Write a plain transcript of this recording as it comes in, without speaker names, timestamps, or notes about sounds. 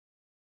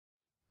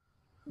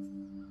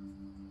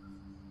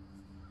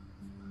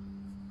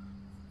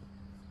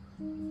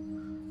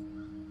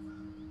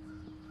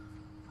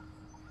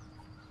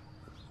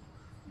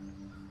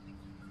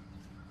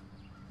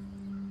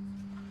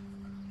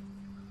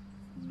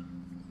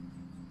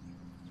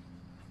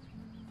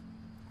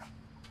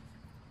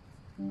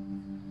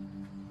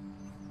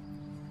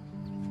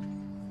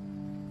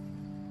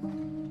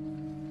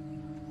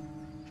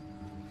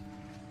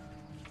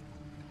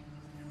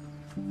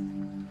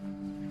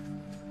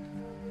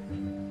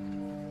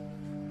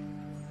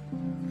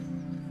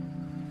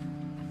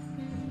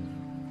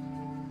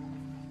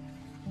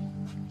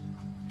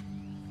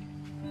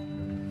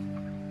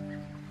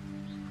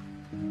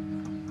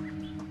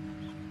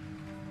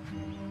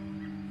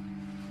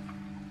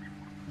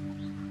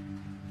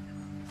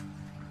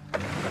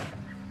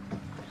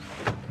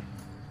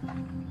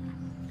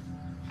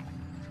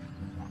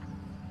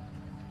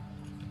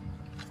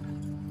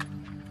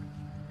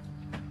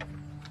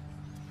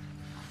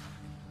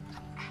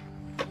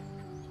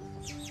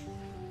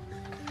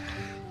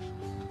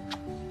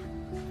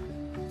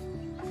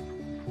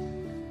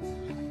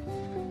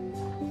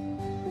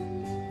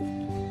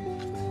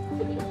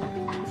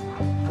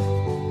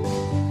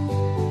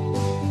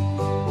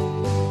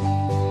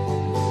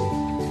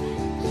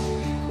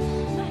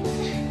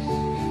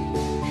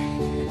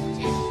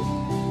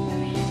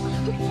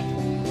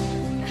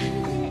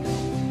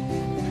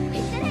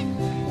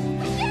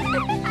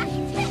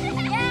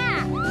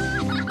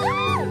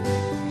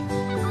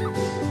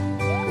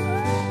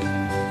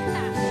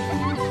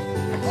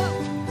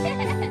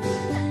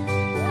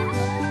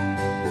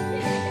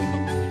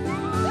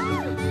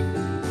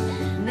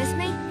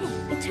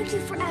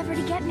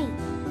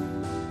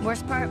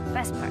Worst part,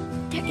 best part.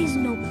 There is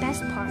no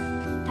best part.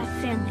 That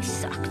family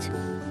sucked.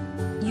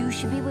 You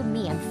should be with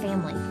me. I'm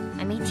family.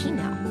 I'm 18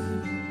 now.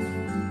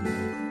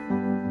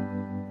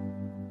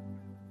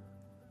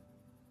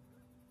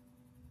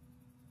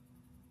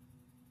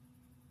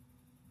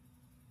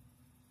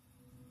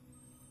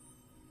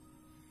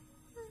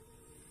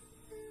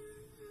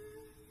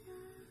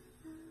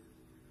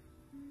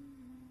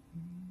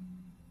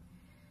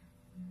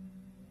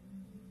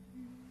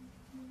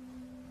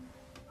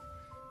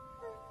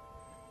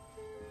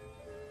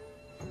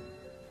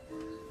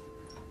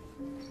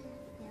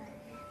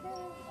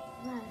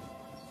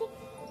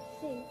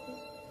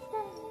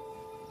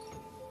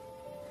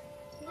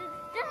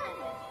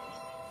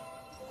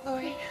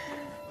 Chloe.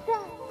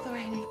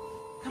 Chloe, honey.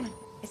 Come on.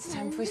 It's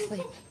time for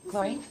sleep.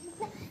 Chloe,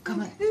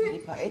 come on, sweetie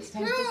pie. It's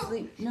time for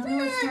sleep. No,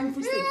 it's time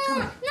for sleep.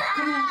 Come on.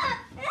 Come on.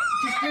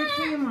 Just wait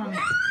for your mom.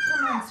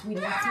 Come on,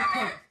 sweetie. It's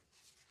okay.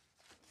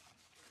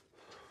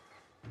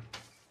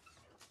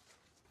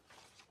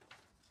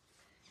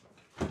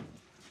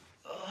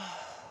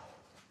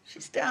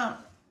 She's down.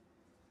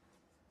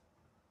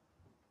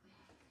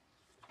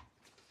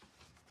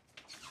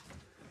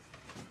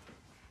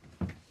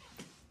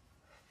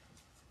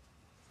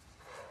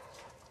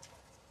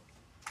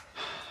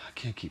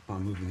 I can't keep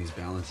on moving these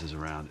balances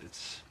around.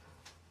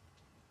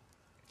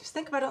 Just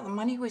think about all the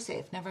money we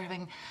saved, never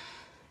having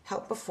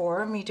help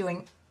before, me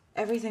doing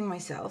everything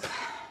myself.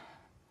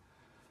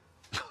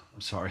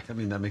 I'm sorry. I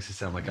mean, that makes it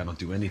sound like I don't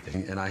do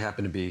anything. And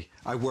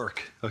I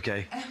work,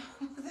 okay?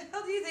 What the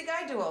hell do you think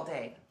I do all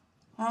day?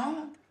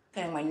 Huh?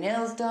 Getting my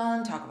nails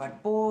done, talk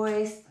about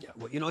boys. Yeah,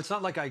 well, you know, it's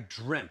not like I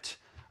dreamt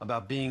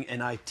about being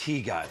an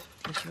IT guy.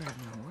 But you're out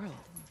in the world.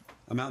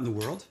 I'm out in the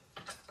world?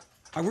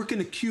 I work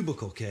in a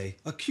cubicle, Kay.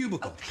 A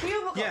cubicle. A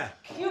cubicle? Yeah.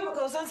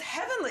 Cubicle sounds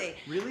heavenly.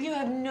 Really? You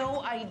have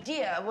no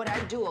idea what I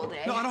do all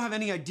day. No, I don't have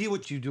any idea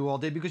what you do all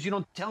day because you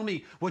don't tell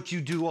me what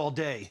you do all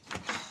day.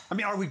 I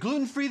mean, are we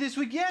gluten-free this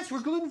week? Yes, we're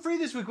gluten-free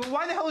this week. Well,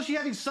 why the hell is she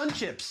having sun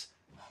chips?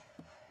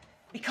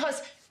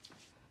 Because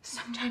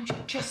sometimes you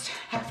just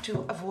have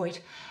to avoid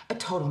a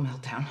total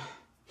meltdown.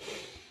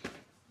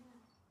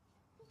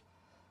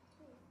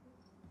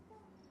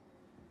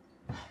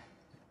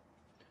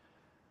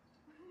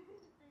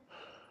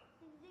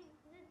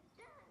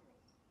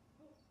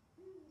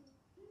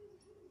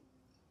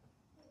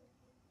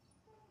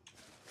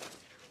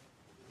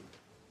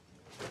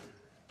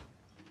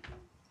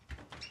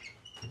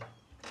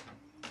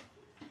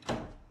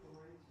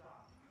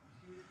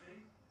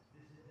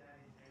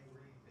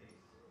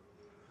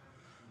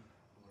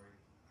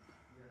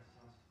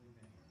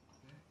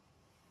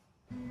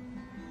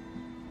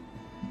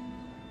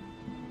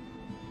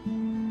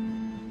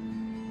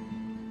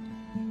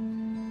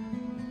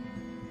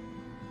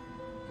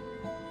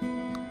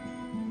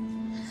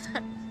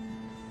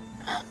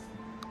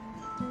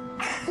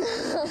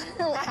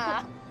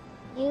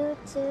 You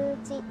too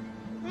deep.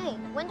 Hey,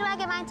 when do I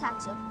get my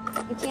tattoo?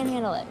 You can't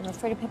handle it. I'm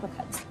afraid of paper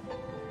cuts.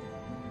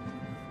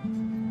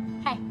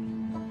 Hey.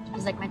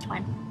 She's like my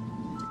twin.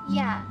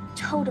 Yeah,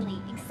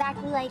 totally.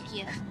 Exactly like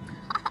you.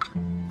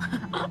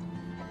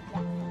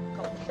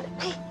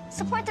 Hey,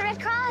 support the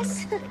Red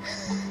Cross.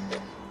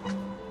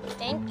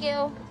 Thank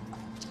you.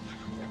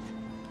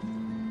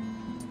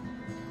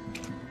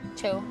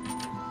 2.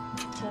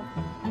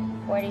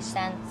 40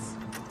 cents.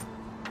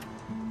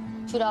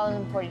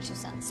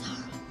 $2.42.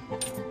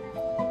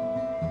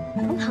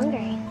 I'm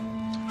hungry.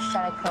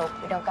 Shut it, Coke.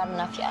 We don't got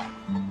enough yet.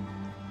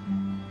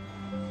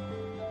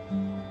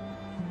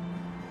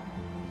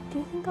 Do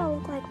you think I'll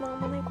look like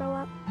Mom when I grow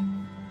up?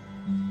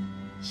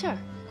 Sure,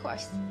 of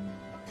course.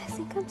 I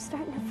think I'm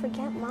starting to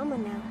forget Mama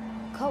now.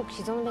 Coke,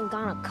 she's only been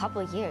gone a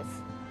couple of years.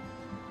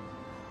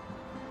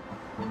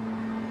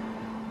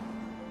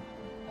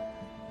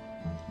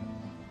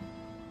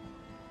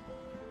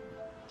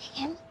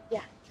 Him?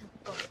 Yeah.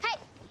 Hey!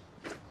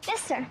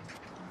 Mister!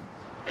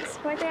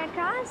 Support the Red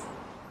Cross?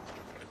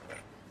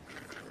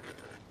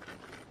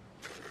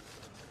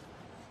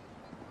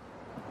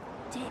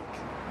 Dick,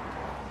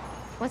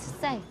 What's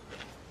it say?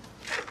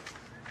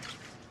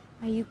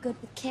 are you good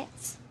with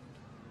kids?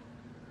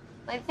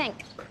 What do you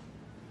think?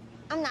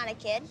 I'm not a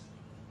kid.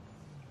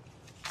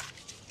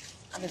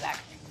 I'll be back.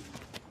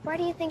 Where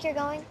do you think you're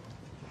going?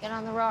 Get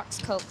on the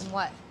rocks, Coke, and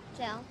what?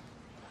 Jail.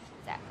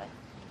 Exactly.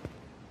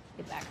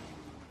 Be back.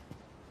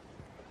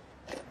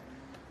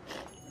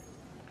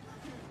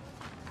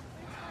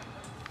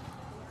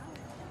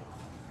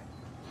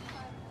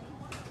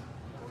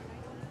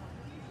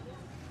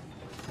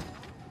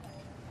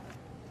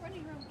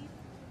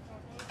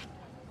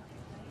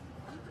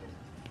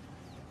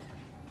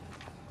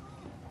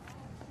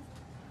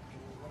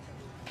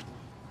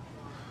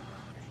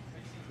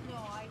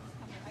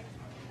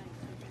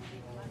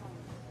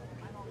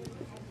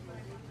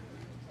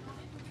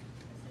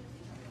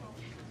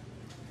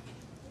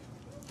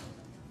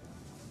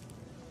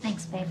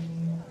 Thanks, babe.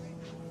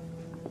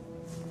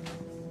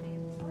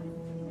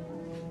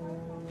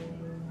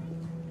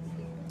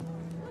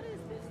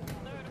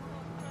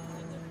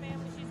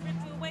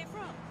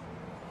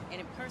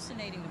 And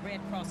impersonating the Red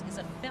Cross is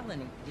a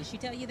felony. Did she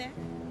tell you that?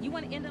 You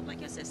want to end up like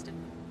your sister?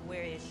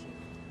 Where is she?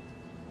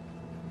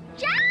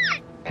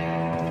 John!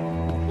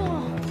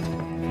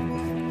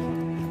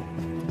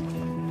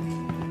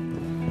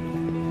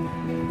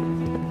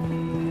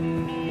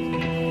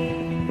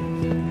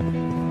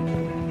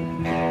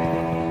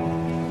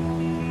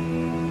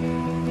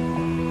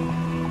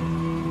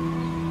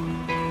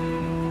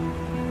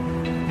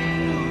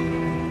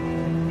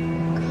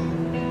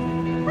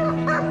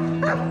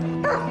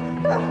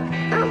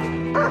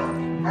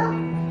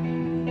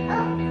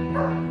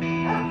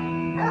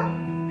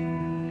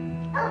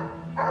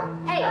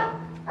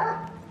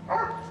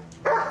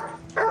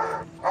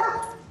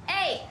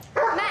 Hey,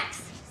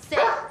 Max, sit.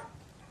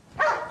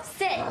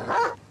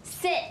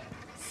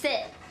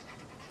 Sit.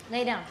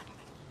 Lay down.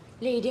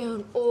 Lay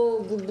down.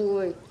 Oh, good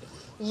boy.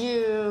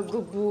 Yeah,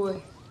 good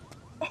boy.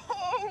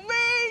 Oh,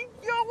 man!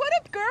 Yo, what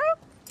up, girl?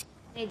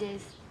 Hey,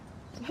 Diz.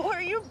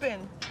 Where you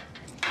been?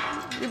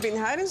 You been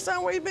hiding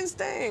somewhere? You been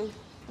staying?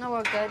 No,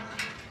 we're good.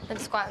 Been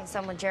squatting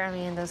some with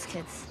Jeremy and those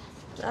kids.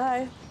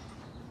 Aye.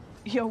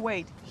 Yo,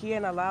 wait. He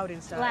ain't allowed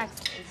inside. Relax,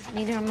 Diz.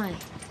 Neither am I.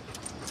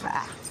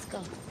 Let's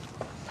go.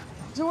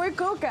 So where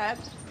Coke at?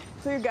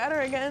 So you got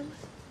her again?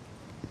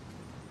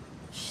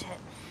 Shit.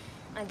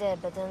 I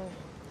did, but then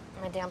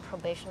my damn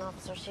probation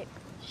officer,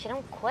 she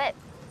don't quit.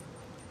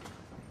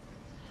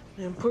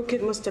 Man, poor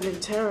kid must have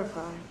been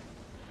terrified.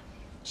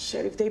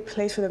 Shit, if they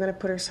place her, they're gonna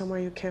put her somewhere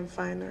you can't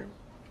find her.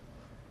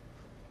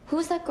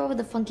 Who's that girl with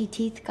the funky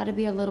teeth? Gotta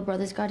be her little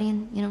brother's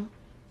guardian, you know?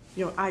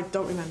 Yo, I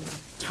don't remember.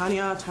 Tani.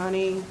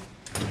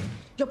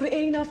 Yo, but it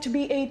ain't enough to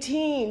be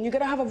 18. You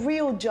gotta have a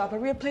real job, a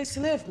real place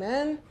to live,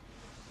 man.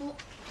 Well,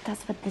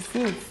 that's what this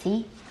is,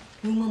 see?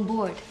 Room and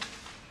board.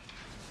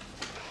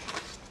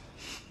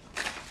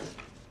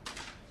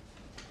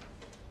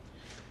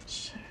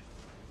 Shit.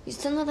 You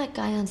still know that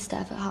guy on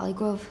staff at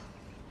Hollygrove?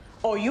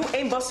 Oh, you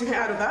ain't busting her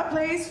out of that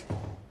place?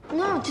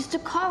 No, just to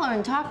call her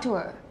and talk to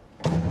her.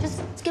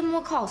 Just give him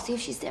a call, see if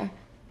she's there.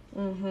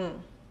 Mm-hmm.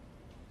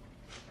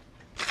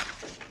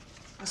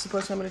 I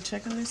suppose I'm gonna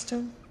check on this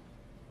too?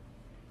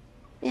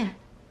 Yeah.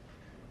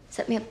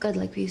 Set me up good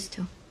like we used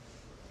to.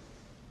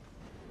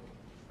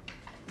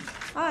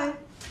 Hi.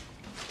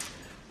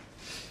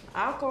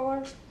 I'll call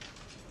her.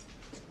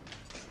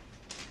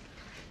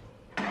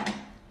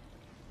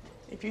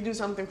 If you do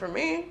something for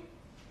me.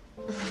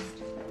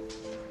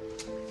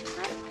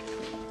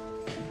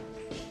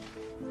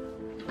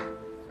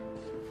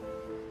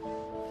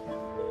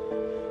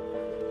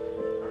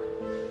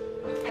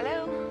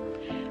 Hello.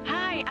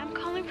 Hi, I'm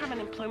calling from an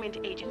employment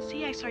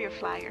agency. I saw your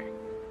flyer.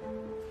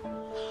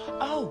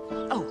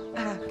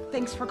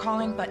 Thanks for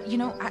calling, but you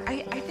know,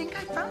 I think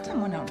I found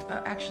someone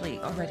actually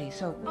already,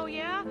 so. Oh,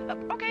 yeah?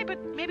 Okay,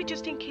 but maybe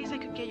just in case I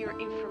could get your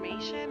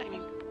information. I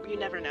mean, you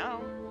never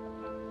know.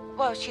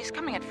 Well, she's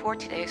coming at 4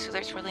 today, so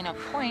there's really no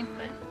point,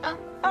 but, oh,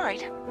 all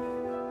right.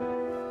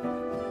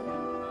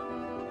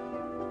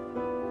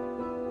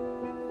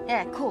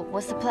 Yeah, cool.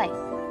 What's the play?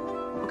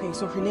 Okay,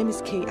 so her name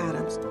is Kay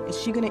Adams, and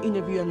she's gonna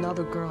interview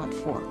another girl at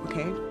 4,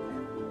 okay?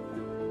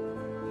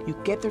 You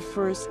get there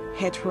first,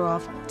 head her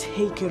off,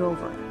 take it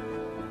over.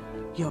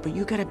 Yo, but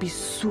you gotta be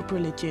super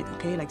legit,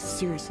 okay? Like,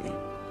 seriously.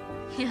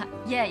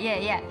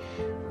 Yeah.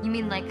 You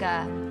mean like,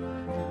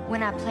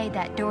 when I played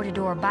that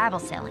door-to-door Bible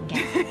selling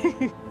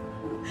game?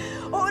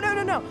 Oh,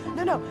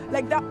 no.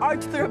 Like that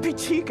art therapy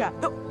chica.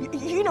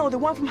 You know, the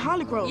one from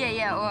Hollygrove.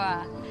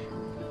 Yeah,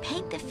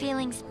 paint the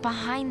feelings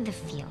behind the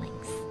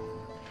feelings.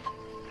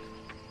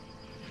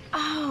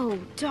 Oh,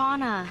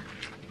 Donna.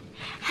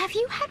 Have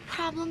you had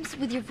problems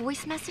with your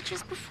voice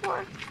messages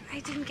before? I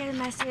didn't get a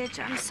message.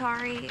 I'm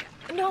sorry.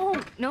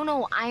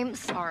 No, I'm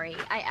sorry.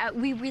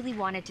 We really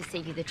wanted to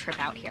save you the trip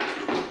out here.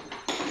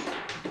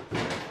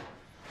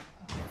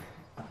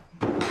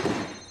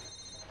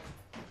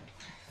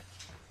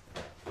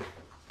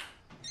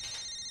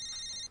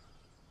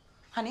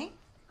 Honey?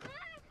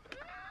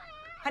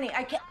 Honey,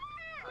 I can't...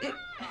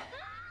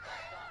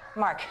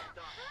 Mark.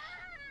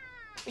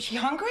 Is she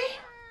hungry?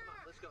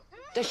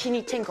 Does she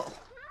need tinkle?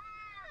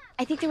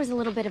 I think there was a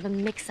little bit of a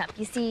mix-up.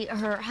 You see,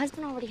 her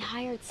husband already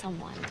hired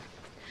someone.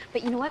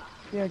 But you know what?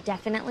 We are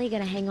definitely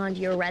gonna hang on to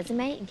your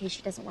resume in case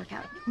she doesn't work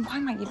out. Why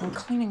am I even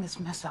cleaning this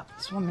mess up?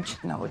 This woman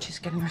should know what she's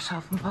getting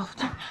herself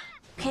involved in.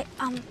 Okay,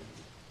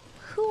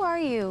 who are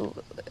you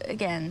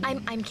again?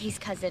 I'm Kay's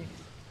cousin.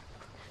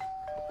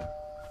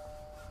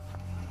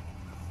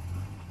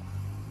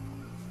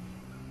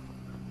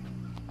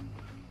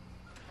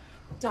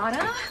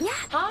 Donna? Yeah.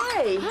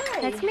 Hi.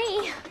 Hi. That's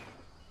me.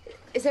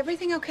 Is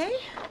everything okay?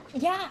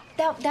 Yeah,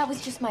 that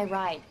was just my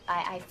ride.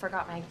 I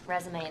forgot my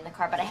resume in the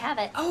car, but I have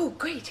it. Oh,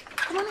 great.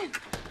 Come on in.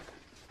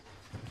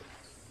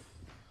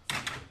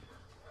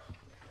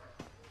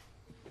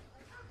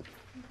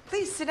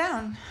 Please sit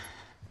down.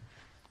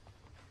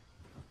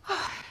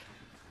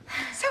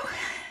 So,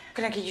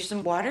 can I get you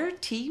some water,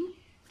 tea,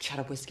 shot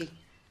of whiskey?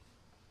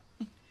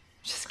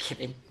 Just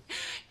kidding.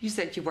 You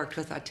said you worked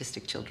with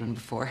autistic children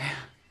before.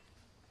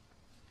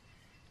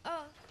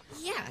 Oh,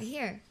 yeah,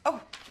 here. Oh,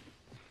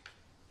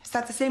 is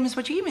that the same as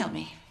what you emailed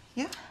me?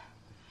 Yeah?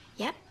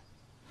 Yep.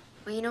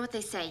 Well, you know what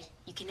they say.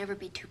 You can never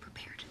be too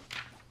prepared.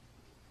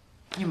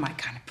 You're my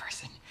kind of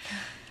person.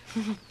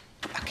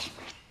 Okay.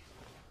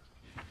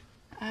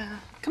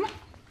 Come on.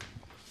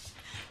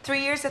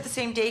 3 years at the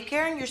same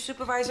daycare, and your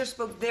supervisor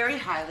spoke very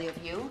highly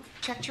of you.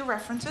 Checked your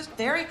references,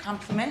 very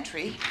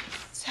complimentary.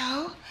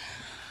 So,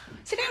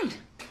 sit down.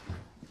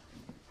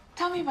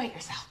 Tell me about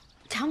yourself.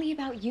 Tell me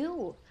about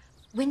you.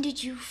 When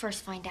did you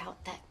first find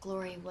out that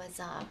Glory was,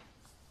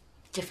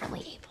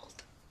 differently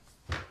abled?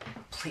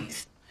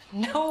 Please.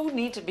 No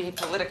need to be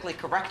politically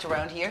correct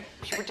around here.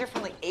 If she were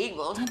differently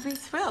abled, I'd be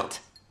thrilled.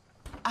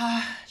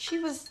 She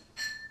was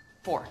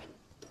 4.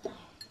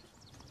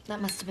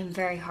 That must have been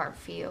very hard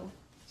for you.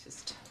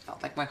 Just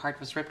felt like my heart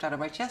was ripped out of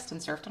my chest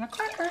and served on a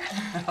cracker.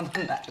 Other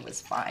than that, it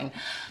was fine.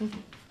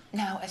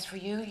 Now, as for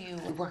you, you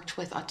worked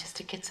with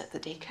autistic kids at the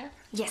daycare?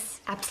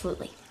 Yes,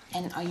 absolutely.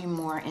 And are you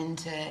more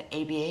into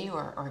ABA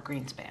or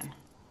Greenspan?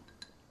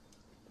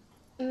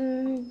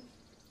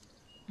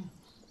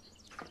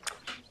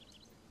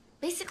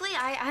 Basically,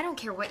 I don't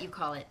care what you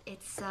call it.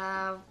 It's,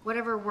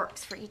 whatever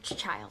works for each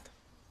child.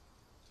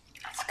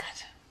 That's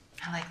good.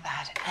 I like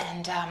that.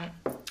 And,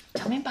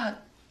 tell me about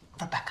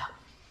Rebecca.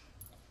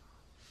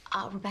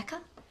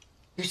 Rebecca?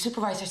 Your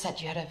supervisor said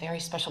you had a very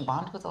special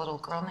bond with a little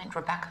girl named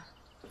Rebecca.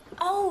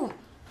 Oh,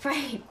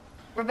 right.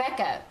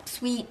 Rebecca.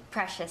 Sweet,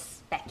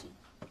 precious Becky.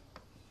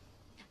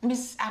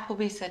 Miss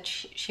Appleby said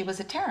she was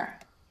a terror.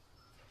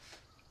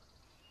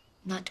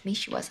 Not to me,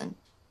 she wasn't.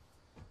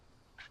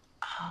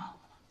 Oh.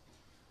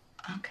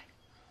 Okay.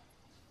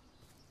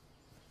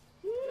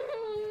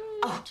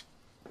 Oh,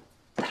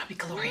 that'll be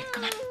Glory.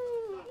 Come on.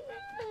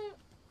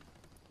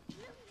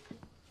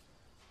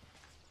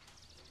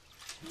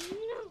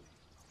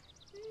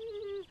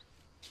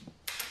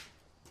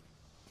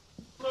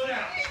 Slow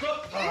down.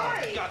 Oh,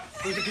 God.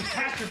 It was a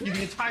catastrophe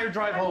the entire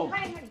drive home.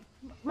 Hi, honey.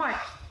 Mark,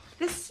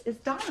 this is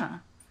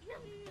Donna.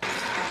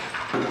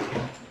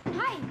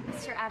 Hi,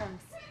 Mr.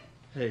 Adams.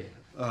 Hey,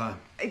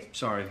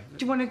 sorry.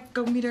 Do you want to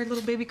go meet our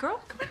little baby girl?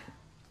 Come on.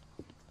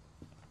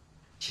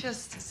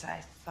 Just as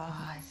I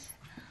thought.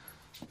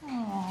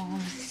 Oh,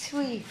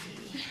 sweetie.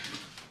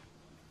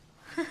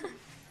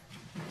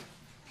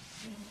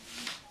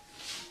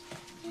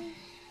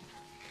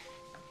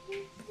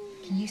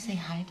 Can you say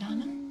hi,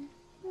 Donna?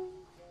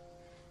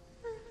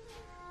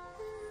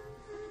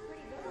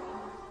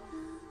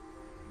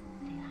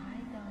 Say hi,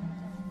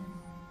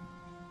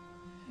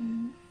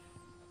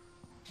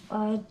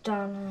 Donna.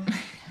 Donna.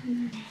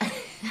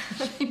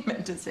 She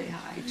meant to say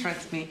hi,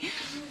 trust me.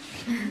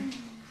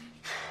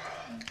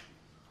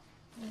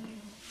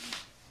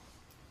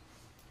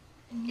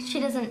 She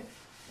doesn't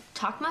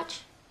talk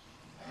much?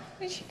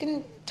 She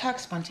can talk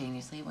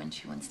spontaneously when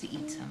she wants to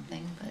eat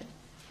something, but...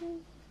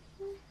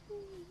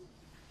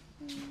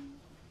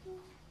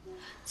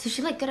 So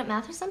she, like, good at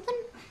math or something?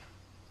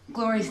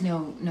 Glory's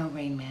no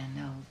Rain Man,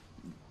 no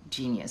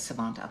genius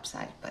savant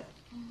upside, but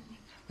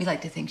we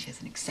like to think she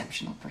has an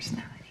exceptional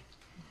personality.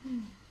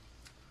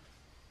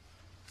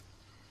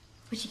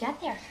 What'd you get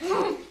there?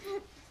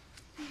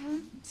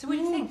 So what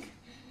do you think?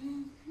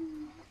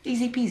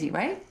 Easy peasy,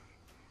 right?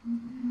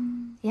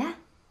 Yeah.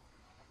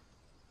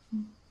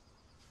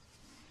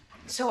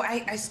 So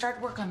I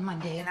start work on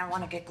Monday, and I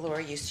want to get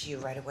Glory used to you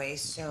right away.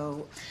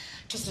 So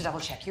just to double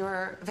check,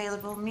 you're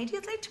available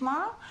immediately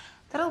tomorrow?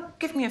 That'll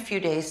give me a few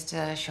days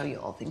to show you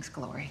all things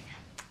Glory.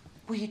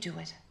 Will you do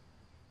it?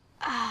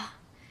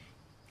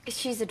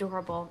 She's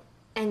adorable,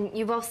 and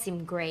you both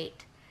seem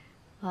great.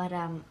 But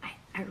I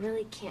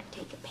really can't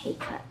take a pay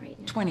cut right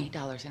now.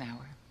 $20 an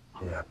hour.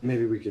 Yeah,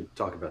 maybe we could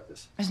talk about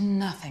this. There's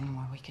nothing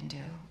more we can do.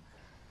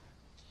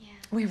 Yeah.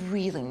 We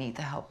really need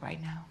the help right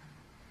now.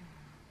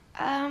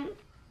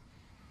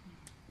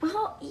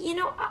 Well, you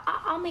know,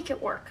 I'll make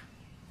it work.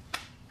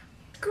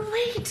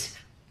 Great.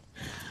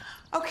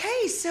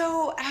 Okay,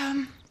 so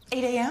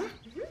 8 a.m.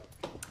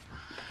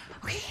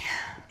 Okay.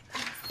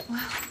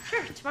 Well,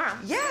 Sure, tomorrow.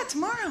 yeah,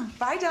 tomorrow.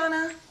 Bye,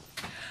 Donna.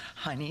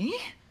 Honey,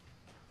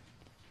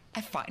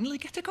 I finally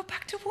get to go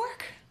back to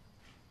work.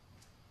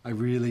 I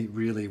really,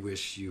 really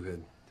wish you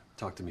had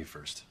talked to me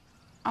first.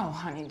 Oh,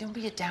 honey, don't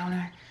be a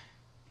downer.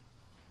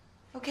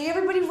 Okay,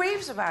 everybody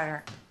raves about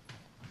her.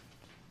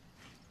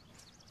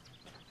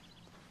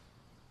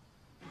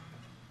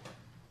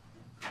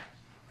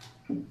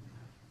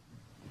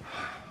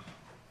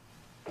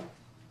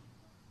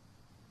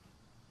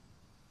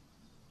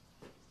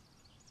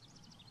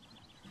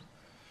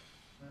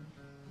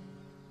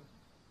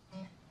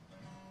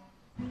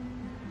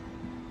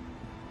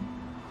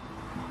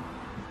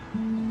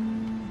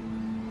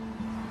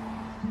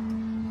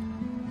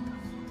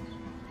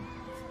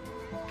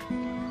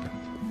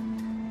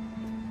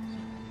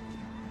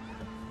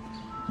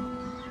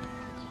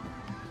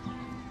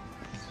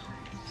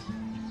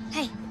 Hey.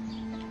 Hey.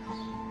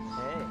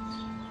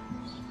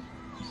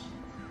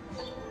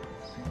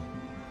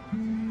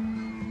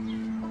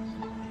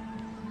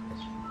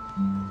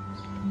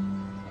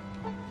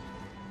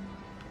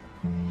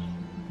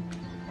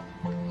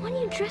 What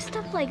are you dressed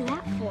up like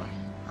that for?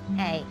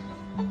 Hey,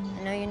 I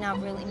know you're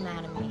not really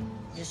mad at me.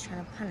 You're just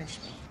trying to punish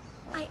me.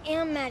 I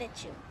am mad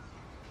at you.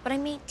 But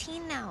I'm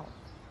 18 now.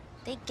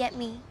 They get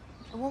me.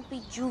 It won't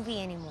be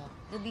juvie anymore.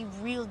 It'll be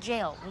real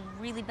jail with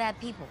really bad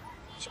people.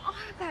 But you are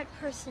a bad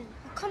person.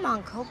 Oh, come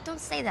on, Coke. Don't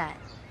say that.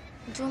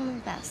 I'm doing my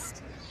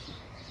best.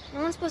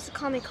 No one's supposed to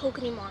call me Coke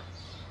anymore.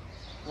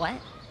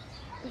 What?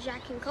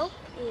 Jack and Coke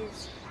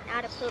is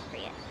not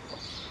appropriate.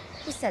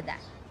 Who said that?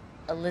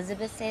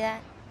 Elizabeth say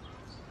that?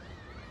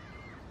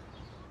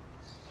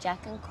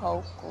 Jack and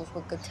Coke goes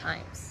with good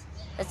times.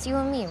 That's you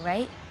and me,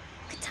 right?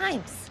 Good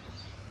times.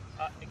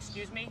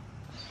 Excuse me?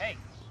 Hey.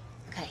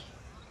 Okay,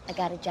 I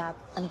got a job.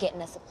 I'm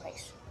getting us a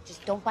place.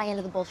 Just don't buy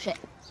into the bullshit.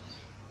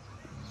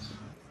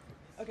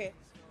 Okay.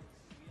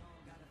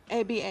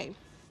 ABA.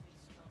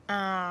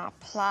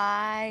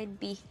 Applied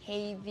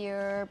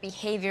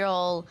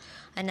behavioral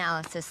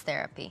analysis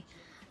therapy.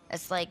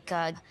 It's like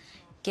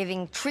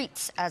giving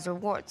treats as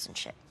rewards and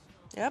shit.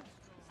 Yep.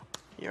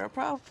 You're a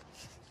pro.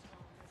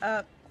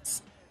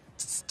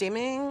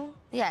 Stimming?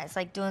 Yeah, it's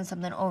like doing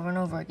something over and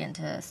over again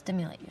to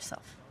stimulate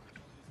yourself.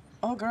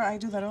 Oh, girl, I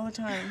do that all the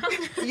time.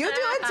 You do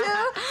it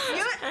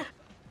too.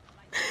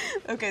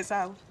 Okay,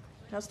 Sal.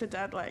 How's the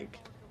dad like?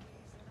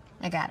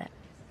 I got it.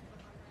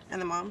 And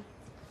the mom?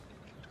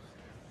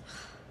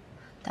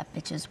 That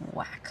bitch is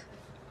whack.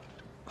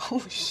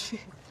 Oh, shit.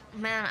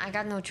 Man, I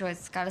got no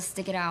choice. Gotta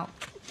stick it out.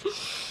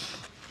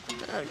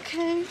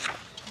 Okay.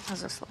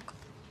 How's this look?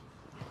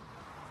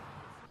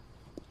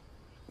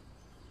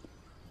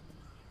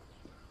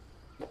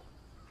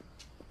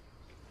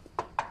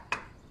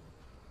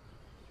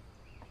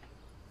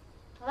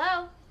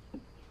 Hello?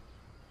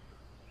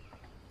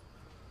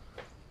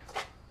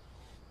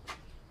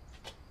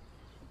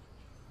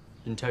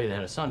 Didn't tell you they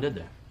had a son, did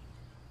they?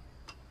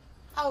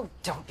 Oh,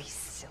 don't be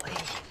silly.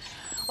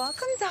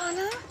 Welcome,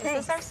 Donna.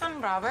 This is our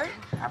son, Robert.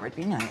 Robert,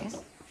 be nice.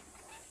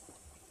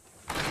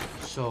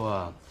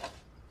 So,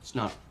 it's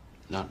not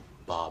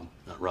Bob,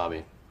 not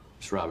Robbie.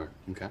 It's Robert,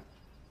 okay?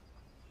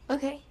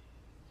 Okay.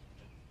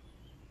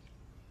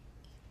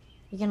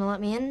 You gonna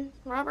let me in,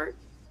 Robert?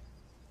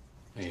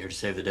 Are you here to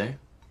save the day?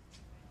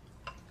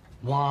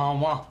 Wah,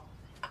 wah.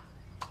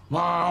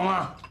 Wah,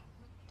 wah.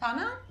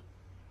 Donna?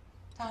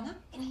 Donna,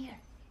 in here.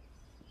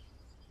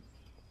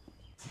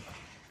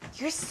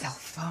 Your cell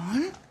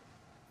phone.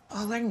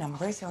 All our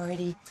numbers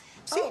already.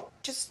 See,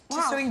 just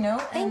so you know.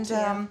 Thank you.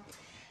 As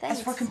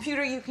Thanks. for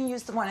computer, you can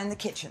use the one in the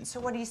kitchen. So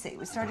what do you say?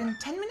 We start in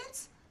 10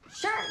 minutes?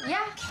 Sure,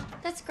 yeah.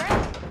 That's great.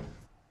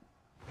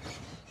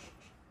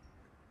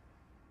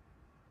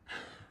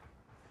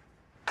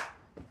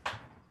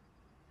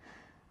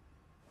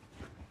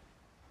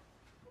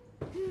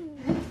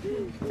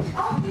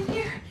 Oh, you're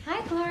here.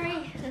 Hi,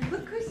 Glory.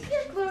 Look who's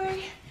here,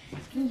 Glory.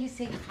 Can you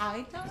say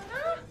hi,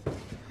 Donna?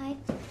 Hi,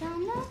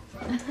 Donna.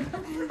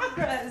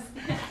 Progress.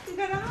 You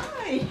got a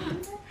hi.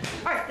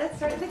 All right, let's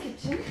start in the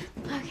kitchen.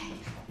 Okay.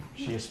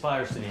 She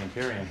aspires to the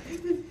Imperium.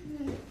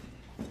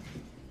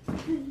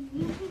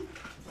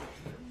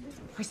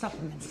 For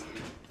supplements,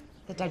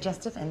 the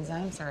digestive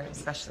enzymes are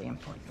especially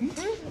important.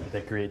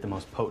 They create the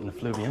most potent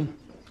effluvium.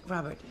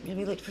 Robert, you'll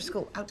be late for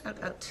school. Out,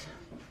 out, out.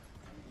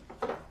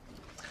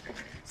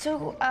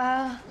 So,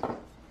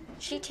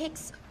 she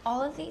takes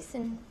all of these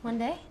in one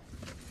day?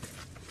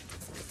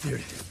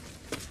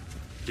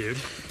 Dude.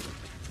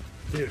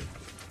 You're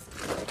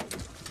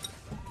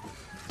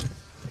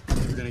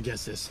gonna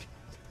guess this.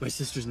 My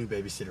sister's new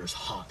babysitter is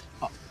hot.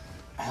 Oh,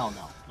 hell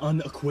no.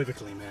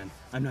 Unequivocally, man.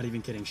 I'm not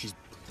even kidding. She's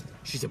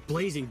She's a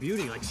blazing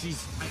beauty. Like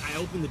I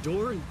opened the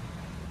door and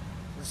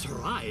it's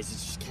her eyes.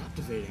 It's just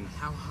captivating.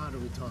 How hot are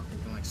we talking?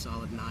 Like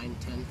solid 9,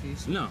 10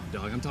 piece? No,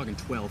 dog, I'm talking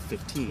 12,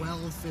 15.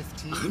 12,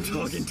 15? I'm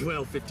talking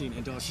 12, 15.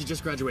 And dog, she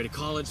just graduated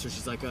college, so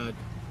she's like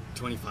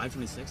 25,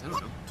 26, I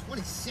don't know.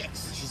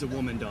 26? She's a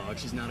woman, dog.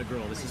 She's not a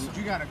girl. This is.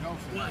 You gotta go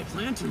for Well, that. I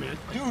plan to, man.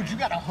 Dude, you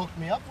gotta hook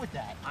me up with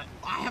that.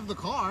 I have the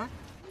car.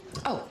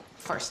 Oh,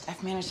 first,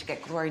 I've managed to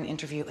get Glory an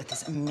interview at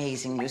this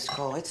amazing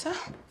musical. It's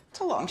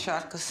a long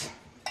shot, because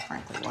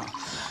frankly, well,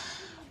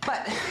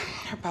 but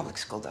her public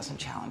school doesn't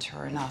challenge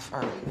her enough,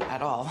 or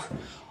at all.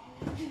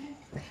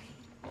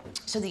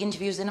 So the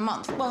interview's in a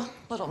month. Well,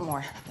 a little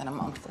more than a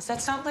month. Does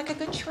that sound like a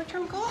good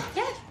short-term goal?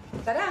 Yeah.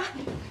 Ta-da!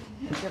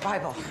 Your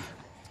Bible.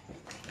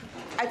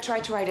 I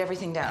tried to write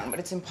everything down, but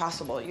it's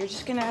impossible. You're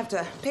just gonna have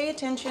to pay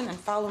attention and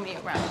follow me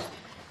around.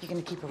 You're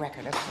gonna keep a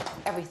record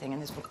of everything in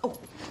this book. Oh,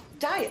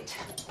 diet.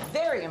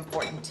 Very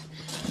important.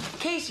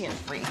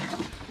 Casein-free.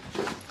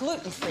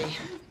 Gluten-free.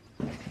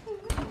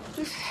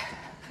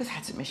 We've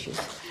had some issues.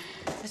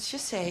 Let's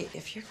just say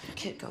if your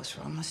kid goes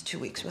for almost 2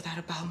 weeks without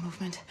a bowel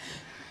movement,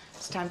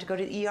 it's time to go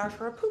to the ER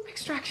for a poop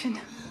extraction.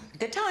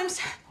 Good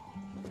times.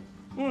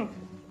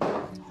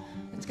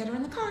 Let's get her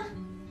in the car.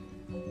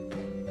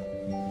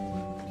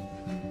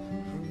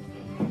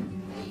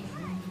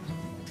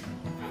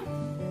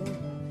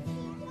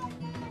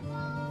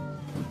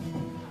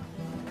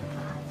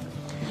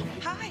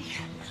 Hi.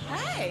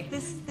 Hi.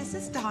 This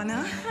is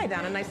Donna. Hi,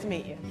 Donna. Nice to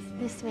meet you.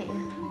 Nice to meet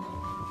you.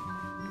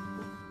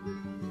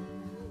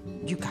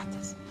 You got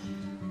this.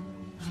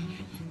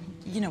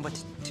 You know what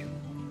to do.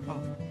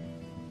 Oh.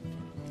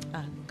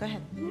 Go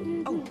ahead.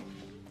 Oh,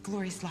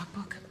 Glory's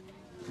logbook.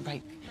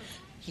 Right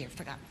here,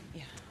 forgot.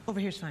 Yeah. Over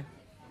here's fine.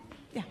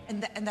 Yeah,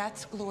 and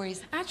that's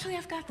Glory's. Actually,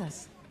 I've got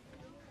this.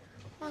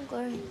 Come on,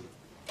 Glory.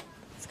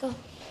 Let's go.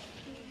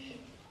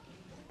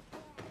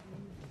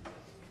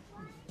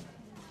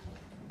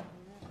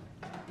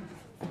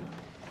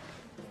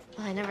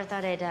 Well, I never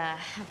thought I'd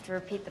have to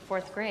repeat the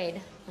 4th grade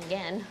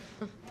again.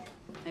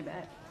 I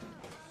bet.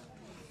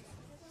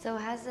 So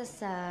how's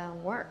this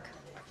work?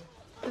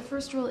 The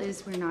first rule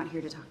is we're not here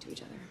to talk to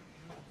each other.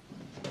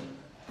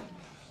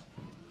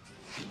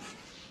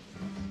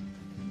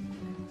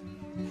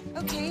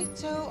 Okay,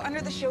 so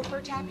under the chauffeur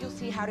tab, you'll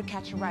see how to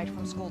catch a ride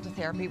from school to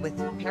therapy with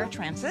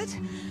paratransit.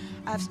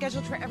 I've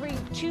scheduled for every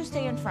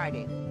Tuesday and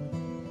Friday.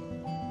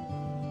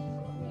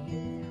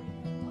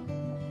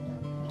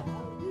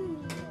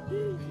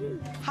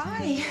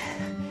 Hi,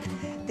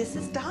 this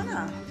is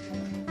Donna.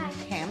 Hi.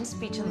 Ham,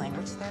 speech and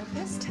language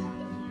therapist.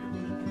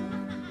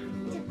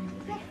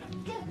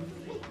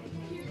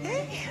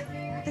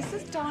 Hey, this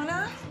is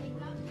Donna.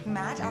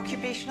 Matt,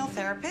 occupational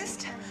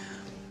therapist.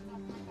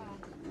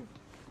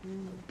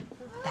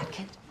 That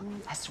kid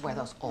has to wear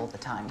those all the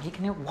time. He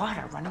can hear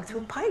water running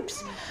through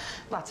pipes.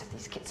 Lots of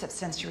these kids have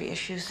sensory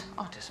issues.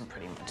 Autism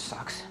pretty much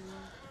sucks.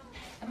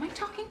 Am I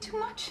talking too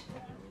much?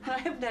 I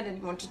haven't had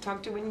anyone to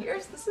talk to in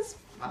years. This is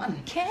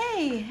fun.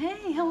 Kay,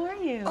 hey, how are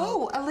you?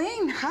 Oh,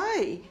 Elaine,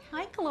 hi.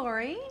 Hi,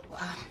 Glory.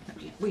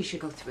 We should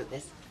go through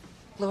this.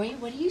 Glory,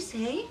 what do you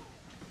say?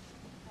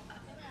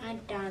 Hi,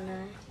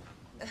 Donna.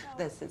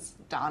 This is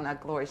Donna,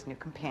 Glory's new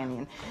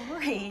companion.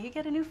 Glory, you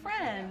get a new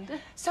friend.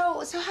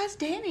 So how's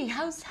Danny?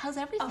 How's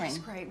everything? Oh, he's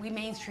great. We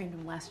mainstreamed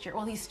him last year.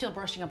 Well, he's still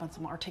brushing up on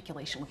some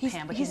articulation with He's,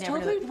 Pam, but he's he never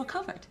totally knew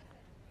recovered.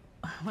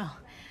 Well,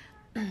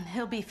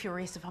 he'll be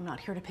furious if I'm not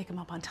here to pick him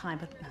up on time,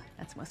 but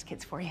that's most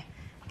kids for you.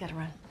 Gotta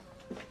run.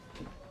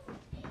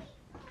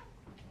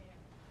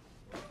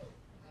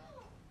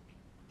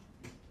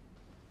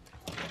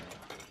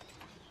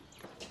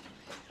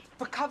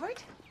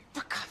 Recovered?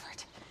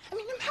 Recovered. I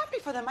mean, I'm happy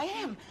for them, I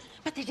am.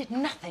 But they did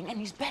nothing, and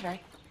he's better.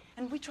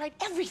 And we tried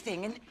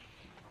everything, and...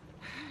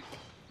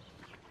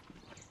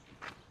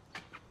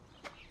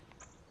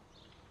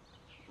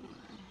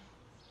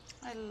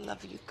 I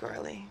love you,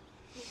 girlie.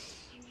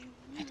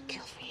 I'd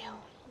kill for you.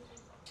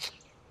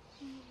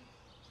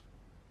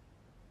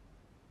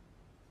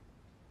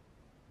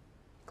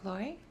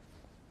 Glory?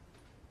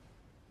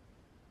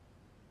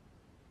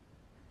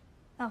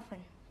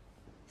 Elfin.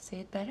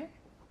 Say it better.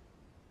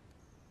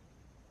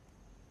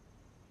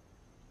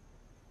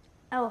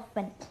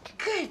 Elephant.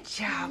 Good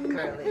job,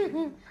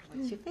 girlie.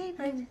 What's your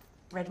favorite?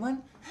 Red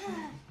one?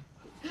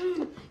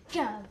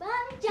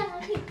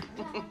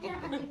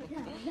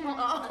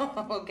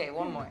 Oh, okay,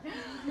 one more.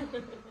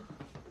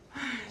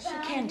 She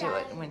can do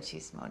it when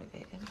she's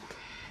motivated.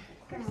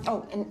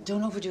 Oh, and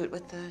don't overdo it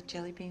with the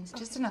jelly beans.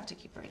 Just enough to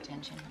keep her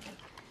attention.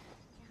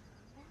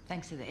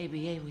 Thanks to the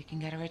ABA, we can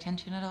get her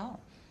attention at all.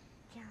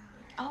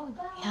 Oh,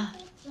 yeah.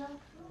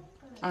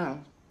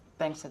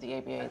 Thanks to the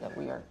ABA that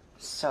we are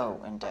so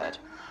in debt.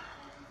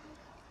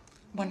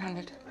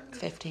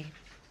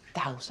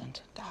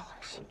 $150,000.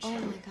 Oh my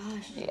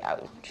gosh.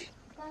 Ouch.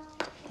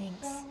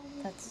 Thanks.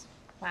 That's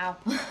wow.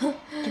 You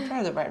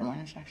try the red one.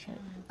 It's actually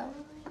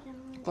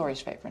Glory's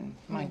favorite.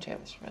 Mine too.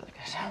 It's really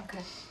good.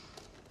 Okay.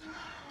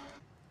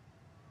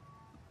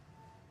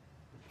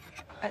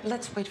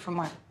 Let's wait for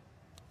Mark.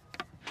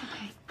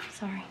 Okay.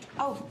 Sorry.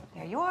 Oh,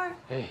 there you are.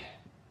 Hey.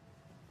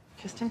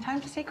 Just in time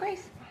to say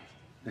grace.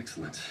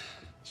 Excellent.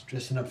 Just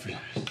dressing up for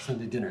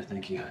Sunday dinner,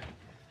 thank you.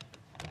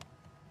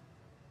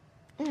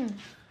 I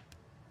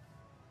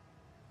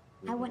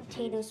want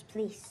potatoes,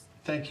 please.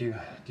 Thank you,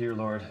 dear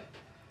Lord,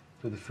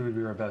 for the food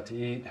we were about to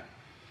eat,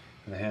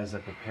 for the hands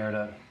that prepared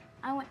it.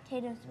 I want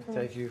potatoes, please.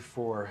 Thank you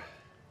for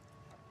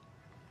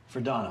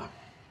Donna,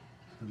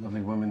 the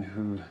lovely woman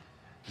who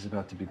is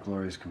about to be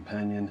Gloria's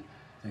companion.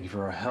 Thank you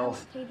for our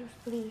health Potatoes,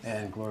 please.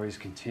 and Gloria's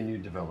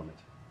continued development.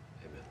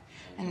 Amen.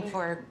 And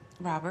for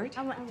Robert,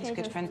 I want his good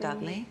potatoes, friend please.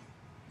 Dudley,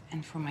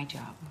 and for my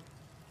job.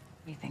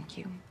 We thank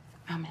you.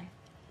 Amen.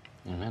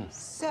 Amen.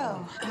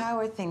 So, how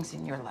are things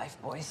in your life,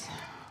 boys?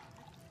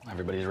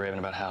 Everybody's raving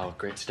about how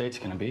great State's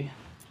gonna be.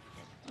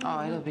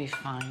 Oh, it'll be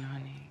fine,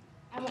 honey.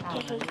 I want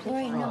potatoes,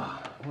 Gloria, no.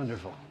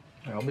 Wonderful.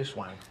 Yeah, I'll be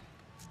swine.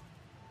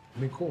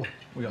 It'll be cool.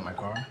 We got my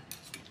car.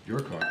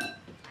 Your car.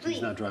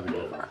 He's not driving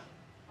your car.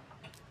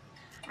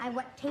 I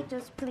want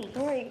potatoes, please.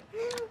 Glory.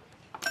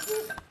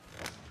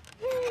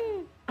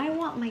 I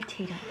want my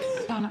potatoes.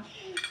 Donna,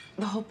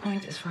 the whole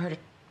point is for her to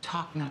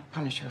talk, not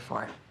punish her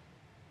for it.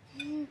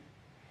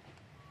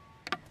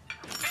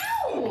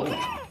 Ow!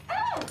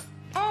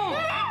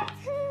 Oh!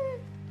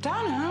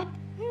 Donna!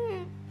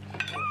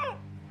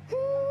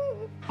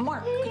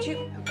 Mark, could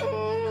you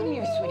come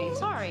here, sweetie?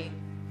 Sorry.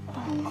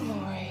 Oh,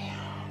 Glory.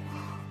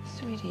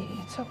 Sweetie,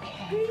 it's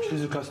okay.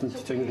 She's accustomed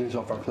to taking things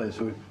off our plate,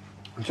 so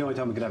it's the only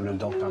time we can have an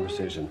adult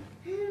conversation.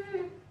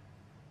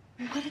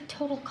 What a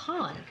total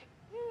con.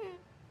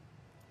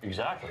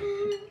 Exactly.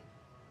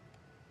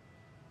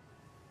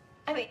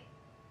 I mean,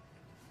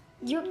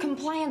 your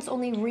compliance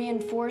only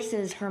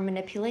reinforces her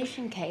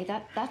manipulation, Kay.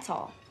 That's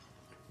all.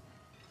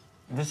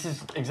 This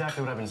is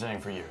exactly what I've been saying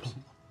for years.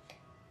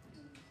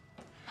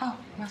 Oh,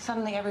 now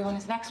suddenly everyone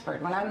is an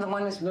expert when I'm the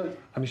one who's... No,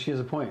 I mean, she has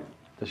a point,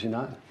 does she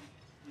not?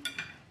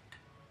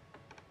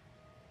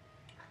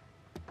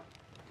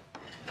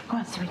 Come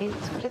on, sweetie,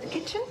 let's go to the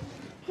kitchen.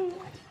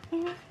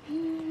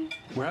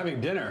 We're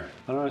having dinner.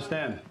 I don't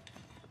understand.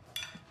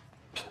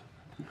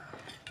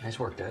 Nice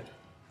work, Dad.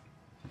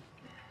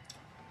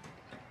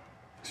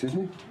 Excuse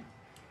me?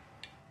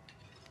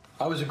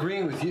 I was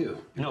agreeing with you.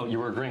 No, you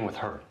were agreeing with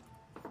her.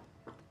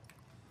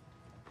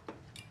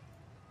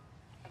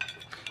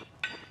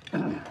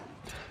 I'm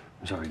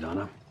sorry,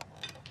 Donna.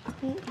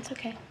 It's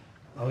okay.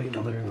 I'll eat in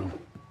the living room.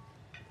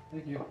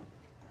 Thank you.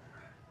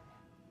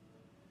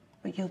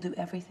 But you'll do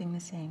everything the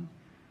same.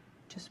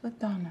 Just with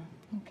Donna,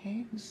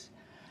 okay? Who's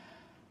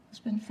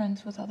been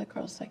friends with other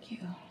girls like you.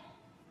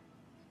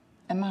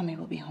 And Mommy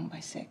will be home by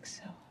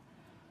 6,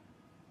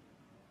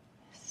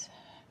 so...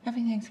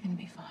 everything's gonna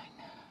be fine.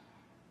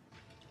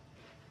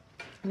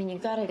 I mean, you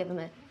gotta give them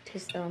a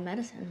taste of their own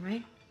medicine,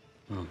 right?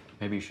 Well,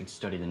 maybe you should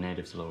study the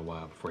natives a little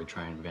while before you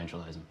try and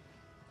evangelize them.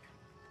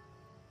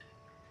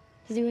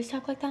 Does he always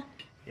talk like that?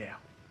 Yeah.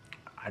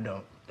 I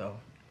don't, though.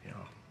 You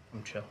know,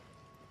 I'm chill.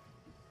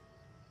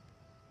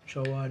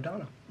 So,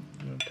 Donna,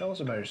 tell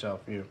us about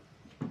yourself. You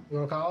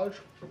go to college?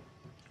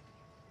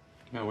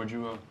 Yeah, where'd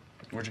you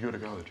go to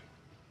college?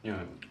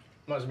 Yeah.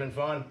 Must have been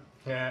fun.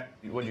 Yeah.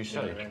 What'd you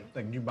study? Yeah,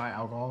 like, did you buy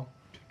alcohol?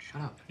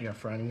 Shut up. You got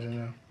friends in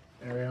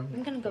the area?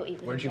 I'm gonna go eat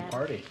with Where'd your you dad.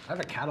 party? I have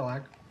a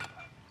Cadillac. If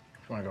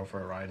you want to go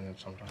for a ride in it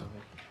sometime.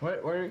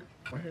 Where?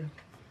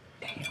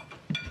 Damn.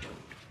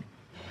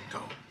 Go,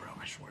 bro.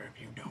 I swear, if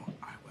you don't,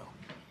 I will.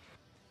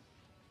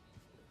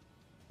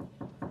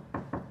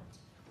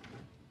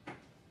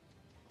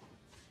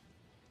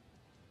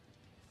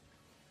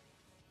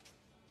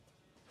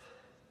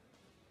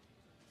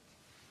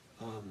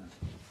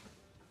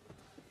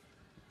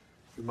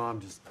 Your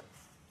mom just,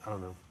 I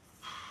don't know.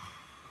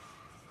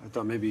 I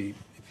thought maybe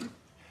if you,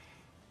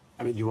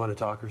 I mean, you want to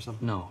talk or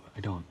something? No, I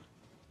don't.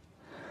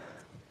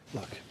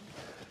 Look,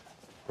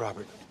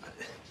 Robert.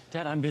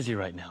 Dad, I'm busy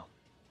right now.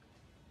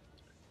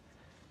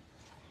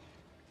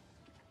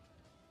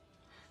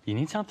 You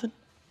need something?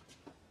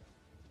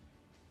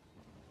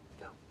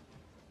 No.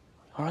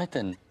 All right,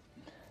 then.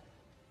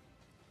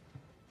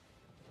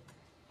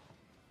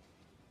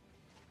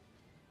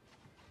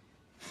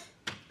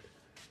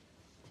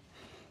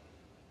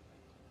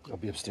 I'll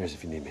be upstairs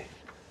if you need me.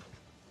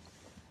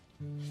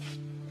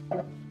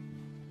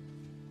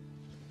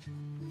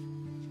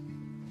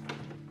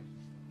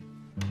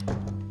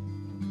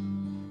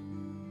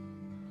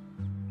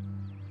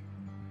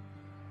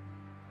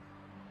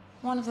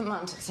 One of the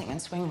moms at Sing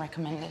and Swing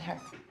recommended her.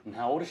 And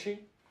how old is she?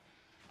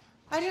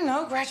 I don't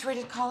know,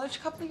 graduated college a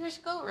couple years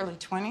ago, early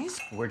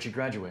 20s. Where'd she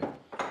graduate?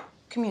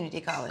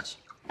 Community college.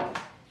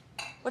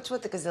 What's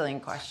with the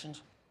gazillion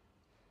questions?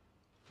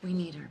 We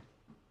need her.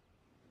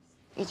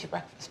 Eat your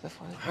breakfast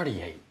before we... I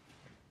already ate.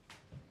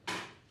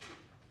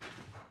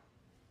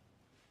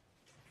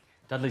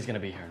 Dudley's gonna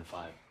be here in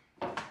 5.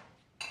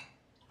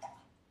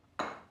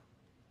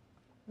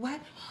 What?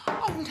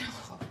 Oh, no.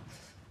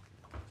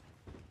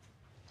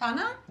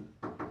 Donna?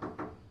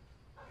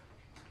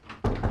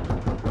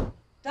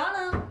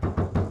 Donna?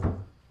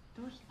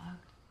 Door's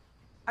locked.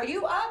 Are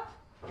you up?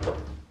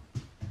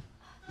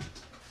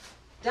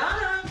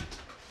 Donna?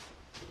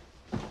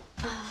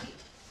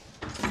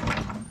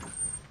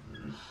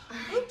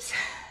 Oops.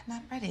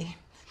 not ready.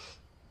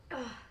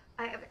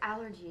 I have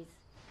allergies.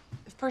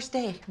 First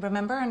day,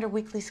 remember under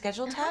weekly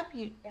schedule tab,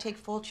 you take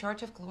full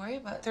charge of Glory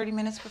about 30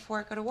 minutes before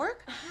I go to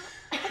work?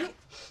 Okay.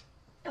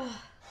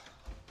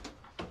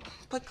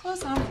 Put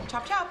clothes on,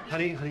 chop chop.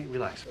 Honey,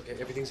 relax. Okay,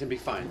 everything's gonna be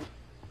fine.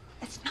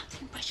 It's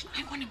nothing, Russian.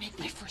 I want to make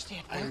my first day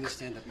at work. I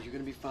understand that, but you're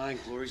gonna be fine.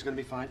 Glory's gonna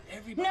be fine.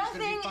 Everybody's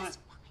Nothing gonna be fine. is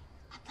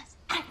fine unless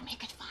I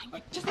make it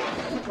fine. Just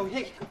Oh,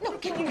 hey. no,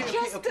 can you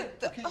just okay.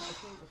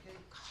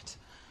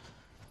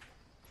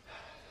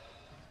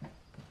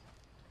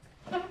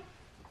 God.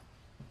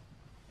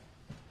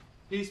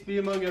 Peace be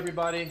among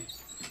everybody.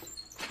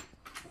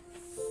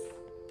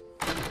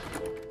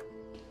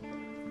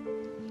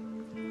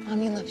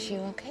 Mommy loves you,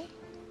 okay?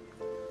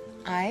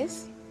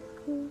 Eyes?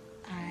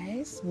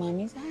 Eyes?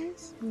 Mommy's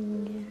eyes?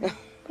 Yeah.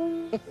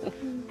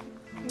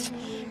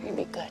 You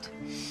be good.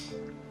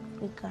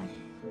 Be good.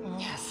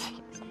 Yes.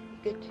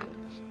 Good too.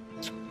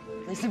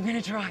 At least I'm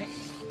gonna try.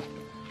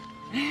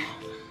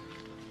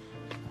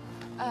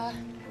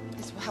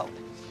 This will help.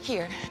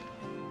 Here.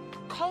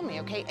 Call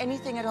me, okay?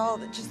 Anything at all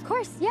that just... Of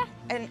course, yeah.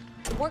 And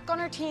work on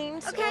our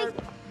teams. Okay. Or...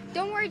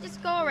 Don't worry,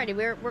 just go already.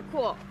 We're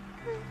cool.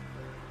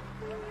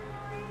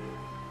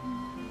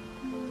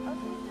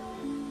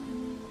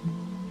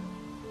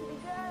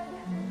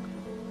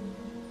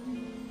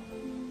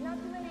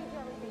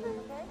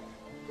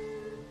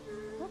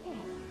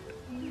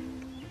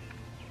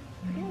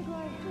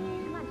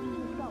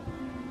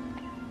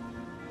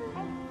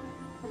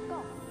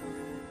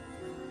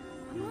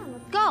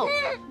 Go!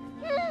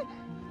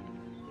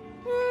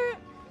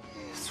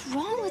 What's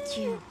wrong with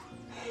you?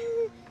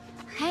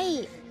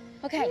 Hey,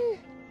 okay,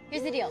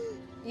 here's the deal.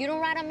 You don't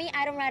ride on me,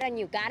 I don't ride on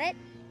you. Got it?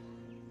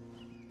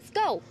 Let's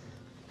go.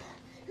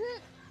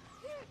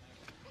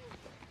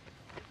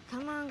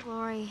 Come on,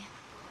 Glory.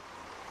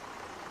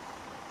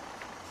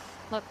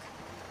 Look,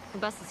 the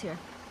bus is here.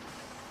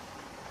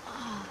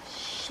 Oh,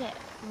 shit.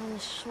 I'm on the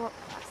short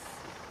bus.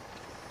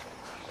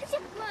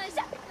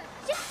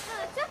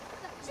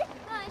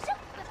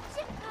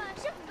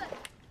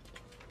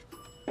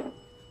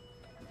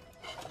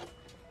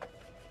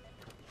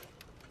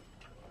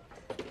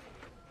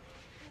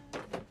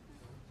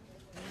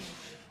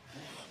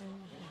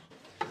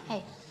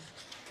 Hey,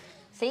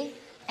 see?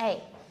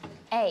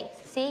 Hey,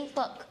 see?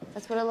 Look,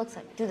 that's what it looks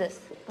like. Do this.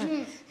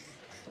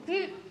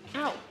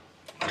 Ow.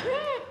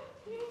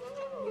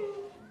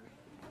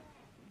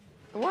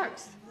 It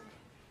works.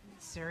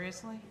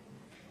 Seriously?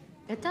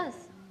 It does.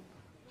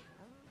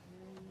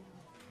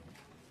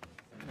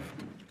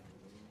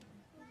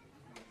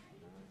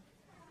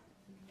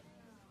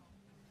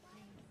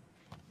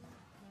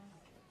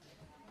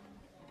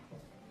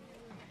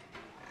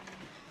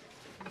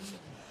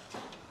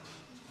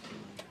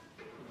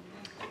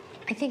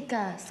 I think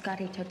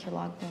Scotty took your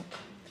logbook.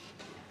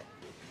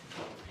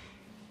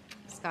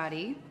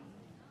 Scotty?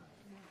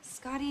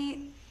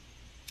 Scotty?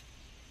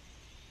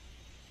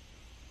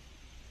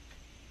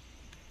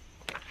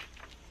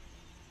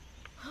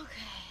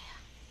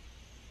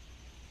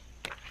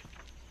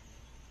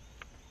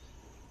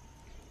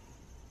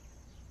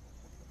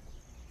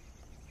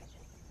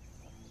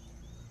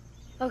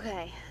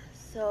 Okay,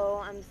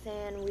 so I'm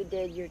saying we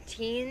did your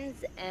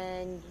teens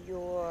and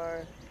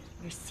your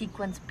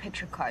sequence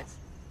picture cards.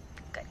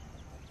 Good.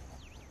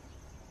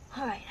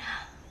 All right.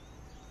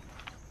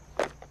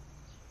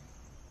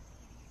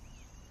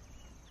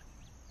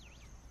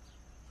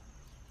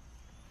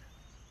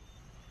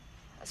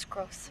 That's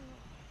gross.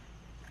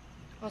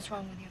 What's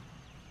wrong with you?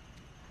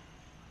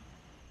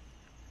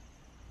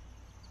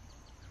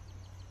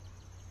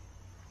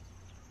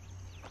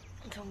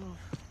 Don't move,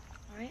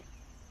 all right?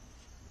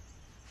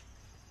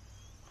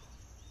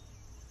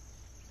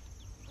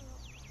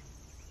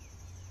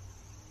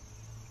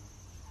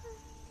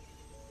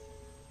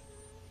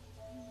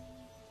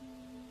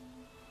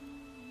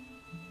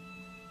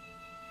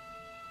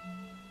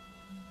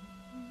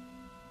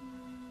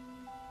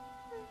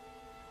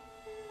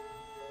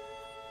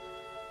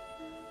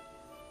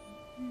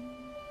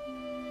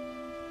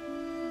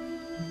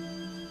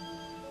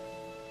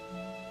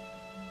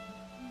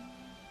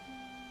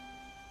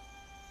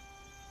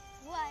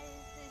 What is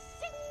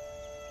the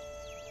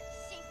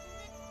shape of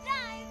the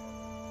time?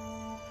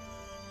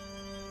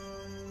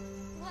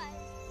 What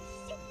is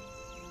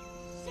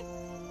the shape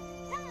of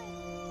the time?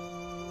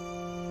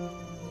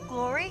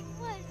 Glory?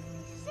 What is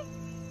the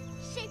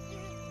shape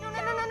of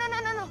the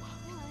No.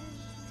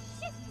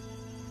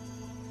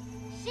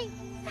 shape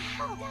of the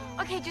time?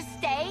 Okay, just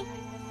stay.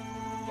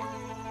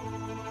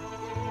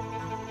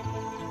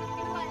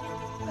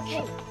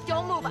 Okay,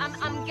 don't move.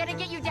 I'm gonna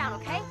get you down,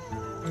 okay?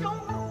 Don't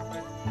move.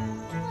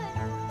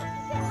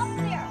 Up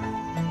there.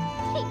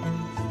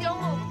 Still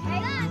move,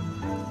 okay?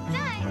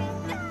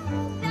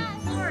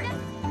 Glory,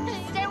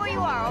 just stay where you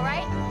are, all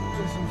right?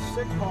 There's some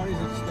sick parties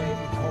at state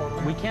total.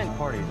 We can't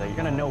party, though. You're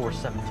gonna know we're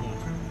 17.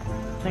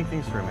 Think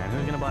things through, man.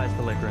 Who's gonna buy us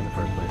the liquor in the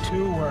first place?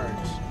 2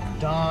 words.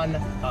 Donna.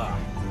 Oh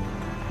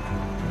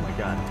my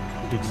God.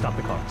 Dude, stop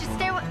the car. Just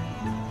stay where...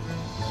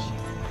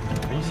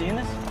 Are you seeing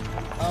this?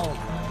 Oh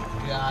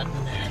my God,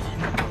 man.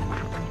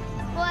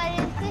 What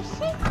is the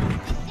shape?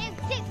 The shape,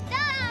 shape,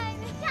 time,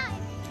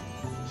 time.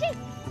 Shape,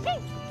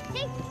 shape,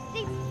 shape,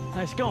 shape.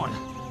 Nice going.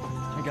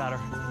 I got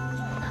her.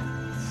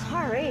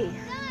 Sorry.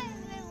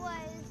 Diamond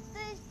was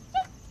the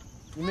shape.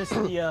 You missed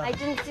the I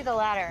didn't see the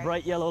ladder.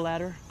 bright yellow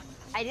ladder.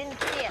 I didn't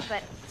see it,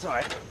 but It's all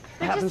right. It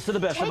you're happens just to the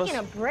best of us. taking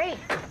a break.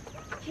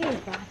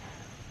 Jeez, Bob.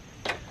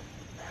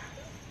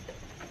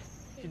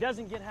 She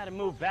doesn't get how to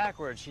move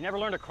backwards. She never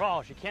learned to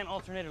crawl. She can't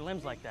alternate her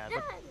limbs like that.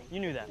 But you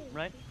knew that,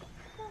 right?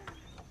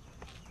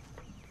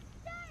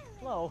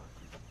 Hello.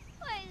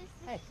 What is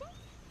the Hey.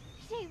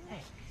 shape?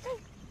 Hey.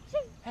 Shape,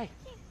 shape, Hey.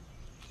 shape.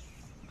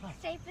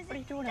 Shape is What are a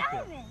you doing up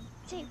here? diamond.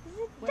 Shape is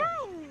a Where?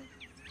 diamond.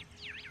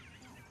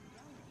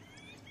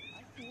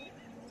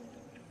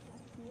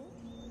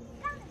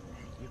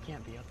 You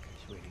can't be up there,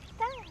 sweetie.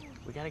 Diamond.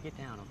 We gotta get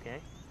down, okay?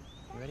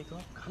 You ready,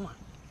 Glow? Come on.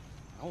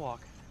 Don't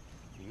walk.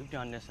 You've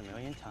done this a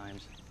million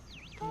times.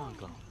 Come on,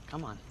 Glow.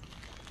 Come on.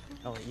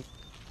 Oh, you...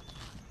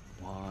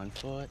 1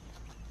 foot,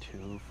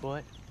 2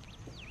 foot.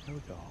 Here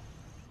we go.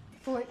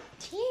 14,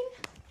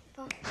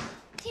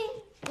 15.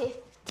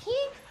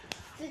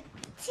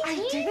 I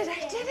did it,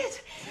 I did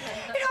it.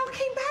 It all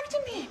came back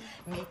to me.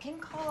 Making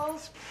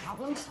calls,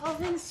 problem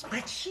solving,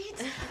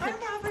 spreadsheets. I'm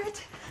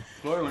Robert.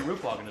 Glory went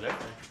roof logging today.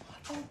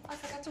 Oh, I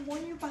forgot to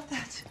warn you about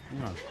that.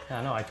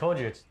 Yeah, no, I told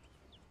you. It's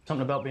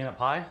something about being up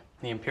high.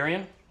 The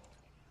Empyrean.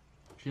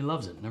 She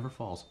loves it. Never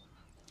falls.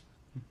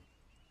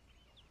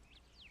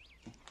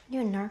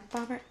 You a nerf,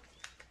 Robert?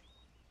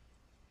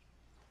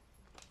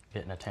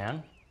 Getting a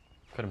tan?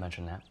 Could have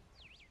mentioned that.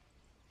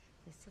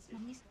 This is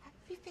Mommy's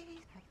happy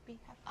face, happy,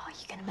 happy. Oh,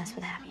 you gonna mess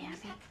with Happy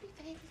Happy? Happy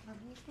face,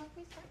 Mommy's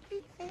happy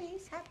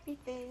face, happy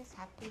face,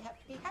 happy,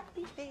 happy,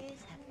 happy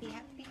face, happy,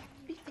 happy,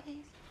 happy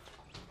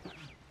face.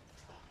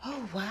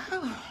 Oh,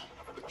 wow.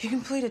 You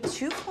completed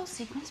 2 full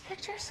sequence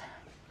pictures?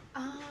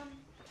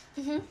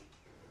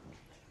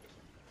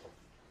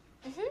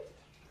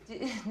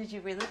 Did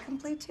you really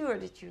complete 2, or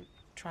did you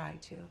try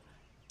to?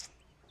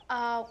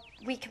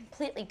 We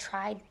completely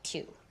tried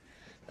to.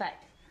 But,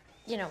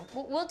 you know,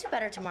 we'll do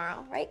better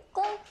tomorrow, right,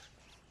 Glow?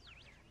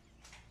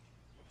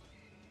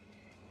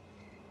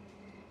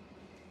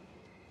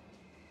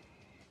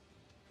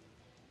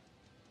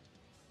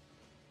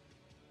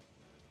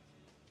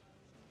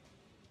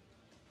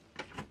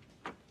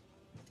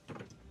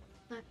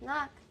 Knock,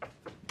 knock.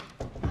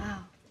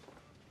 Wow.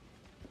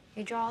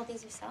 You draw all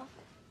these yourself?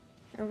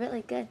 They're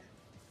really good.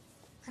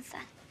 What's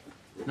that?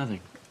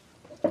 Nothing.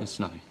 It's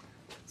nothing.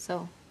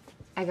 So,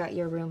 I got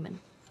your room and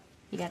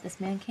you got this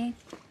man cave?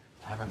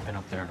 I haven't been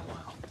up there in a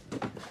while.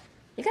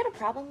 You got a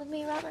problem with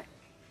me, Robert?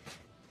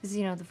 Because,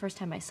 you know, the first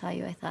time I saw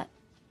you, I thought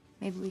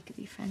maybe we could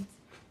be friends.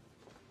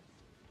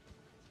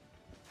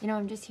 You know,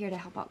 I'm just here to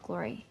help out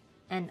Glory.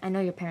 And I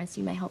know your parents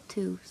need my help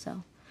too,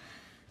 so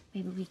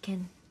maybe we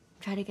can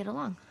try to get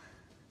along.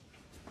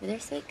 For their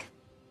sake.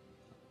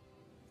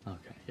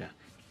 Okay, yeah.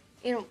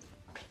 You know,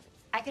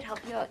 I could help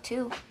you out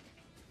too.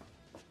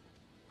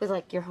 With,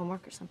 like, your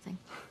homework or something.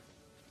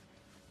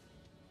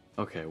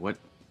 Okay, what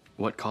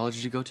college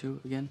did you go to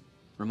again?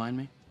 Remind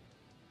me?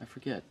 I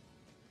forget.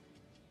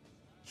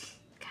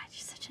 God,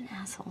 you're such an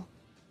asshole.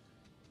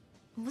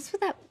 What's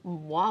with that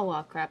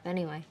Wawa crap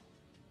anyway?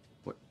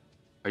 What?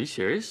 Are you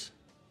serious?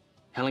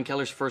 Helen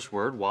Keller's first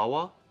word,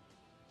 Wawa?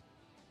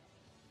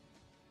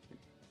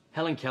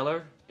 Helen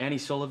Keller, Annie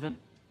Sullivan,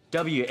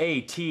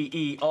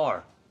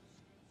 W-A-T-E-R.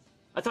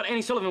 I thought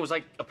Annie Sullivan was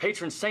like a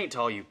patron saint to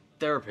all you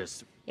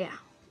therapists. Yeah.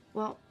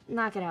 Well,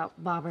 knock it out,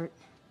 Bobbert.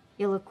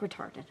 You look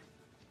retarded.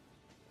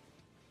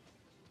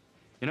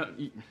 You know,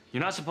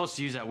 you're not supposed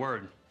to use that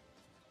word.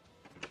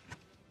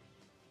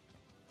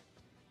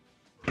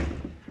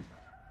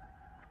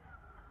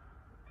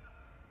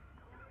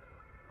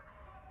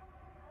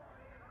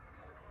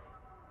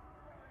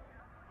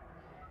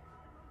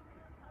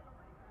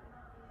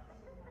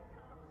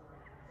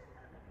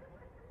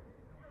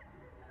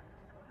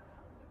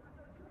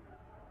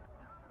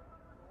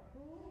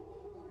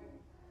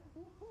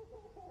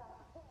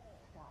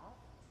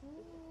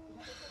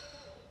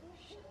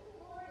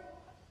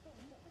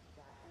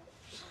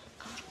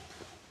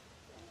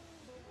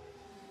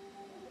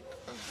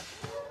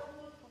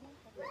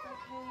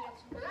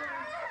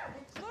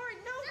 Glory,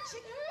 no!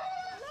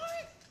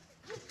 Glory!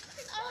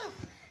 Oh!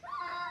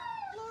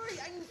 Glory,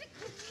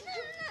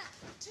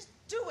 just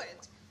do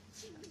it.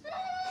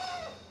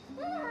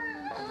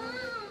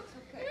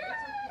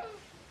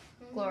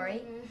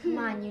 Glory, come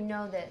on, you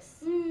know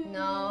this.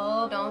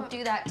 No, don't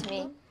do that to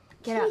me.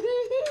 Get up.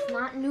 It's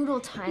not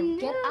noodle time.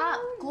 Get up.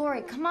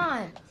 Glory, come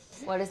on.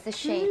 What is the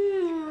shape?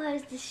 What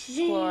is the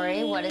shape?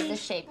 Glory, what is the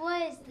shape?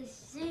 What is the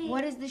shape?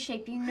 What is the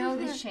shape? You know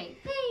the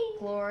shape.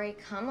 Glory,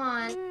 come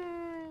on.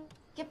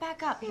 Get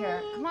back up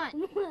here. Come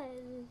on.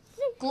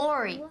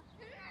 Glory.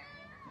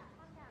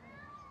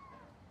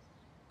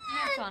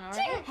 Hands on, all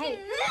right? Hey,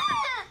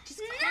 just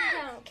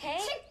calm down, okay?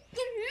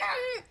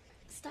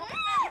 Stop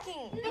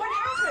kicking. What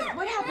happened?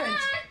 What happened?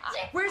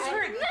 Where's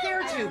her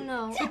therapy? I don't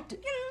know.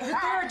 Her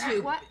therapy.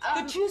 chew. What?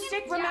 The chew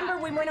stick, remember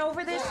we went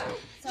over this?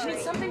 She Sorry.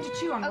 needs something to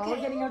chew on while we're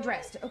Okay. getting her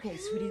dressed. Okay,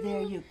 sweetie,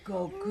 there you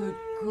go. Good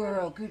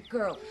girl, good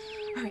girl.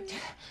 All right,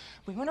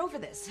 we went over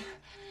this.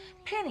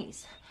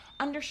 Panties,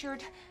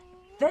 undershirt,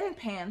 then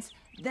pants,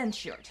 then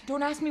shirt.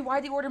 Don't ask me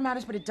why the order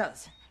matters, but it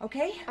does,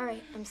 okay? All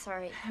right, I'm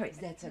sorry. All right,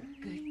 that's a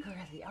good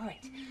girlie. All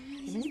right,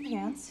 give me the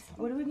pants.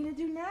 What are we gonna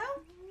do now?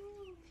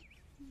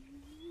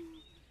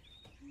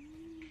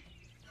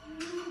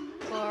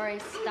 Glory,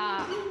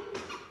 stop.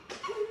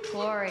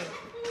 Glory.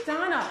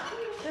 Donna,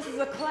 this is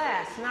a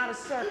class, not a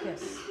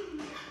circus.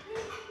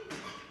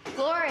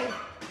 Glory.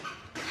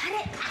 Cut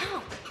it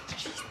out.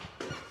 Jeez.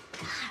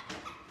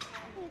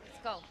 Let's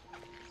go.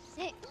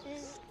 Six.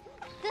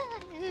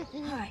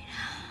 All right.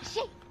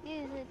 Six.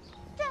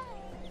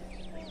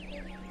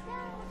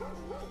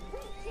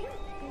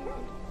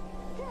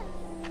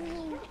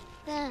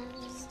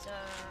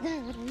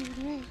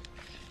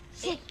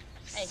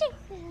 Hey.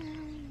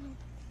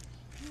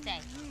 Stay.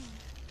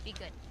 Be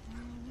good.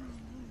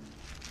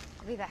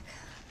 I'll be back.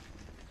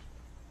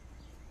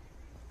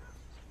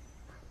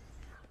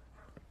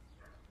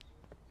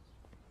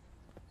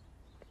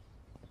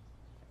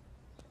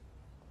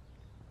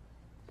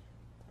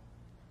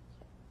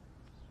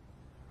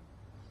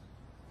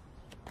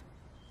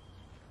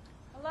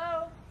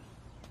 Hello?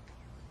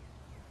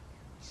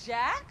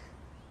 Jack?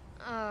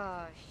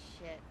 Oh,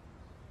 shit.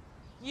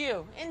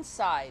 You,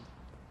 inside.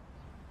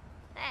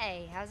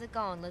 Hey, how's it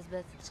going,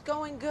 Elizabeth? It's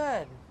going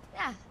good.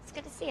 Yeah, it's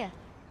good to see you.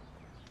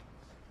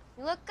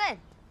 You look good.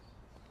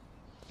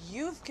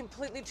 You've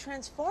completely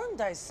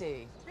transformed, I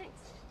see. Thanks.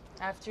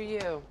 After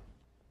you.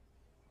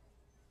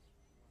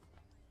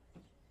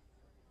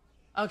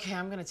 Okay,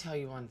 I'm gonna tell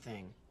you one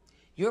thing.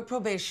 Your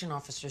probation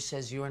officer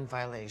says you're in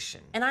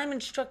violation. And I'm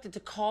instructed to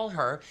call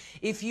her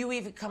if you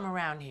even come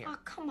around here. Oh,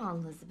 come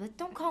on, Elizabeth.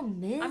 Don't call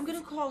Miz. I'm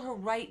gonna call her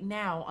right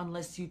now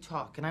unless you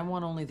talk, and I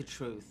want only the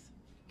truth.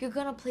 You're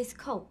gonna place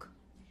Coke.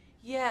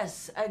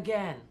 Yes,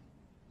 again.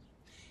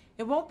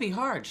 It won't be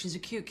hard. She's a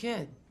cute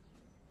kid.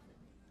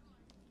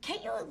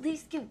 Can't you at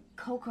least give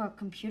Coke her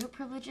computer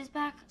privileges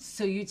back?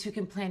 So you two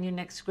can plan your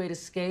next great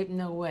escape?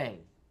 No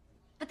way.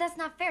 But that's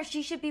not fair.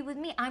 She should be with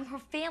me. I'm her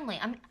family.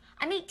 I'm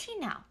 18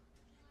 now.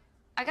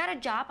 I got a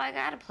job. I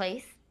got a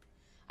place.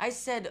 I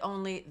said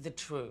only the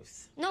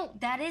truth. No,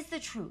 that is the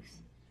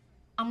truth.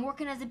 I'm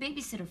working as a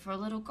babysitter for a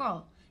little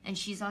girl, and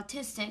she's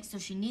autistic, so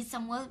she needs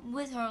someone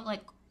with her,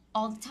 like,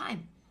 all the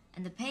time.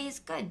 And the pay is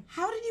good.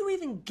 How did you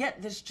even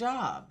get this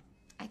job?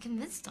 I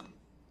convinced them.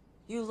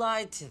 You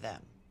lied to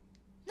them.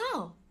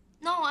 No,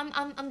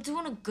 I'm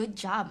doing a good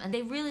job, and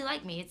they really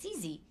like me. It's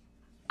easy.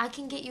 I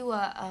can get you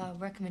a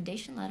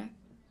recommendation letter.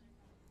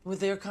 With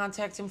their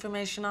contact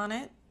information on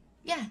it?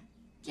 Yeah.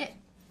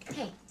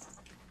 Hey,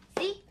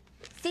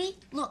 see?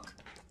 Look,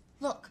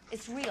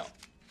 it's real.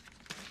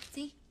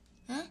 See?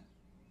 Huh?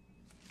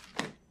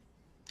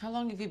 How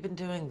long have you been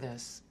doing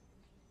this?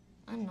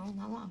 I don't know,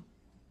 not long.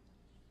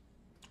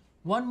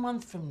 1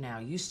 month from now,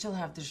 you still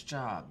have this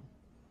job.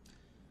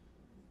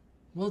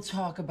 We'll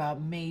talk about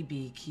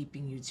maybe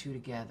keeping you two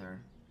together.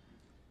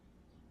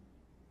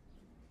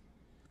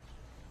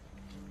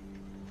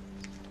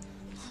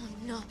 Oh,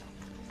 no.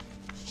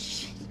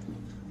 Shit.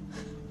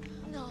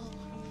 No.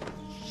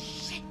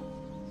 Shit.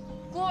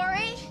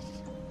 Glory?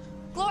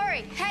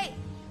 Glory, hey!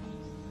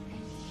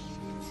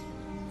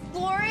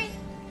 Glory?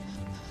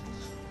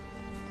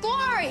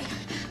 Glory!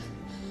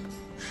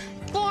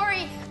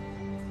 Glory!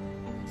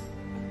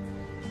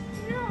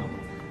 No.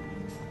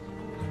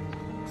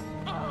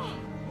 Ah!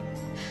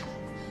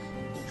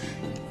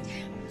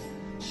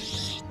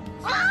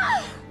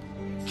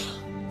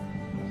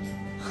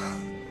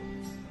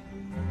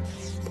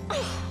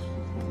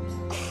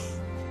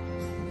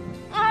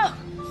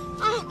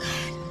 Oh,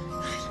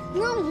 God.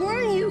 Where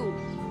were you?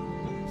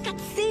 God,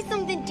 say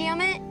something,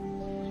 damn it.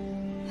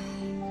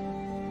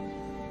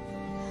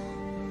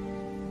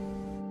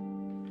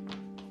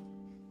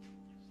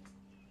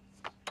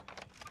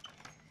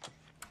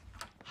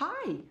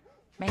 Hi.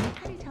 Manu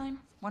potty time.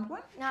 Want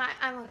one? No,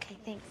 I'm okay,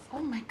 thanks. Oh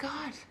my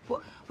God.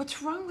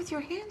 What's wrong with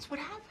your hands? What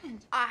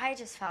happened? I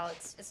just fell.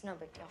 It's no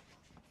big deal.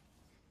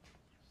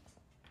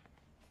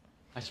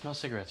 I smell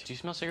cigarettes. Do you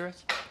smell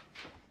cigarettes?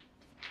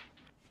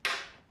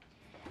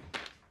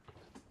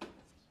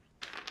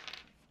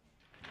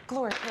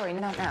 Glory,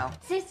 not now.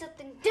 Say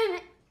something, damn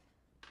it.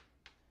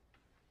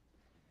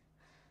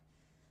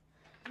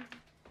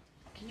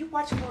 Can you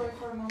watch Glory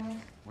for a moment?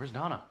 Where's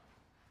Donna?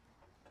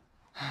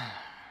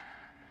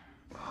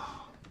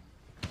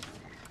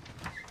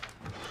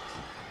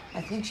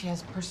 I think she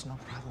has personal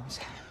problems.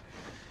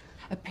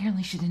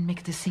 Apparently she didn't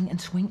make it to sing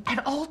and swing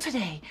at all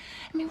today.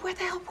 I mean, where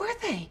the hell were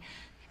they?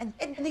 And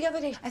the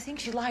other day, I think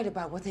she lied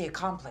about what they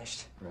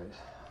accomplished. Right.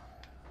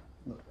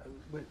 Look,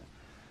 wait.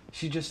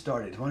 She just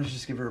started. Why don't you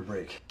just give her a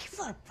break? Give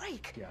her a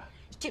break? Yeah.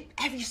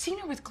 Have you seen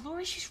her with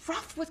Glory? She's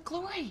rough with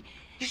Glory.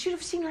 You should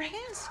have seen her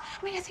hands.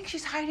 I mean, I think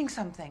she's hiding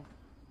something.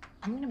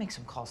 I'm gonna make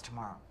some calls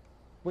tomorrow.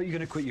 What, you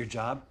gonna quit your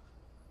job?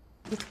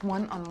 With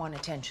one-on-one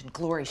attention,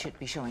 Glory should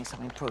be showing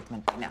some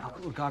improvement by now.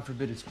 Well, God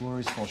forbid it's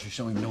Glory's fault she's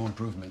showing no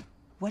improvement.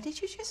 What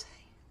did you just say?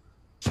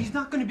 She's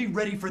not going to be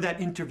ready for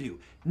that interview.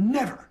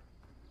 Never.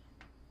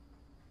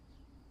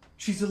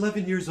 She's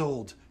 11 years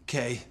old,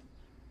 Kay.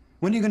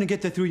 When are you going to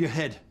get that through your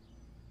head?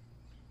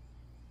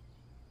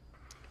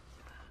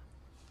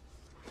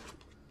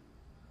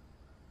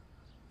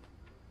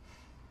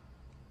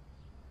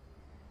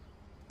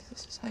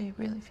 This is how you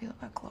really feel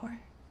about Glory.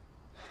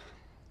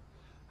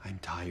 I'm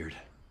tired.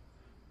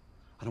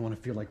 I don't want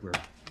to feel like we're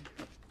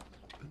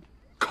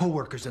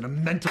co-workers in a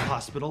mental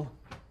hospital.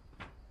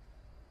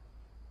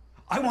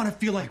 I want to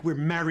feel like we're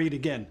married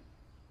again.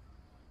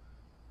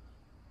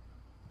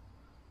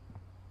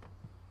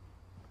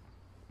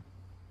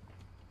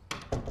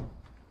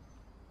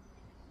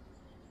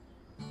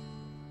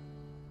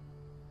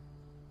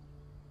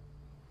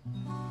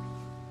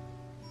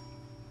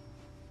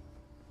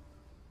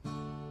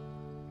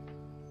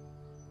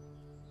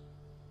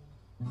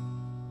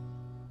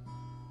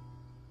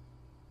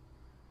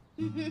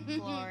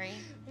 Glory.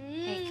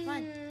 Hey, come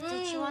on.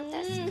 Don't you want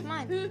this? Come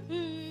on.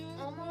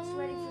 Almost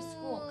ready for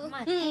school. Come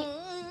on. Hey,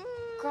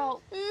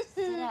 girl,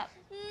 sit up.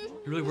 You're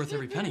really worth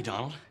every penny,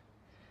 Donald.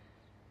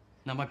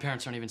 Now my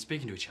parents aren't even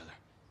speaking to each other.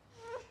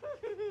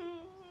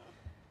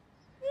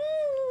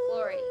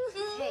 Glory,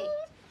 hey.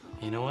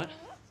 You know what?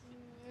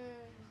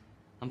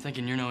 I'm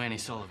thinking you're no Annie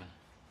Sullivan.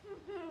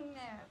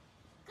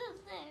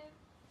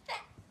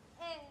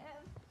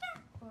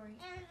 Glory.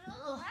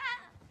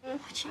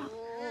 Watch out.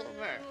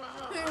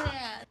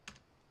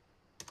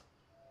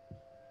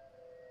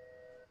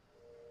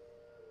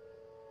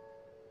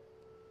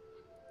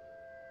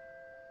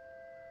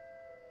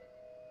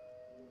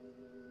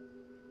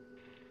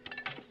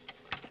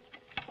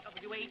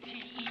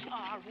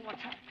 W-A-T-E-R, water.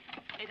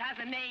 It has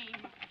a name.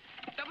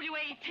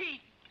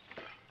 W-A-T.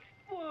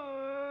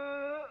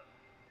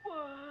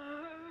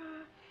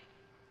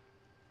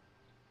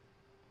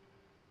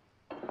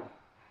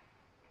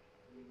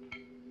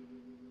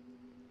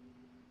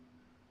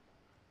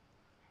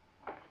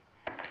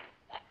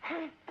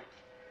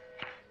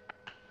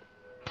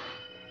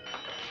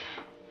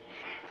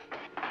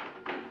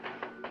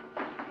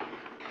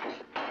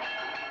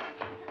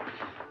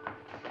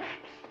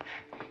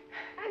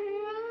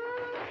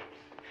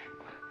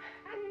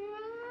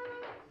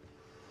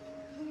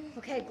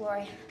 Okay,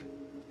 Glory.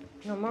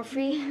 No more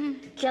free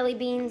jelly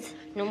beans.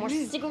 No more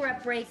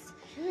cigarette breaks.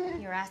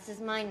 Your ass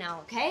is mine now,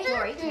 okay?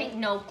 Glory, hey,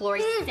 no,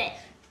 Glory, sit.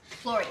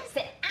 Glory,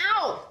 sit.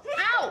 Ow!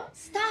 Ow!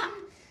 Stop.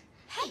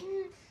 Hey,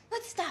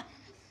 let's stop.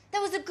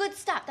 That was a good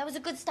stop. That was a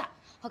good stop.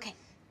 Okay,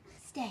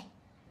 stay.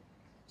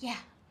 Yeah.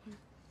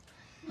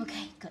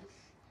 Okay, good.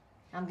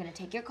 I'm gonna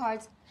take your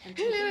cards. I'm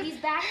taking these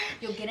back.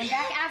 You'll get them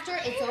back after.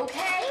 It's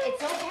okay.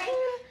 It's okay.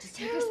 Just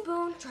take your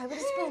spoon. Try with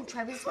a spoon.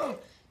 Try with a spoon.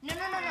 No.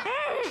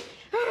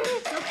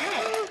 It's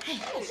okay.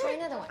 Hey, try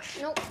another one.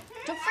 No,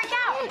 don't freak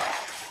out.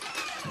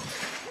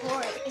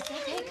 Glory, it's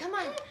okay. Come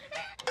on.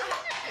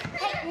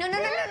 Hey, no.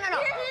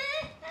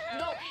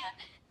 No.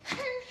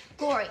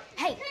 Glory,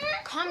 hey,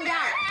 calm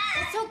down.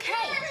 It's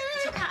okay.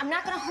 It's okay. I'm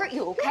not gonna hurt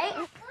you, okay?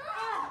 Come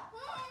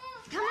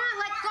on,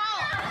 let go.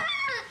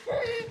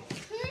 Come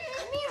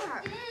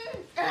here.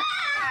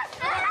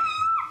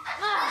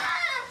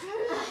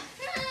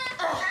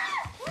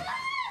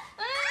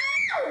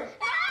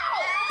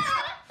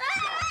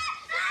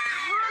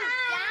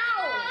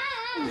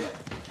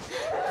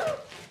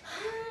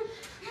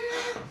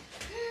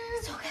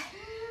 It's okay.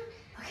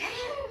 Okay?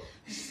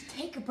 Just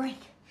take a break.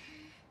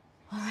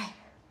 All right.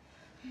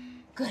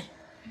 Good.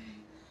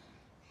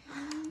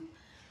 I'm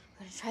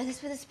gonna try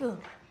this with a spoon.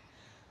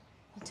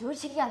 We'll do it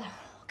together,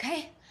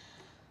 okay?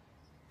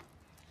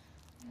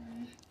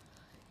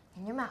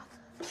 In your mouth.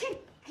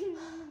 One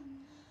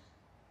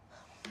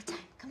more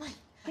time. Come on.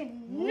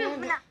 No.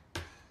 Glory,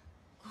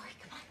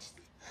 come on.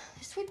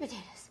 They're sweet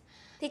potatoes.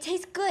 They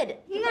taste good.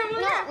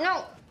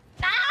 No.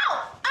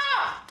 Ow!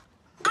 Ow!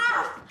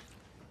 Ow!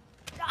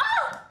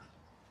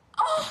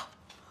 Oh!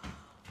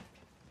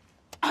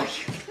 Come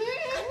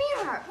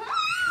here.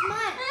 Come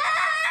on.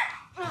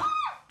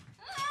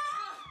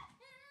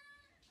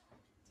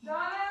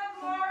 Donna,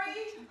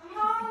 Glory, I'm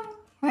home.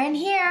 We're in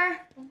here.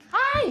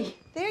 Hi.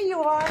 There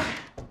you are.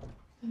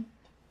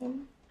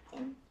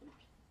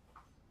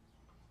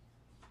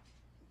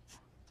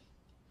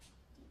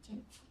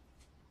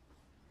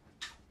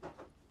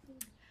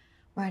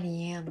 We're out of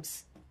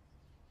yams.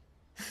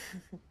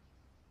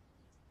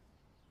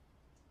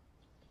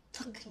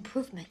 Look,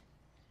 improvement.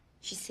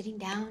 She's sitting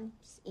down,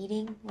 just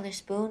eating with her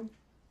spoon.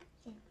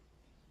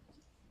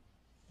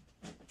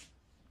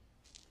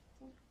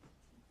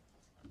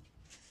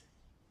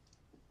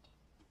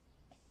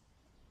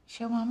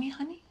 Show mommy,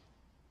 honey.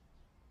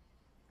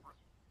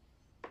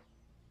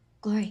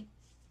 Glory,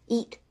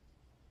 eat.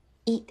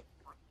 Eat.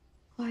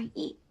 Glory,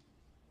 eat.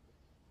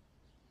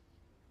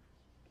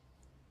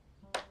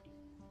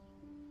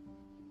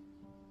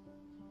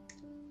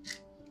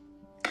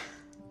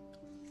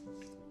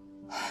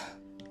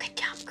 Good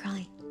job,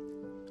 girlie.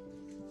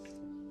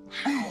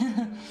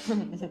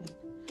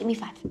 Give me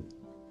 5.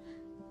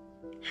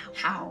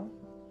 How?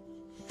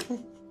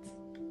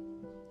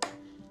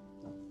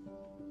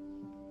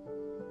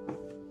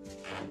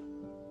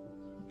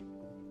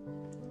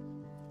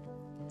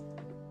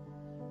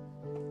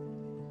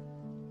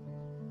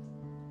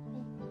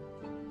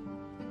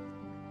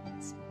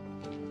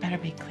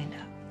 better be cleaned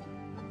up.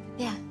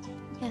 Yeah,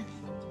 yeah.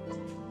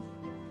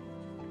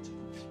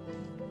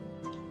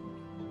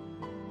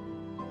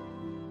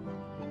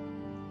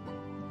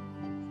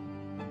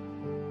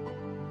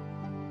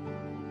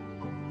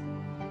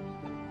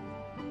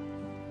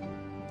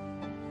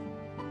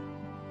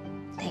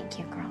 Thank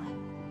you, girlie.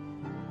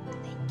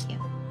 Thank you.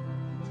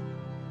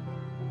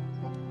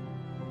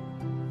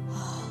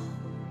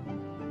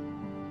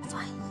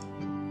 Finally.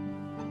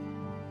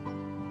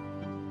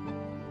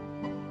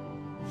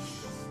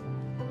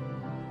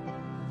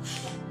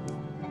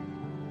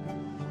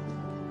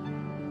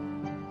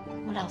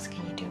 What else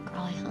can you do,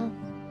 girlie, huh?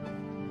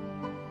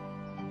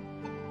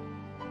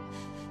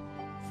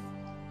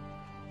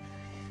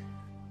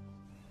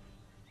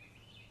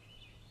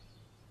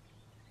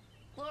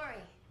 Lori,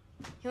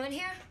 you in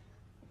here?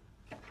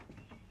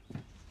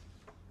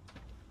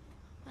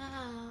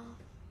 Wow.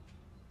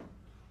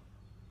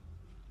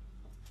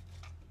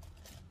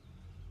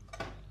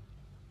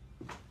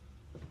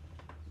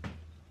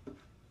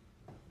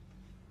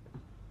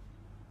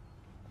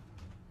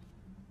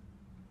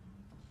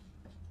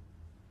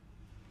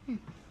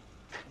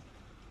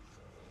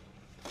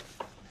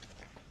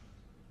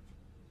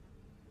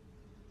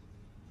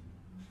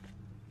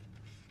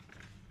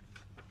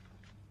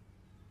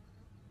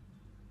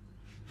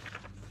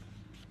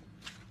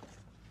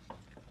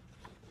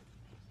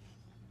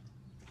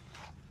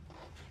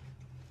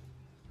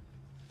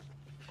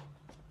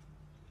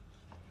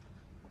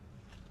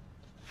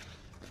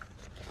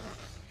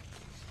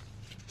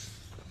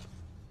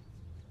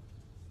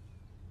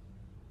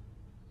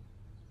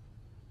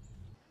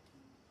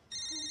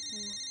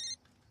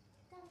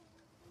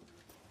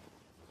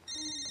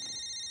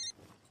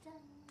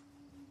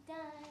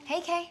 Hey,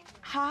 Kay.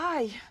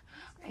 Hi.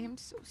 I am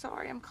so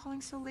sorry. I'm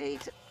calling so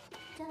late.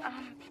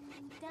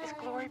 Is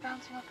Glory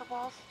bouncing off the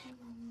walls?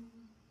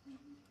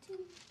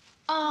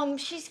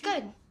 She's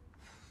good.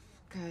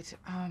 Good.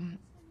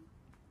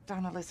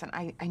 Donna, listen,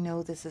 I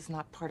know this is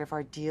not part of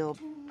our deal,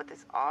 but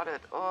this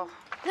audit, oh.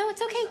 No,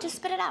 it's okay. Just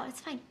spit it out. It's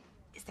fine.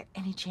 Is there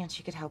any chance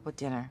you could help with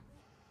dinner?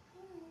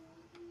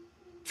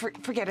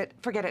 Forget it.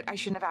 Forget it. I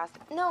shouldn't have asked.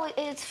 No,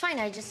 it's fine.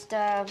 I just,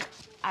 I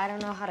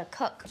don't know how to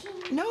cook.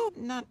 No,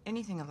 not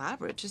anything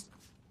elaborate. Just,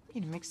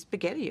 make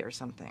spaghetti or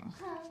something.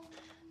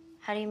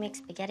 How do you make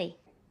spaghetti?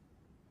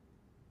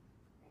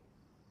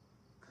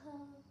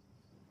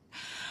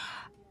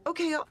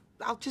 Okay,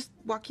 I'll just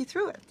walk you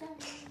through it.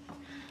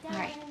 All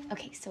right.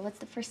 Okay, so what's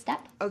the first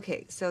step?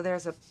 Okay, so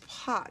there's a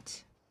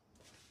pot.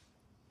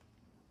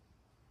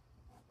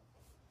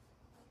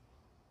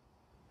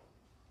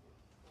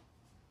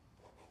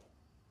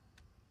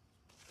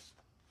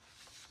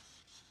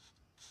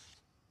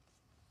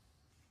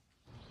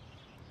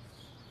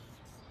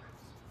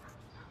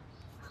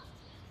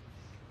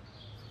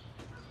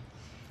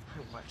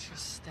 Watch your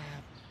step.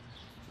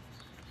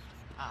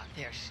 Ah,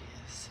 there she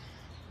is.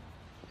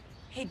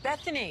 Hey,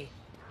 Bethany.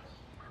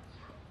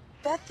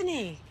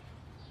 Bethany.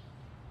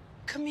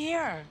 Come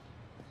here.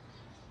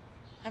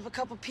 I have a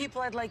couple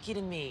people I'd like you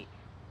to meet.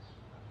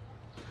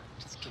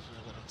 Just give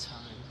her a little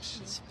time.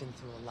 She's been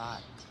through a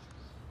lot.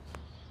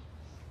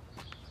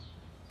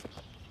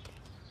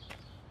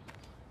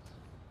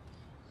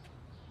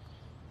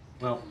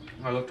 Well,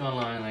 I looked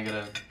online and I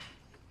gotta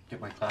get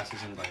my classes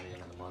in by the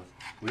end of the month.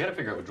 We gotta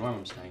figure out what dorm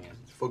I'm staying in.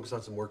 Focus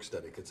on some work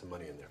study, get some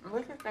money in there.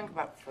 What do you think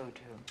about food,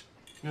 too?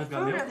 You know, I've The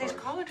got food meal at these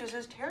cards. colleges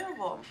is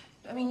terrible.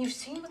 I mean, you've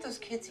seen what those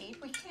kids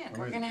eat. We can't.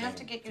 We're gonna have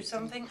to get you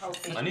something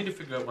healthy. I need to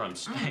figure out where I'm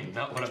staying,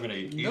 not what I'm gonna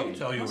eat. Don't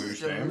tell you where you're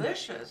staying.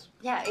 Delicious.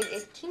 Yeah,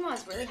 quinoa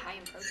is really high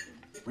in protein.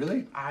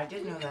 Really? I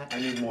did know that. I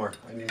need more.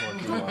 I need more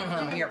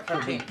quinoa. Here,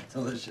 protein.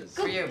 Delicious.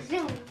 For you.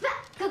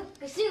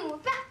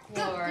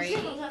 Glory.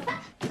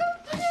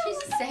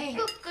 She's saying.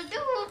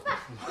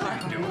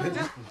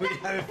 We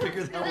haven't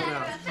figured that one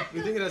out.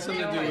 We think it has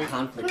something to do with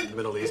conflict in the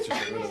Middle East or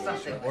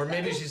something. Or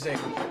maybe she's saying,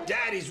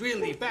 Daddy's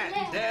really fat.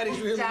 Daddy's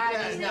really fat.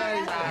 Daddy's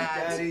not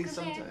fat. Daddy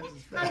sometimes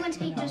is I fat. want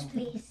potatoes,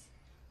 please.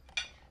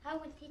 I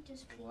want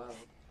potatoes, please.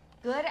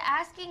 Good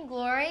asking,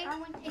 Glory. I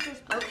want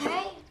potatoes, please.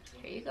 Okay,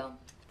 here you go.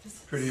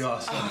 Pretty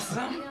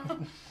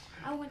awesome.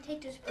 I want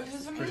potatoes, please.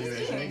 This is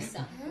Pretty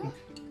amazing.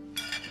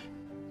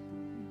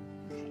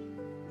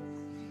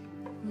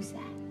 Who's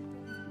that?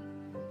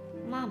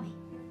 Mommy.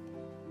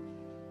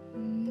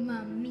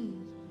 Mommy.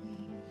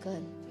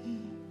 Good.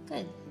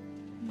 Good.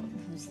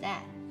 Who's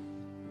that?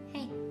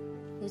 Hey,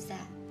 who's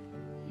that?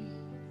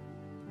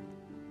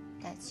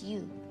 That's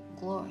you,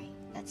 Glory.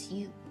 That's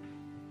you.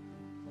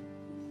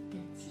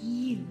 That's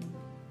you.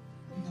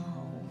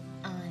 No,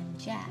 I'm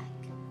Jack.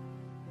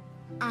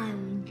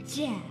 I'm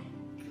Jack.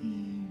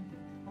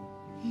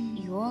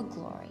 You're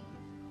Glory.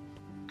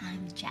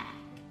 I'm Jack.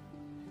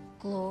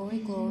 Glory,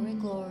 glory,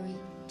 glory.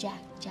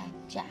 Jack, Jack,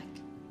 Jack.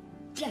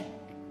 Jack,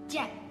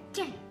 Jack,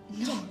 Jack.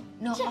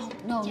 No,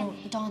 no,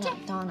 Donna,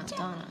 Donna.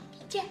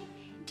 Jack,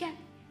 Jack,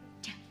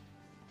 Jack,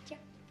 Jack,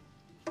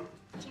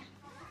 Jack.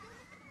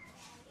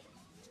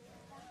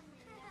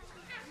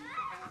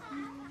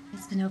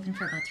 Miss been open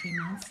for about 3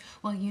 months.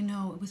 Well, you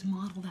know, it was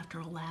modeled after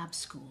a lab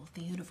school at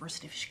the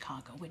University of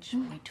Chicago, which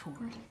we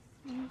toured.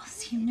 Well,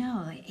 so you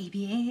know, like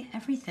ABA,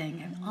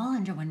 everything, all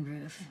under one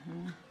roof.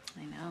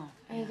 I know.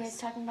 Are you guys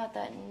talking about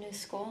that new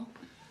school?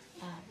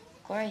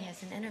 Glory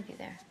has an interview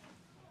there.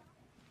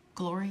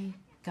 Glory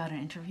got an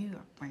interview?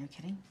 Are you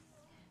kidding?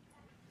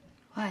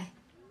 Why?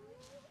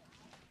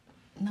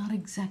 Not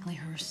exactly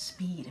her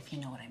speed, if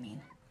you know what I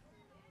mean.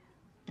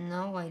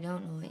 No, I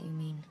don't know what you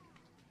mean.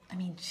 I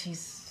mean,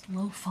 she's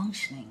low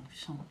functioning.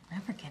 She'll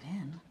never get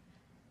in.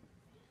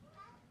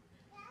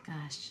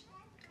 Gosh,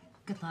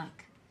 good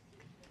luck.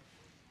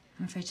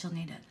 I'm afraid she'll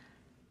need it.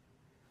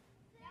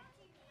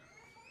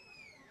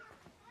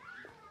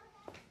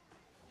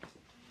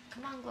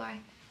 Come on,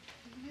 Glory.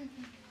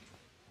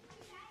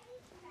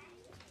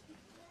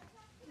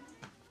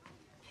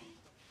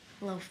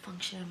 Low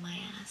function in my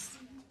ass.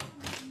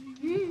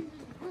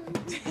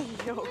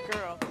 Yo,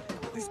 girl,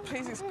 this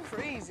place is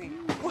crazy.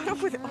 What up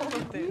with all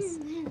of this?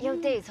 Yo,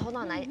 Days, hold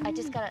on. I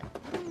just gotta...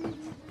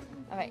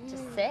 All right,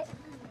 just sit.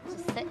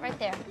 Just sit right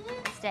there.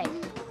 Stay.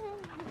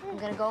 I'm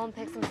gonna go and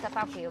pick some stuff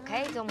out for you,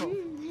 okay? Don't move.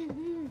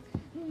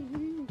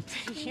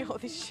 Yo,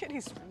 this shit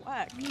is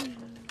whack.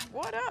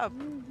 What up?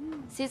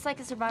 See, it's like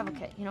a survival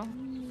kit, you know?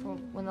 For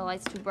when the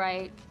light's too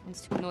bright and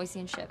it's too noisy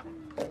and shit.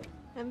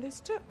 And this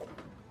too.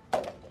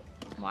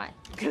 Why?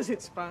 Because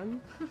it's fun.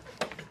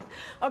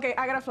 Okay,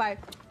 I gotta fly.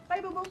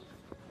 Bye, boo-boo.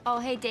 Oh,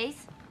 hey,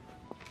 Days.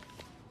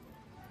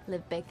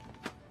 Live big.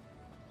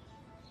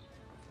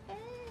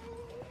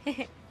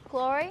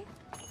 Glory?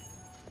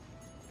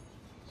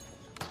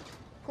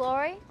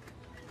 Glory?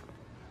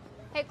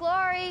 Hey,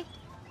 Glory!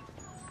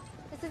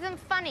 This isn't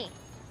funny.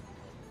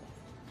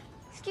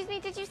 Excuse me,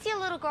 did you see a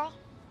little girl?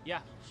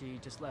 Yeah, she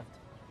just left.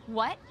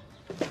 What?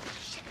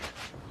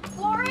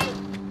 Glory!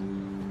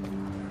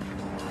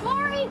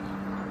 Glory!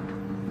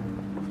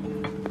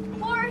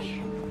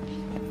 Glory!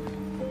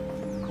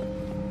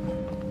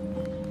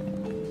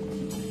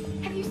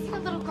 Have you seen a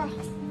little girl?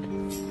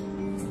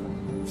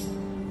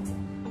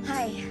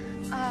 Hi.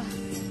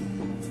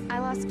 I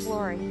lost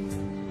Glory. Right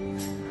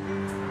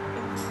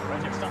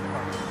there, stop the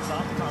car.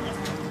 Stop the car.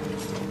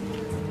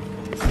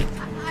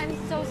 I'm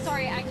so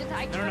sorry. I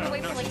turned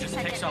away for like she a just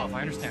second. takes off.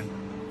 I understand.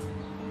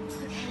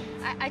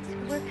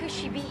 Where could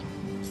she be?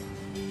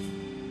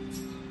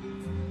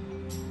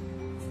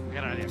 I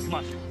got an idea. Come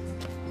on.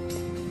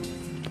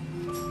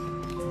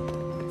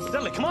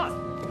 Dudley, come on.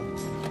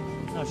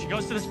 No, she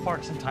goes to this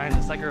park sometimes.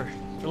 It's like her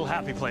little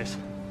happy place.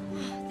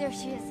 There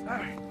she is. All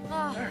right. Oh.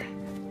 All right.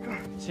 Come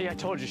on. See, I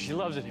told you, she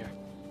loves it here.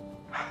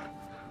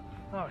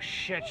 Oh,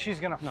 shit. She's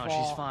gonna fall. No,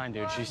 she's fine,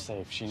 dude. She's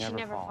safe. She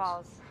never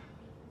falls.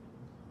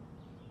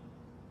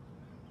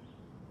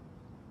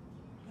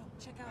 Yo,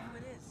 check out who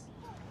it is.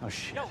 Oh,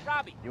 shit. Yo,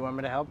 Robbie. You want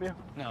me to help you?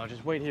 No,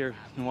 just wait here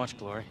and watch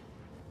Glory.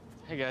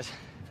 Hey, guys.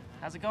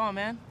 How's it going,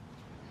 man?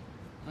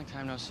 Long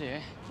time no see,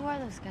 eh? Who are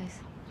those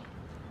guys?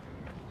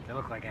 They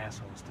look like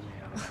assholes to me.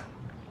 I don't know.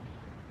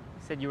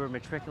 You said you were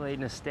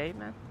matriculating a state,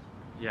 man?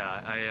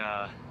 Yeah,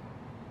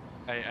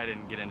 I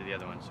didn't get into the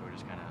other one, so we're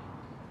just kind of...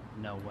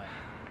 No way.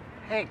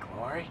 Hey,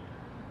 Glory.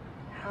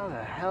 How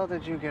the hell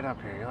did you get up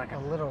here? You're like a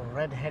little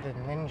red-headed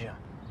ninja.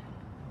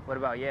 What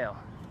about Yale?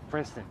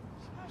 Princeton.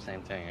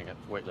 Same thing. I got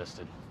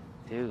waitlisted.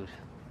 Dude,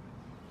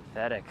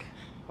 pathetic.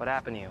 What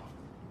happened to you?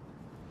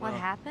 What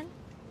happened?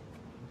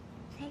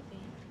 Hey, babe.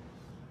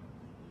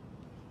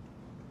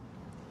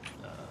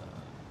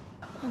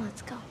 Oh,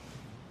 let's go.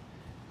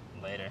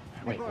 Later.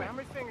 Wait. How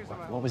many fingers am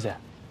I What was that?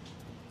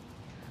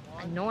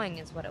 Annoying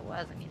is what it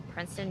was. I mean,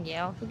 Princeton,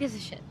 Yale, who gives a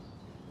shit?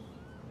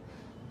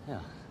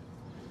 Yeah.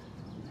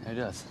 It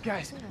does.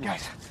 Guys,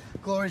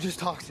 Glory just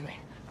talked to me.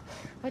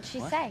 What'd she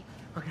say?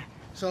 Okay,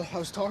 so I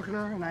was talking to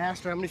her and I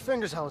asked her how many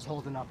fingers I was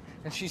holding up.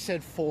 And she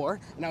said 4,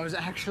 and I was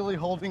actually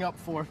holding up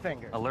 4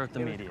 fingers. Alert the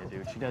media,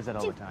 dude. She does that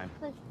all the time.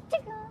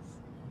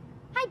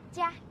 Hi,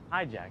 Jack.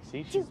 Hi, Jack.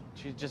 See, she's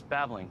just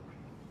babbling.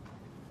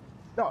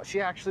 No,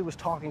 she actually was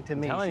talking to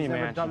me. I'm telling She's you,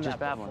 never man, done she's just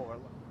that babbling. before.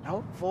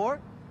 No, 4?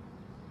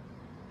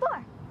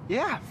 4.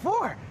 Yeah,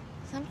 4.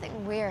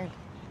 Something weird.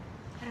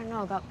 I don't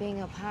know about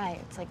being up high.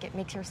 It's like it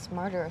makes her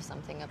smarter or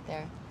something up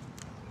there.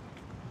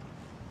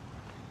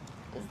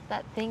 Is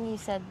that thing you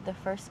said the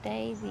first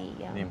day, the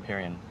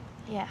Empyrean.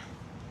 Yeah.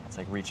 It's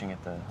like reaching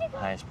at the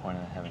highest point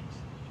of the heavens.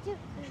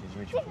 She's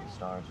reaching for the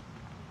stars.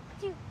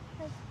 So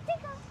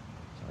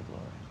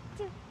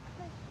Glory.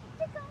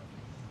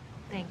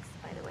 Thanks,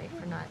 by the way,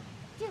 for not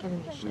giving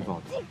me shit. We've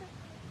all done.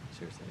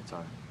 Seriously, it's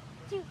all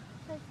right.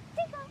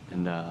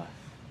 And,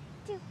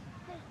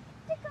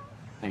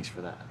 thanks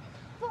for that.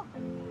 Oh.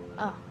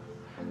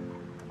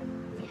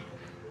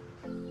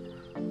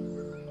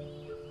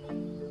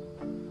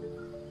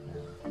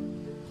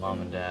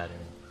 Mom and Dad who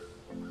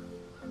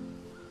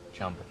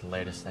jump at the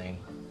latest thing.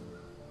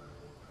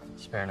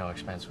 Spare no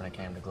expense when it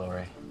came to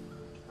Glory.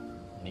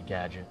 Any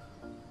gadget,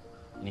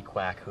 any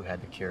quack who had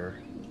the cure.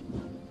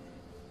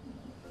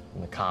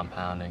 From the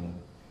compounding,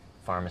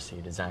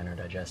 pharmacy, designer,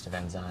 digestive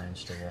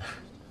enzymes to the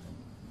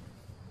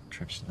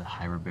trips to the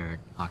hyperbaric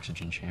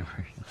oxygen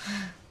chamber.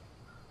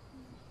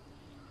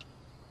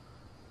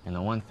 And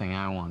the one thing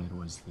I wanted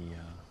was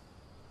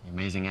the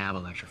amazing ABBA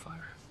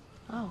electrifier.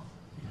 Oh.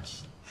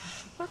 Yes.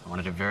 I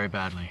wanted it very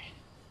badly.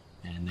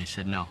 And they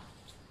said no.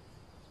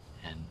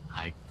 And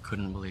I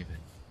couldn't believe it.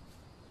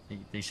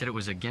 They said it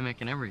was a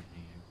gimmick and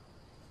everything.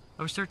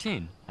 I was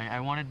 13. I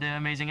wanted the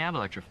amazing ABBA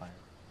electrifier.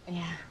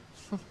 Yeah.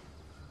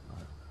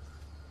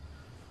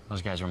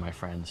 Those guys were my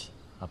friends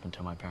up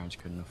until my parents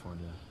couldn't afford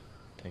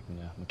to take me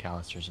to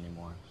McAllister's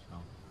anymore. So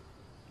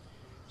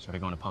I started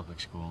going to public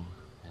school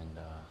and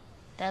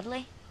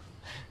Dudley?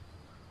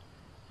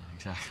 yeah,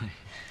 exactly.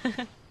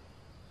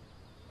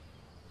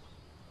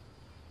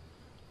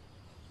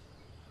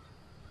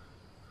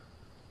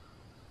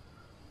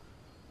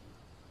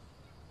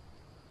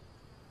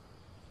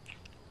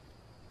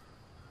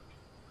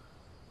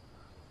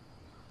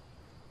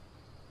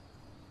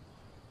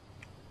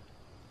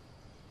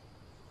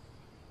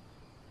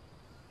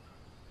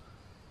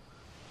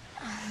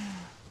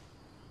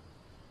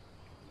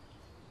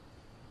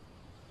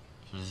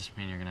 So does this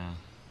mean you're gonna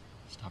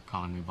stop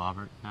calling me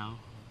Bobbert now?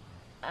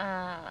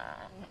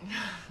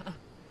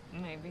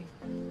 Maybe.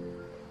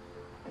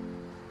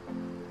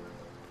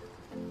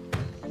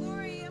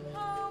 Glory, I'm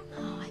home.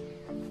 Oh,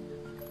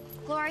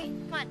 Glory,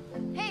 come on.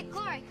 Hey,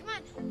 Glory, come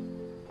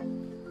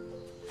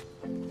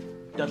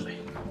on. Dudley.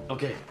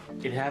 Okay,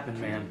 it happened,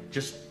 man.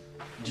 Just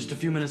a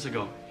few minutes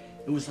ago.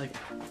 It was like...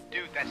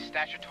 Dude, that's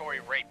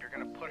statutory rape. You're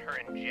gonna put her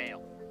in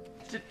jail.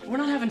 We're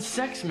not having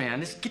sex,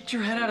 man. Get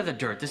your head out of the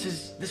dirt.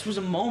 This was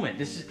a moment.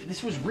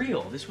 This was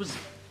real. This was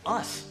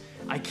us.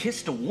 I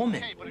kissed a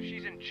woman. Hey, but if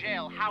she's in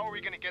jail, how are we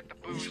gonna get the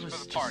booze for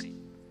the party?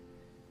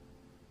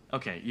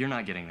 Okay, you're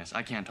not getting this.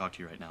 I can't talk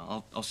to you right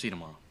now. I'll see you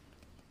tomorrow.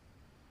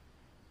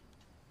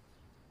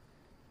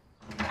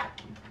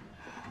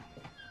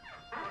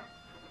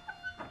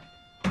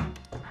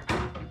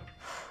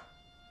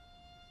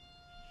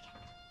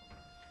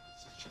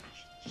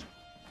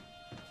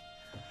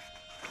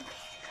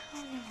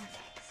 How many more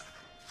days?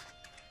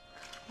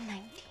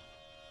 19.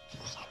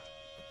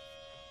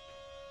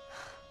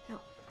 No.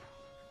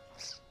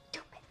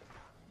 Stupid.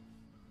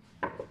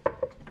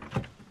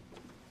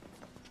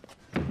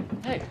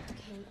 Hey.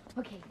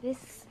 Okay,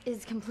 this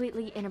is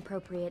completely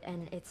inappropriate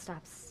and it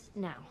stops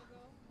now.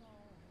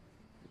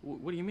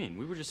 What do you mean?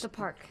 We were just... The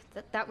park.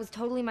 That was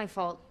totally my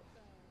fault.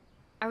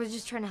 I was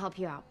just trying to help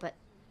you out, but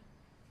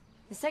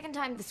the second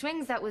time, the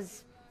swings, that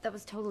was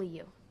totally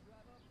you.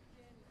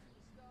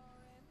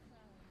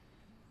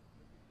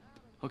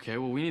 Okay,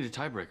 well, we need a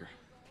tiebreaker.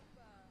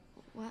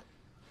 What?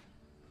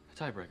 A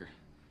tiebreaker.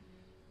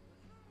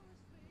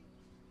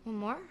 One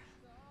more?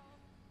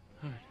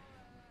 All right.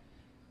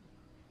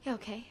 Yeah,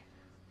 okay.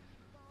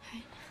 All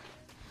right.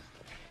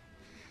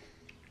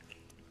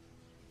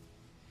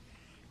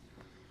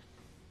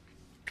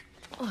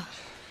 Oh.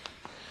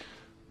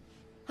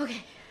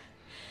 Okay.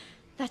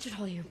 That should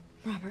hold you,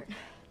 Robert.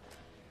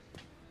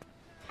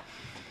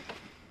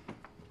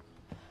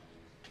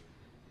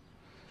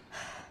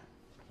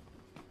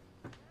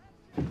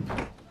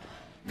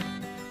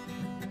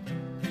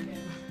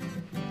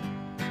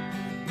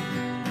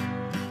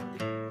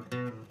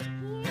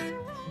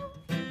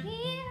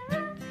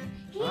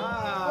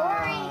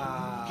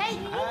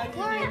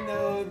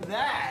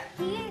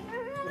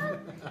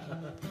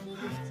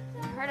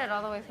 Heard it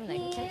all the way from the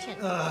kitchen.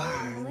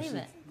 I can't believe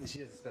it. She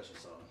has a special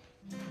song.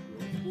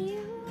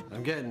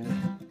 I'm getting it.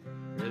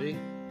 Ready?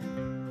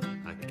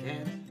 I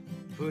can't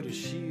put a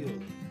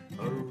shield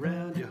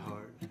around your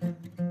heart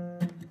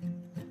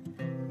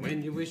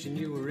when you're wishing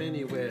you were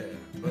anywhere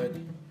but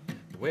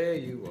where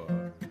you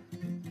are.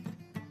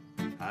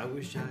 I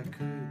wish I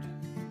could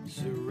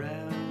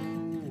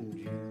surround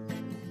you,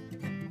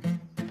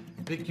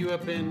 pick you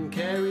up and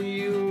carry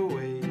you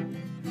away,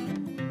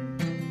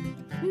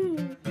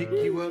 pick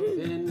you up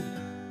and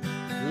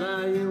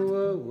fly you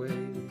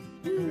away.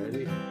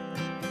 Ready?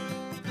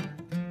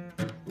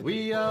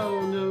 We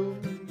all know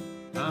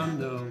I'm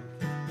no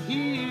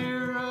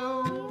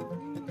hero.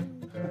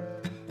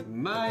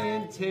 My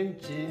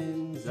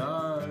intentions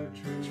are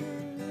true.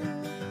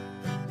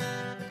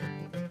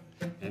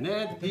 And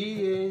at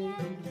the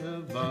end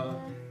of a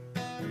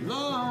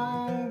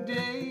long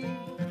day,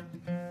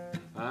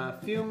 I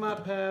feel my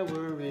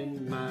power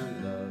in my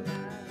love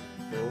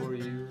for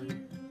you.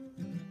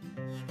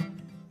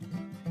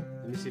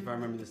 Let me see if I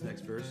remember this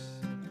next verse.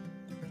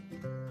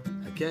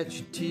 I catch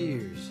your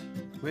tears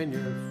when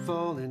you're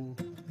falling.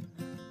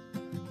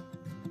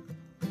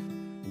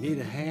 Need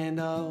a hand,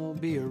 I'll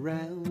be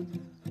around.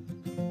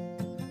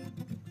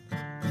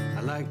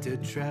 I like to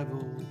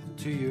travel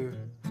to your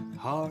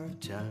hard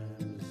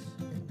times.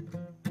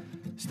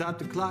 Stop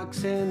the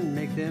clocks and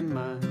make them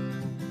mine.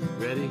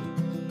 Ready?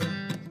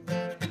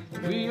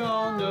 We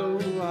all know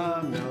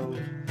I'm no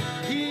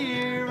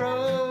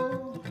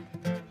hero.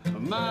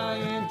 My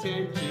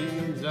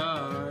intentions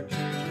are true.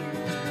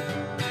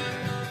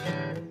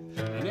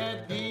 And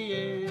at the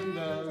end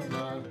of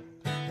a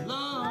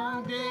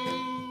long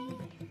day,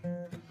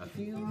 I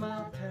feel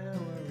my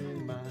power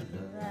in my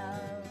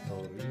love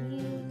for you.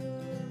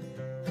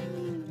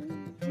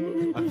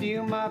 I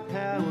feel my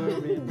power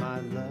in my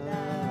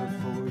love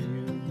for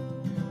you.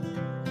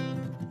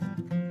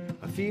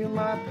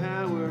 my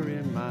power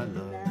in my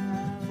love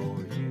for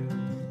you.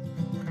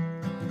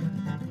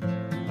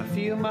 I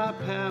feel my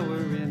power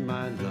in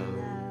my love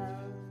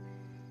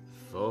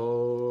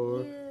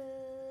for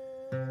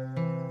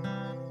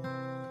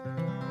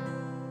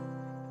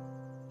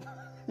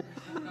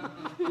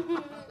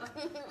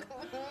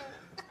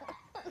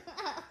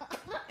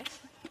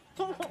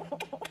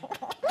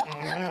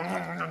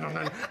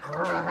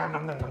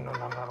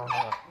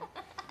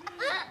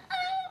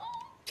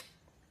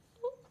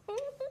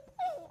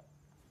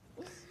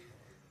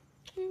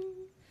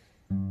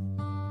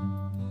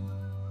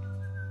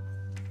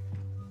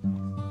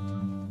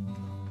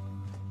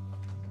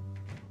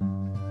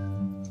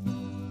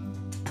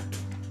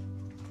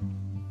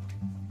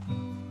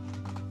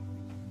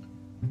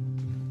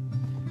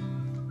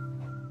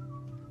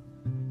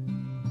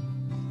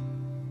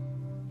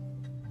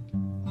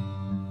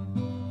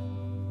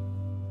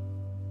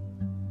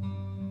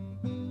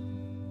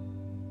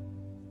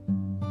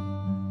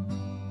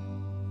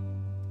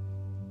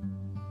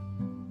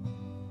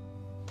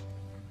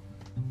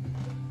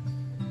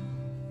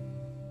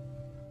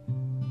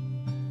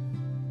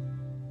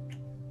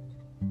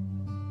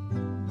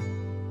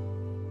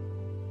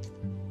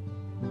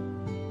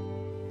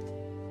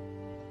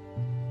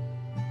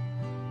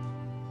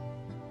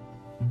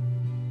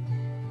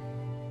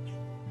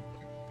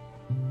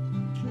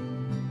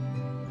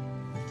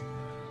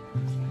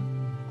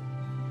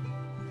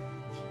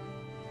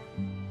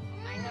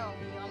I know,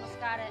 we almost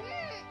got it.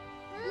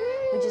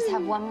 We just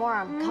have one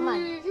more. Come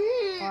on.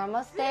 We're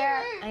almost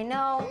there. I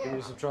know. Give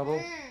me some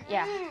trouble.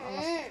 Yeah,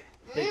 almost there.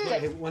 Hey, Chloe,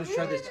 hey, why don't you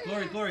try this?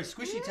 Glory,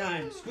 squishy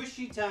time.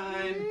 Squishy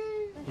time.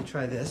 You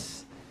try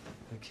this.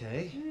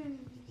 Okay.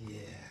 Yeah.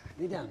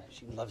 Lay down.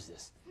 She loves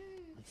this.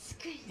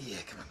 Yeah,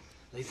 come on.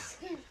 Lay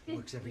down. It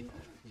works every.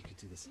 You can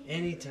do this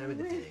any time of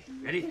the day.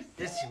 Ready?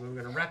 This. We're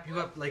gonna wrap you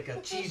up like a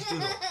cheese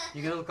doodle.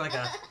 You're gonna look like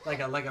a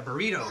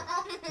burrito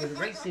with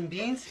rice and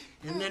beans,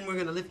 and then we're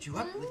gonna lift you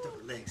up, lift up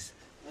your legs,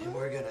 and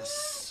we're gonna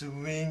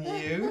swing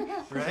you.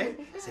 Right?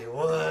 Say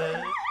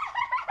 1,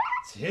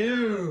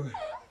 2,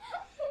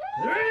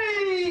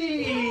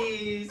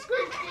 3.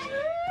 Squishy.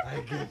 I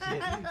get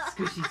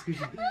you. Squishy,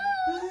 squishy.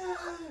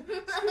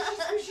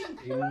 Squishy,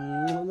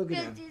 squishy. Look at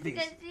that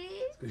face.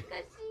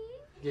 Squishy.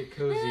 Get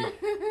cozy.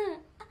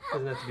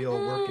 Doesn't have to be all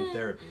work and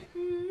therapy.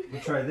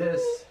 We'll try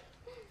this.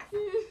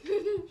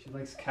 She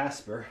likes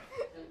Casper.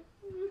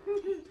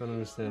 Don't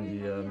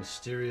understand the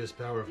mysterious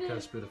power of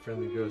Casper the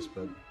Friendly Ghost,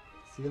 but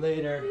see you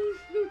later.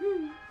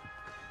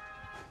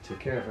 Take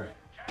care of her.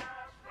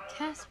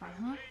 Casper,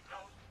 huh?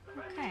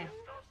 Okay.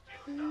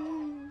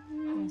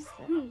 It's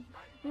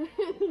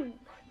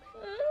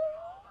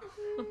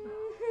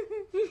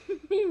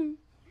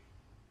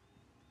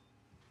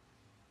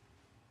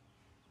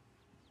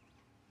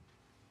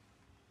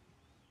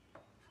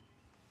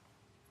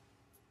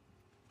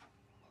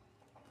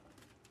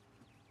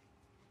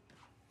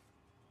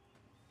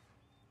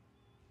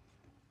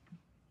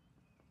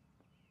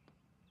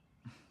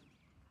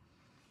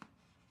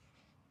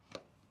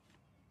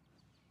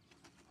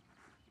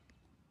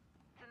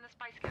in the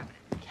spice cabinet.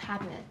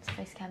 Cabinet,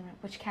 space cabinet.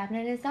 Which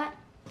cabinet is that?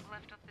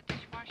 Left of the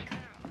dishwasher,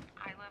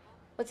 eye level.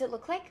 What's it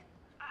look like?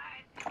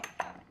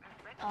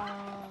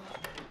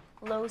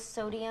 Low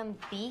sodium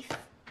beef.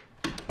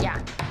 Yeah,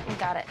 we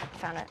got it.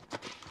 Found it.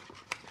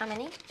 How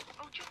many?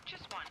 Oh,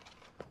 just one.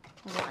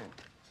 One.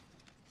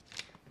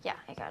 Yeah,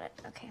 I got it.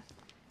 Okay.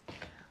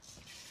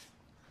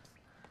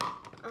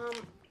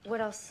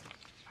 What else?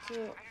 I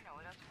don't know.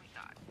 What else have we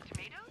got?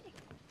 Tomatoes?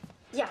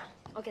 Yeah,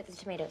 I'll get the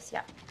tomatoes.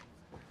 Yeah.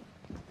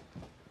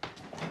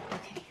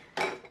 Okay.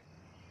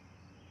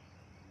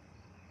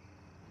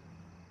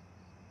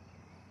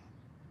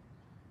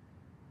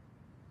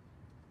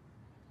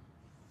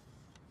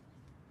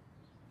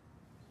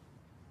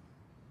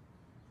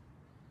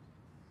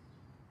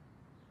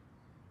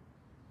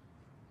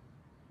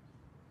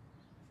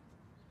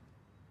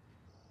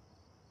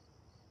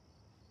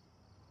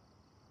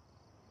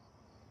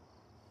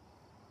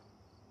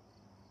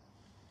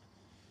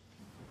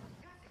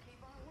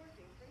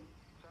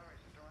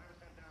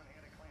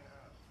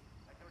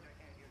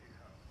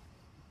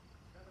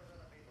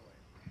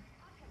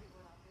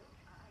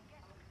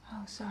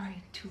 Oh,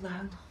 sorry. Too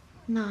loud?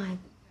 No,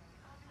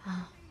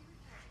 I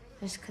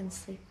just couldn't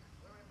sleep.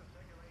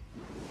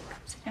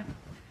 Sit down.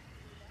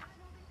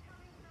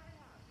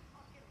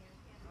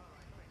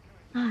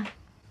 Ah,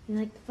 you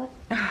like the book?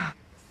 Oh,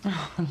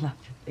 I love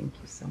it. Thank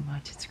you so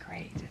much. It's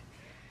great. It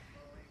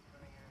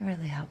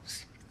really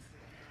helps.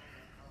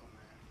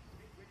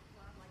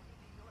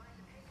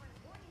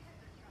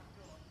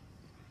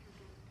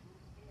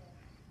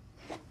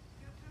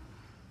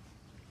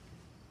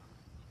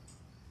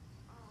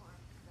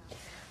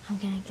 I'm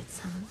gonna get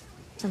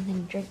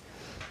something to drink.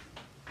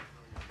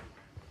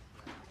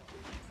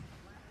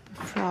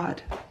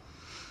 Fraud.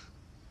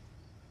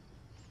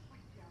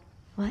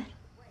 What?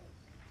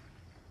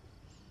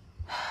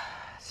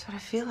 That's what I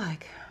feel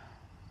like.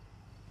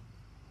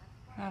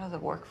 Out of the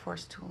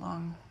workforce too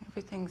long.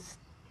 Everything's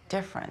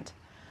different.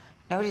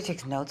 Nobody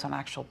takes notes on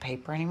actual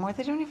paper anymore.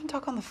 They don't even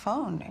talk on the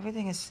phone.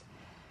 Everything is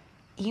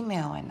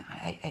email, and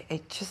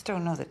I just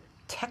don't know the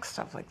tech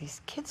stuff like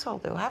these kids all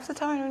do. Half the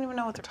time, I don't even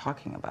know what they're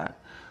talking about. I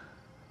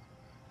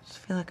just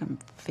feel like I'm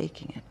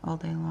faking it all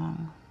day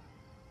long.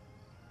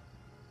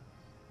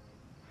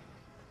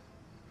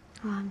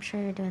 Well, I'm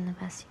sure you're doing the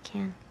best you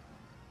can.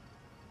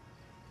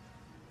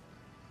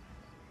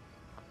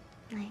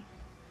 Night.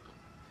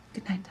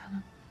 Good night,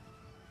 Donna.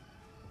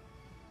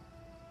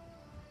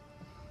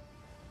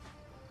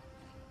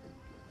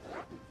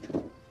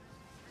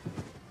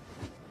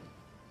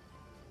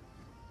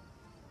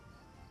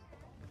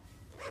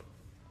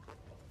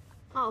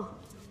 Oh,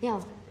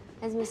 yo,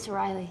 it's Mr.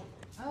 Riley.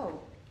 Oh,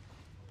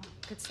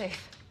 good save.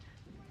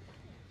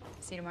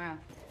 See you tomorrow.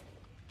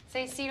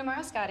 Say see you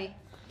tomorrow, Scotty.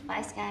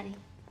 Bye, Scotty.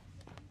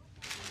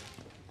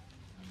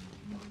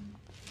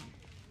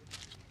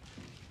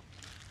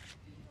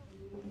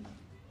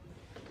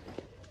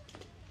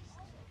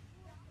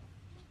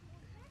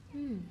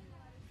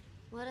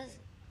 What is...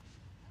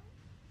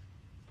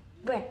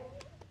 Where?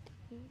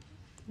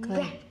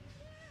 Good.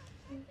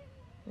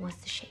 What's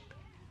the shape?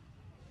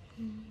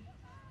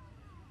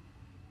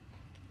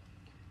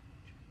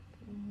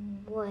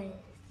 What is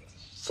the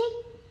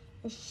shape?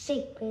 The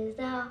shape is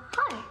a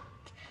heart.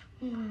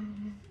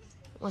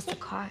 What's the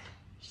card?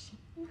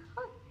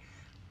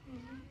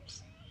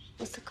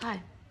 What's the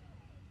card?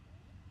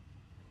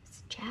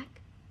 It's a jack?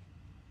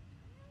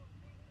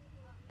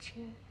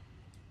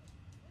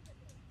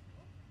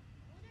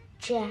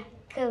 Jack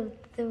of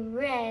the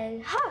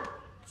red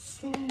hearts.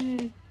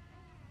 Good.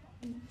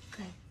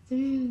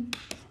 Good.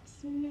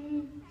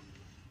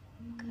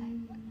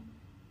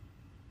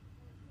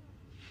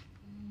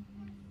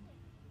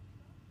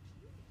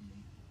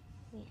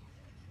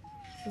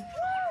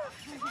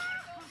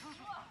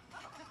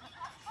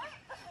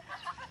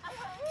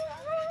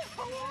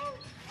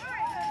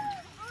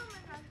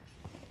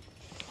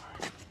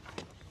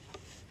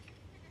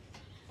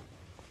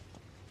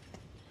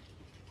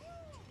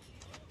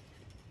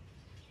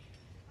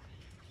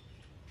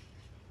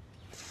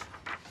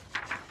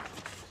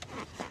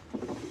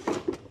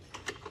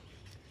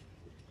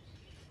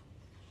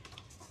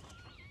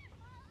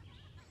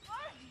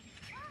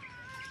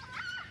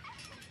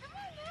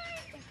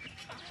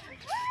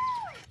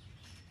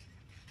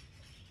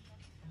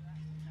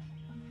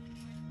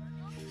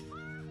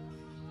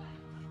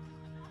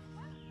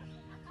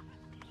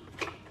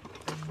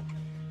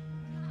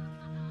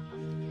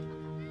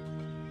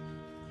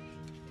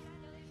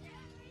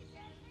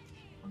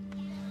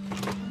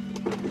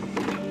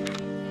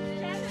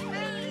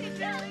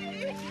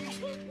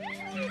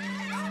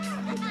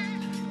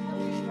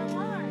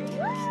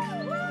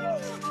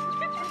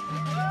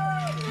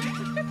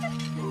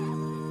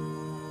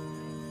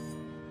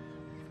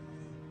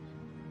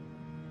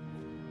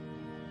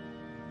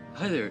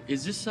 Hi there.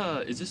 Is this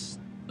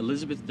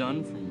Elizabeth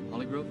Dunn from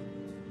Hollygrove?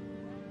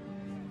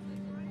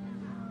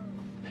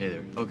 Hey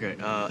there. Okay.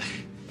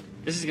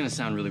 This is gonna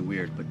sound really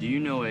weird, but do you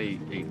know a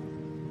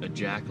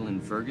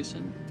Jacqueline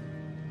Ferguson?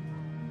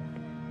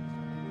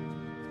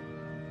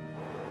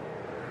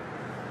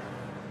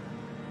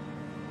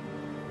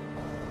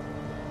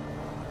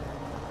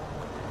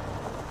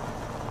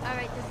 All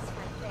right, this is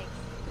fine, thanks.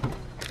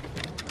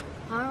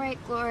 All right,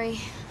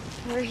 Glory,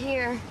 we're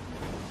here.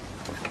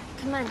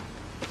 Come on.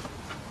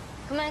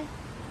 Come on.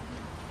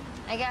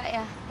 I got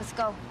ya. Let's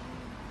go.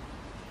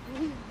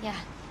 Yeah.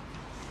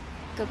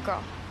 Good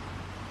girl.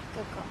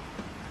 Good girl.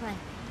 Come on.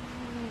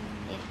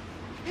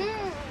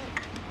 Yeah.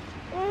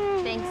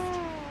 Thanks.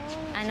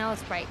 I know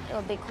it's bright.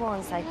 It'll be cool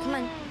inside. Come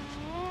on.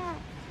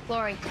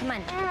 Glory, come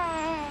on.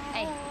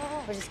 Hey,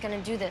 we're just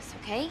gonna do this,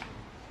 okay?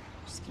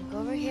 Just gonna go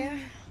over here.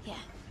 Yeah.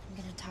 I'm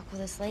gonna talk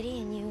with this lady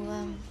and you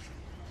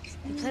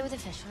play with the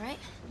fish, all right?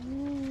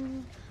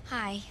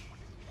 Hi.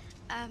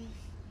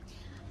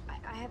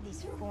 I have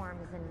these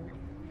forms, and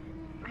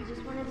I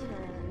just wanted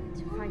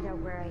to find out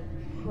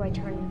who I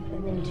turned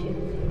them into.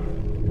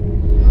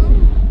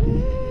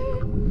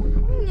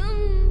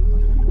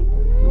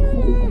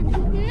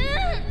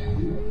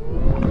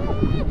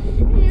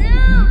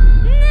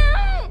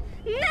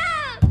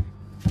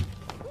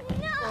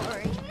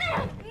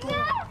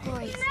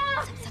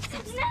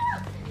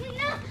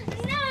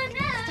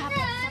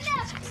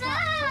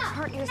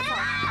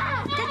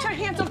 Get your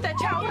hands off that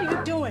child. What are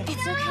you doing?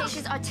 It's okay.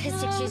 She's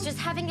autistic. She's just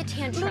having a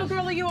tantrum. Little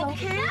girl, are you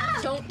okay?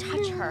 Don't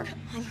touch her.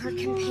 I'm her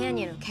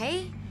companion,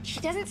 okay? She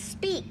doesn't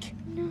speak.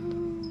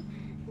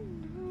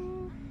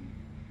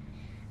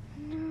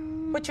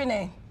 What's your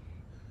name?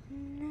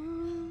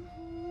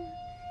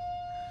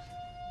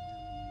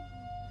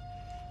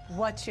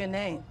 What's your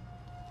name?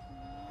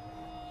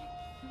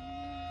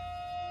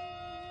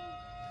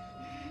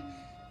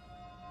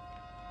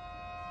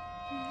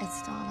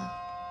 It's Donna.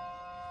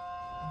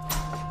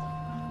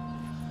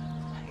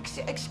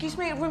 Excuse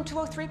me, room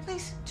 203,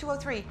 please?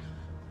 203.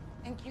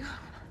 Thank you.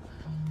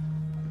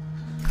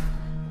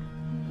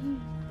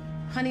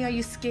 Honey, are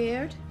you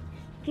scared?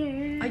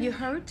 Are you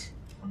hurt?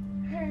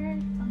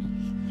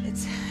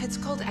 It's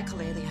called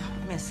echolalia,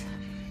 miss.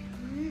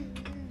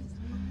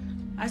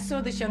 I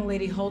saw this young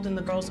lady holding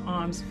the girl's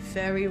arms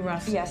very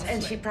roughly. Yes,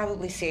 and she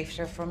probably saved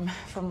her from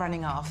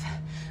running off.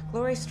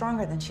 Glory's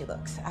stronger than she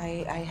looks.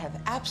 I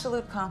have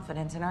absolute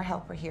confidence in our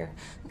helper here.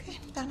 Okay,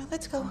 Donna,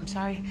 let's go. I'm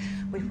sorry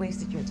we've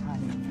wasted your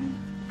time.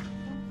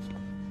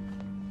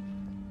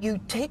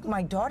 You take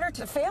my daughter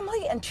to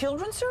Family and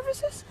Children's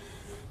Services?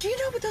 Do you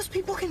know what those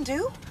people can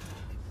do?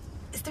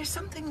 Is there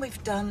something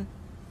we've done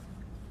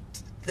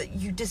that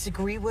you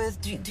disagree with?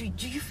 Do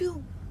you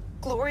feel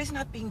Glory's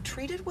not being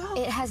treated well?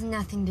 It has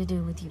nothing to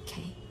do with you,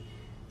 Kate.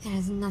 It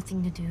has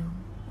nothing to do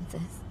with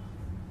this.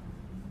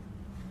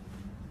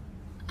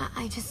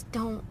 I just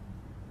don't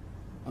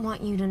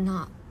want you to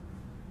not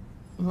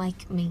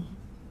like me.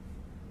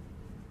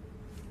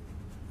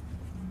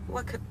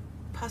 What could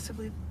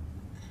possibly...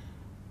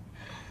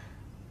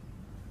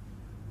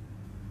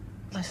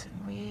 Listen,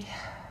 we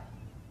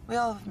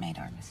all have made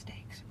our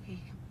mistakes.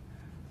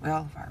 We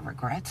all have our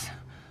regrets.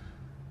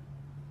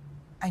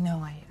 I know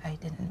I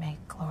didn't make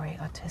Glory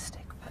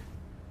autistic,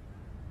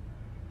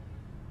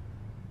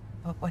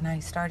 but when I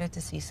started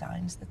to see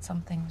signs that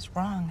something was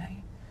wrong,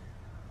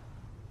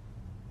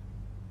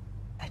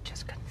 I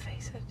just couldn't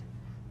face it.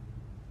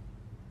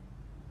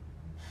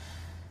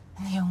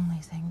 And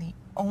the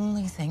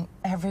only thing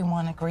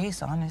everyone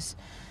agrees on is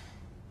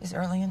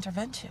early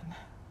intervention.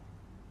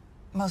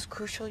 Most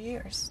crucial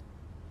years.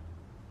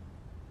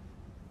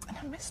 And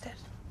I missed it.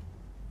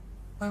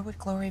 Where would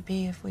Glory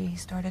be if we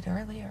started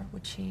earlier?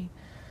 Would she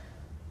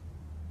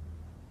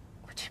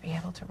be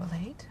able to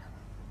relate?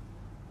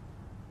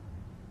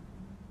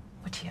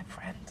 Would she have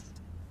friends?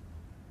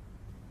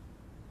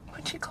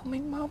 Would she call me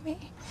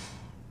Mommy?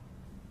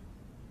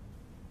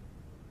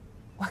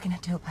 What can I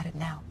do about it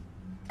now?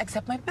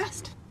 Accept my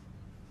best.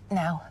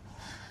 Now,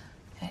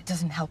 it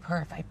doesn't help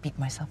her if I beat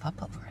myself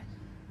up over it.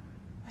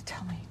 But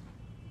tell me,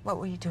 what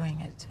were you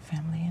doing at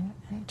Family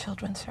and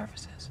Children's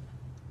Services?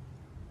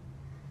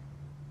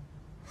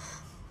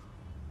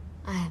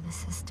 I have a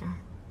sister.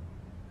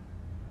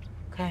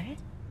 Okay.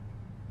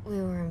 We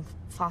were in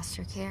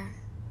foster care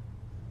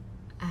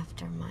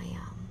after my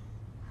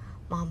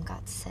mom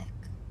got sick.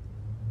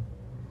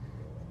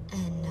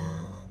 And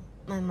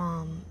my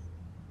mom,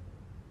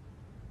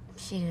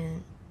 she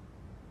didn't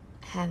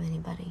have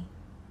anybody,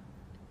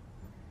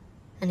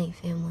 any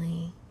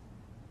family.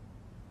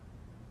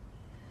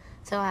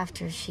 So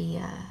after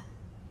she,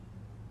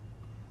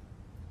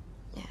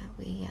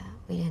 we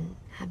didn't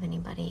have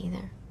anybody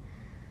either.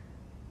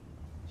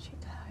 She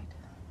died.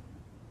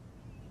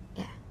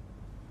 Yeah.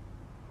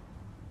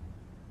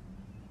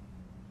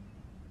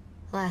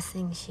 The last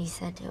thing she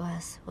said to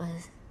us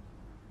was,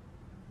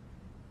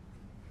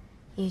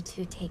 "You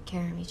two take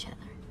care of each other."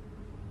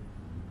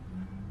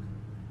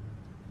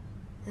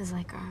 It was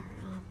like our,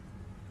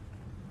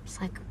 it's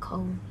like a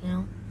code, you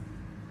know?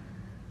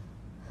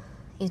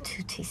 You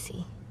two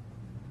TC.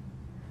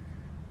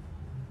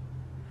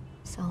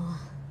 So,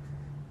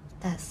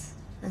 that's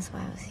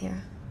why I was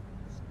here.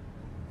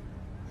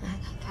 I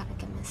gotta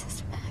get my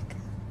sister back.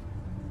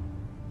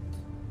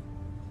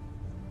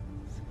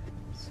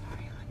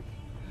 Sorry, honey.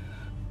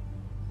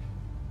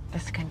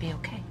 This can be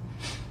okay.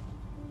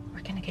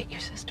 We're gonna get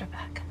your sister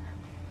back.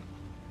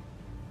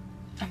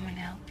 I'm gonna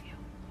help you.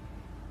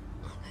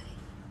 Okay.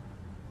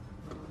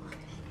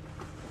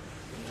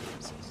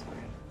 I'm so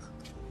sorry.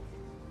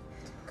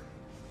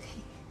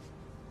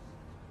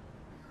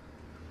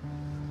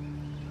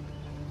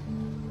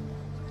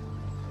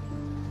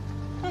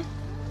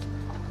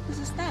 Who's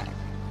this that?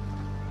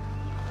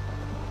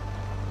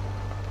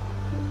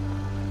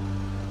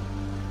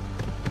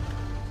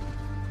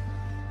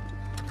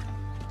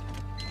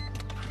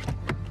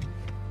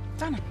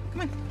 Donna,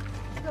 come on.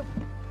 Let's go.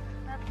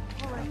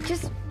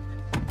 Just...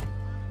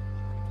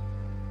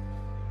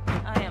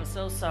 I am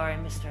so sorry,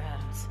 Mr.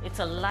 Adams. It's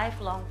a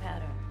lifelong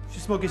pattern.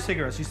 She's smoking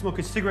cigarettes. She's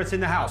smoking cigarettes in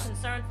the house.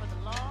 Concern for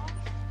the law,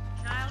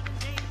 child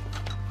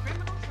endangerment,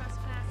 criminal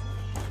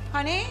trespassing,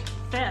 Honey?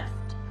 theft,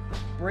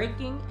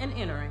 breaking and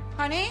entering.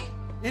 Honey?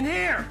 In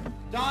here!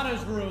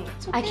 Donna's room.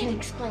 I can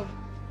explain. Is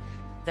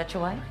that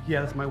your wife?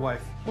 Yeah, that's my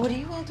wife. What are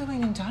you all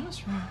doing in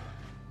Donna's room?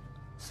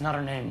 It's not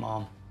her name,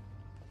 Mom.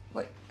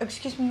 What?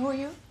 Excuse me, who are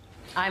you?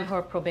 I'm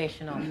her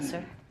probation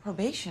officer.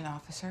 Probation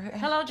officer?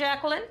 Hello,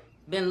 Jacqueline.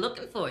 Been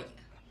looking for you.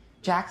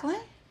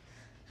 Jacqueline?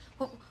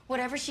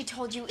 Whatever she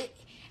told you,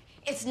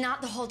 it's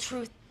not the whole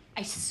truth.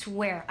 I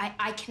swear,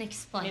 I can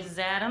explain. Mrs.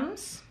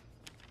 Adams,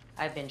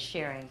 I've been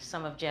sharing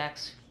some of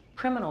Jack's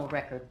criminal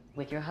record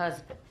with your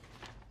husband.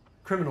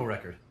 Criminal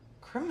record.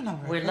 Criminal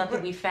record? We're lucky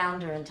we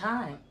found her in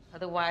time.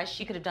 Otherwise,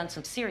 she could have done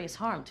some serious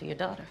harm to your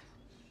daughter.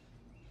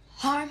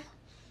 Harm?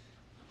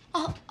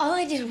 All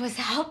I did was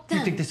help them.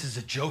 You think this is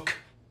a joke?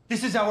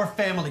 This is our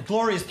family.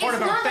 Gloria is part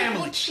of our It's not family.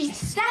 like what she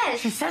says.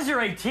 She says you're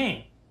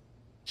 18.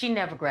 She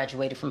never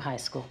graduated from high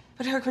school.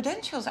 But her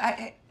credentials,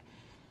 I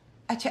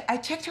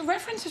checked her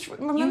references.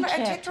 Remember, I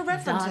checked her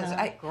references.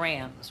 Donna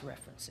Graham's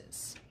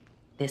references.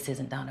 This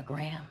isn't Donna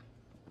Graham.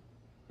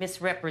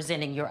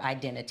 Misrepresenting your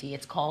identity.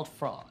 It's called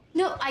fraud.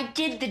 No, I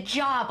did the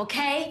job,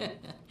 okay?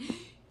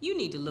 You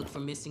need to look for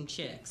missing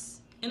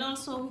checks. And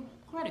also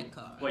credit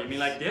cards. What, you mean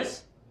like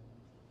this?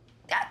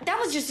 That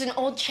was just an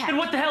old check. And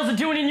what the hell's it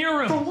doing in your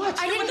room? For what?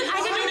 I didn't use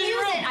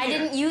it. I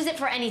didn't use it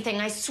for anything.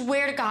 I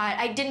swear to God,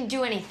 I didn't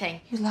do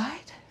anything. You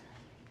lied?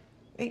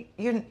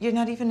 You're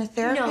not even a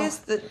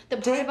therapist? No, the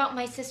part about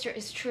my sister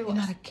is true. You're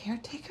not a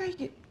caretaker?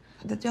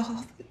 The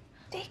whole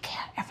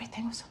daycare,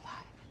 everything was a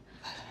lie.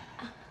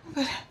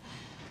 But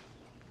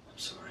I'm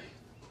sorry.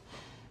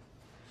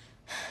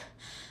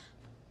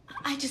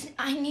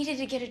 I needed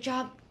to get a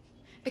job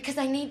because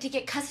I need to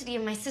get custody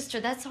of my sister,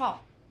 that's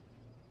all.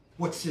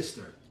 What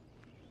sister?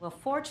 Well,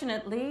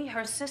 fortunately,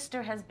 her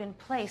sister has been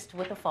placed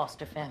with a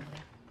foster family.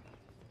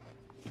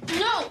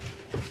 No!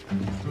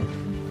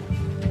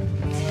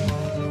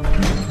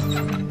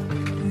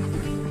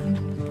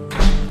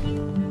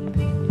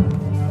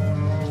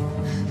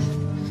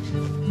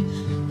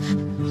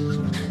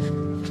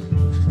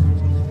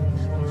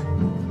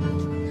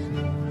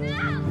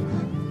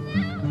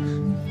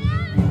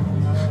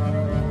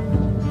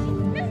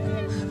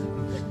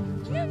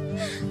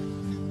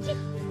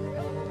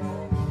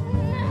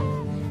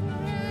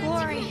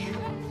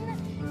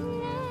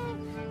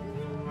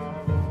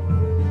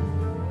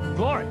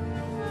 Glory!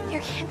 You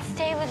can't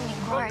stay with me,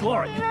 Glory.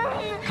 Glory!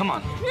 Come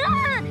on.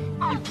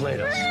 You played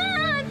us.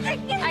 I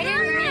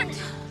didn't mean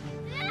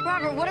to.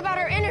 Robert, what about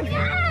our interview?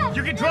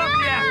 You can drop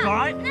the act, all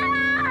right?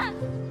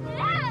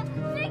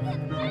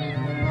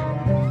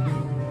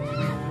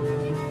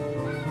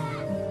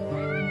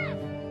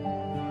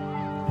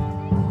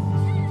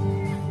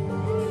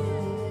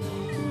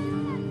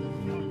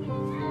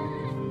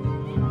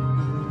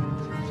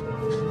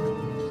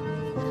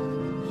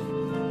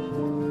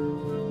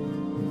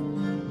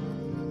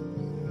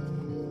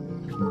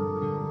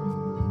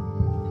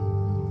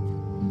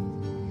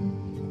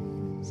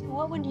 So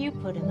what would you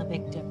put in the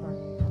Big Dipper?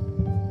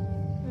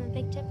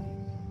 Big Dipper?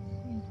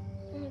 I'm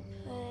gonna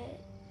put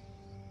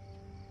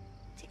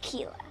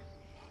tequila.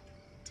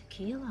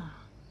 Tequila?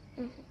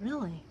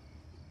 Really?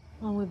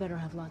 Well, we better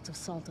have lots of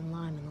salt and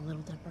lime in the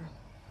Little Dipper.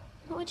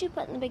 What would you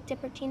put in the Big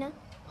Dipper, Tina?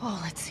 Oh,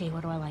 let's see.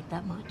 What do I like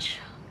that much?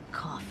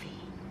 Coffee.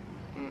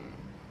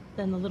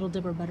 Then the Little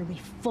Dipper better be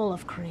full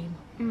of cream.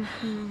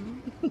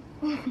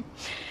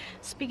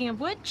 Speaking of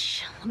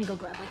which, let me go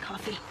grab my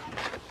coffee.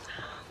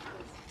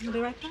 I'll be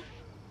right back.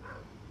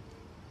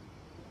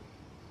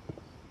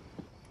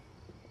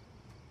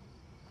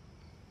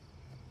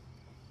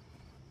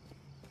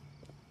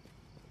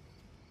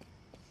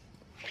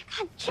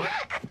 God,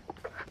 Jack!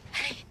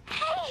 Hey!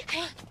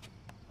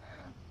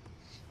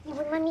 You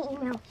wouldn't let me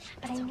email,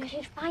 but I knew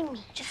you'd find me.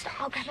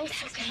 I'll grab my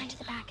sister into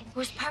the back. And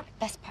Worst part?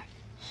 Best part.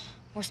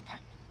 Worst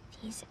part.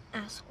 These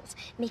assholes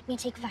make me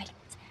take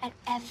vitamins at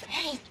every...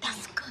 Hey,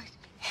 that's good.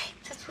 Hey,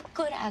 that's what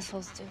good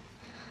assholes do.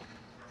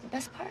 The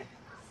best part?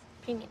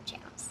 Premium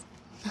channels.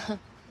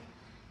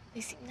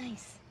 They seem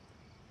nice.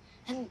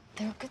 And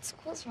there are good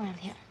schools around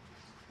here.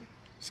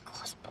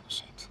 School's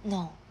bullshit.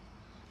 No,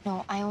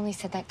 I only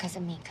said that because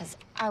of me, because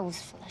I was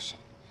full of shit.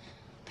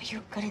 But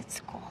you're good at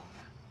school.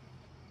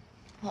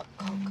 Look,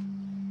 Coke,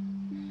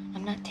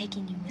 I'm not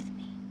taking you with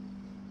me.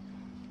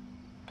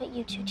 But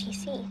you two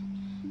TC.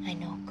 I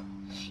know, Coke.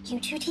 You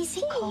two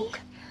TC. Coke,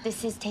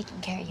 this is taking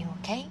care of you,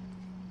 okay?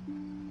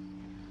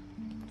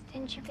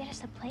 Didn't you get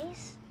us a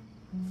place?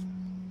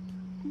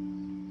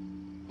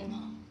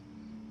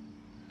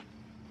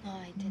 No,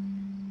 I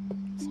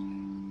didn't.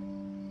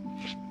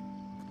 Sorry.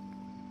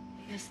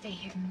 You're gonna stay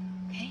here,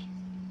 okay?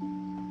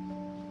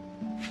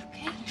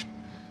 Okay?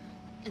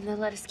 And then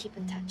let us keep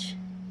in touch.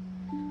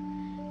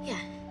 Yeah.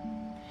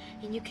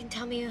 And you can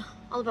tell me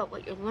all about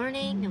what you're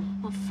learning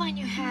and what fun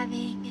you're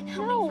having and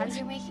how many friends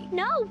you're making.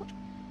 No!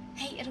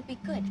 Hey, it'll be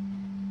good.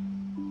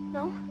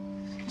 No?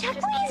 Jack,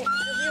 Just please!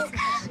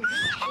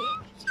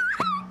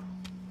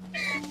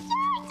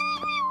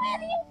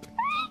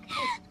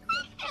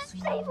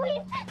 stay Stay,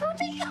 please! Don't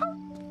take go!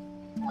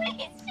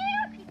 Please,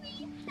 Jack!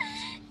 Please!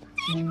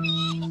 Take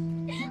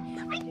me!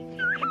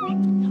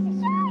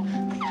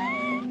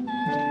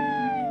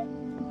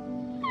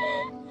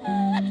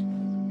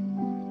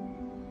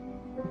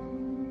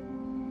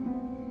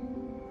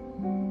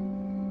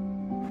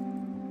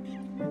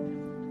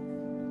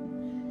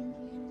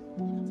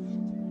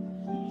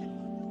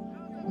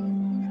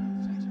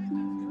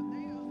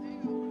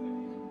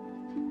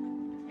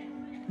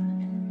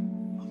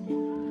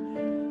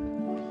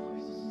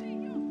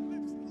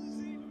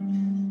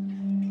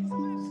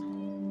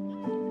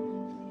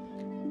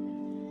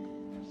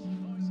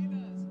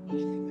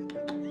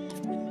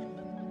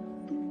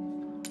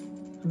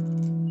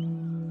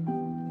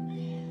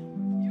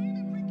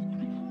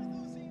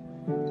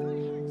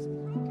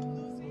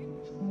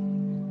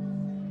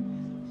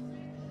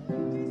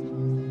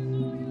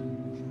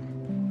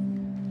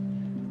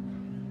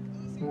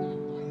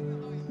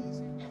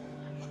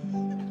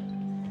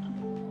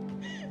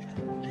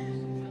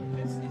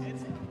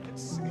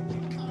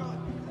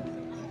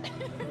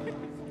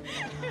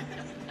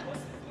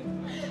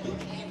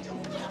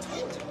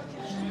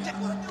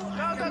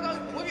 Go.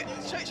 Move it.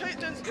 Show it,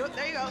 Jones. Good.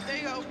 There you go.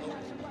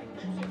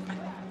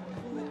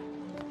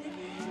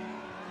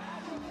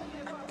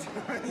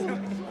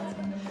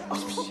 Oh,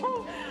 shit.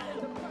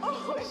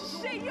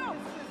 Oh, shit, yo.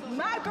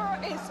 My girl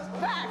is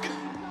back.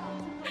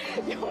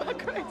 Yo, my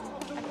girl is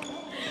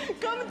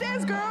back. Come and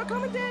dance, girl.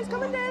 Come and dance.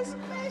 Come and dance.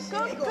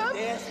 Come.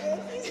 Dance.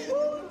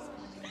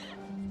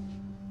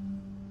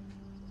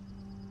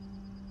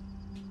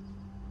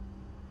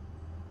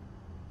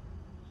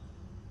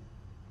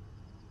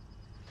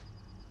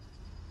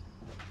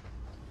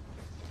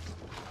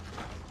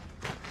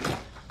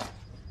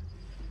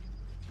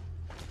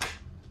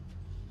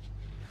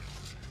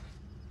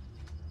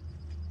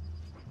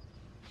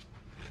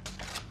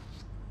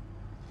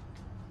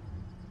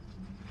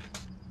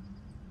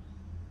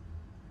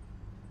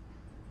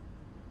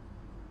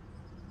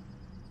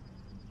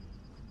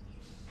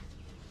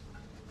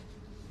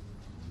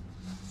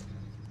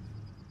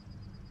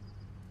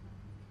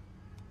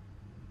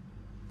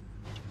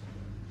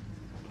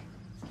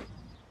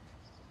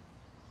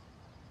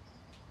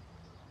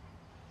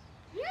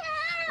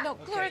 No,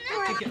 Glory.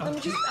 Let me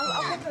just.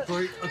 I'll get the.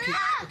 Glory, okay.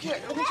 Here,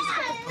 let me just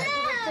get the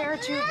there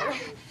too.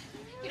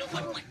 You know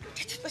what?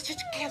 Let's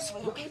just cancel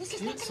it, okay? This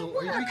is not gonna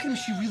work. Are you kidding?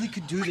 She really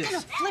could do What this. kind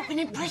of flippant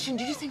impression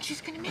do you think she's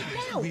gonna make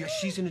now?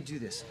 She's gonna do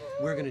this.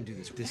 We're gonna do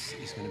this. This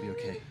is gonna be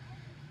okay.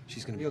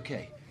 She's gonna be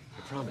okay.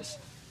 I promise.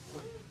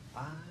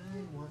 I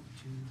want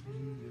to be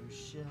your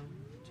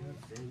shelter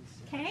fence.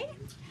 Okay.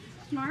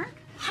 Mark.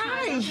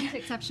 Hi. Welcome to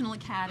Exceptional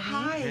Academy.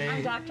 Hi. Hey.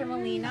 I'm Dr.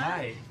 Molina.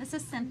 Hi. This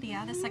is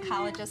Cynthia, the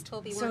psychologist who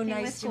will be So working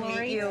nice with to meet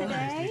Glory you. today.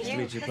 Nice to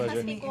meet you. This Pleasure.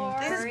 must be Glory.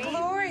 This is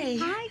Glory.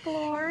 Hi,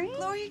 Glory.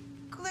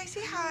 Glory,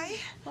 say hi.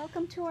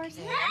 Welcome to our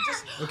school.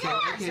 Okay.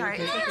 Sorry.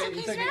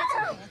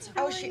 It's okay.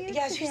 Oh,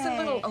 she's a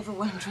little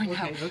overwhelmed right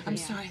now. Okay. I'm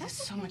sorry. There's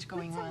so much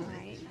going on.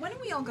 Why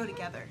don't we all go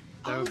together?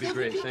 That would be that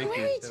great. would be Thank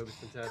you. great. That would be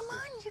fantastic. Come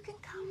on, you can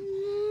come.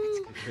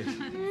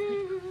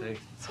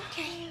 Thanks. It's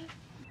okay.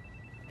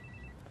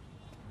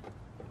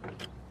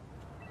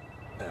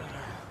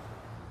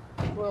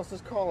 Who else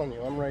is calling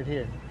you? I'm right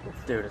here.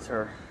 Dude, it's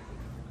her.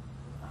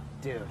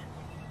 Dude.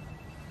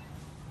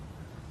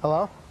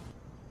 Hello?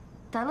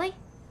 Dudley?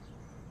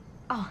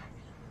 Oh,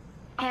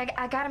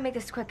 I gotta make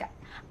this quick.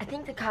 I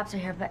think the cops are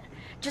here, but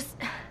just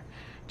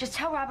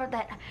tell Robert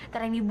that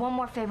I need one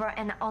more favor,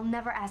 and I'll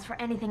never ask for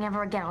anything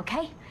ever again,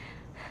 okay?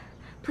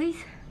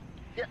 Please?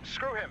 Yeah,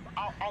 screw him.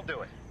 I'll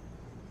do it.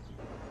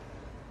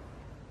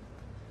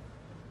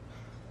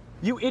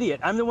 You idiot.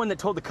 I'm the one that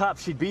told the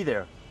cops she'd be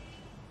there.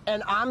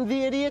 And I'm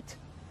the idiot?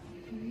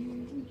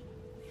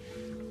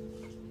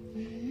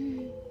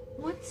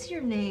 What's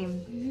your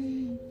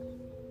name?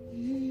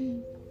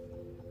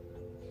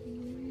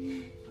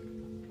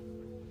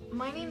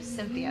 My name's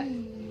Cynthia.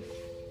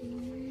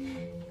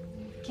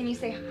 Can you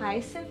say hi,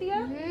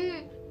 Cynthia?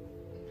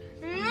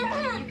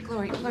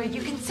 Glory,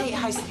 you can say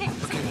hi.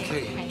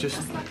 Okay.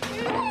 Just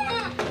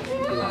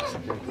relax.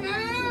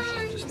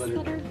 Just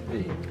let her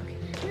be.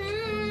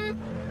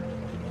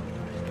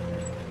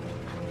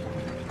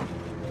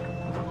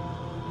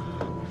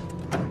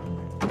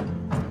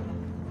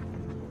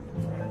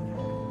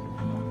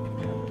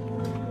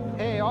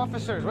 Hey,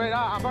 officers, wait,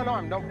 I'm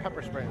unarmed. Don't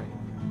pepper spray me.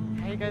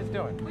 How you guys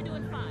doing? We're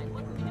doing fine.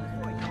 What can we do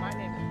for you? My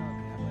name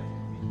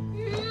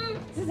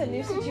This is a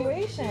new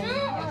situation.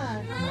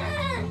 Yeah.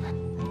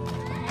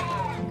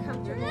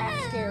 Comfortable,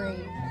 scary.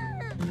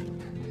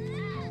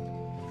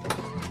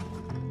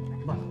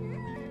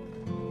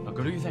 Now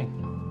go do your thing.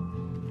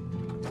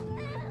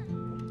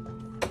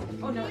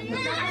 Oh, no.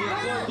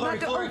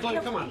 Glory,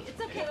 come on.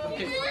 It's okay.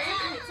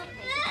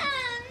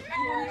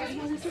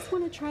 I just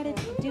want to try to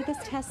do this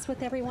test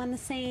with everyone the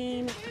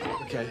same.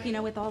 Okay. You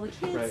know, with all the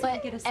kids. Right. to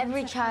But get a sense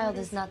every of child how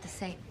it is not the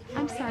same.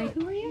 I'm sorry,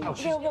 who are you?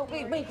 No,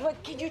 wait,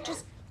 what? Can you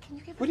give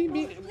What do you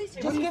mean?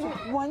 Just give him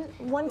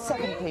one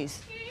second,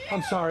 please.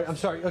 I'm sorry.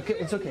 Okay,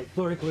 it's okay.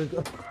 Glory.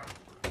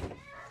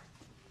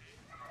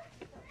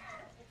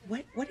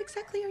 What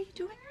exactly are you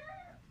doing?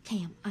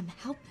 Cam, I'm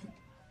helping.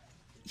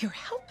 You're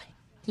helping.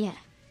 Yeah.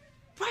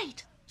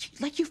 Right.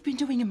 Like you've been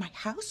doing in my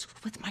house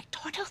with my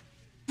daughter,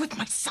 with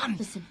my son.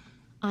 Listen,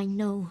 I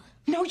know.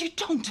 No, you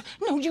don't.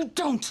 No, you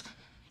don't.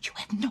 You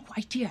have no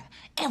idea.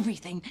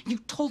 Everything you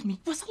told me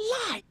was a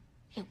lie.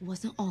 It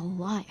wasn't all a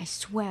lie, I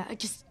swear.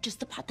 Just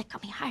the part that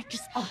got me hired.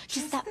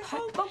 Just that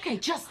part. Okay,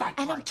 just that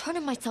And part. I'm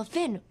turning myself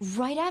in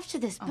right after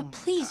this. But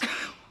please,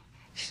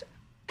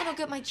 I don't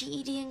get my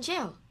GED in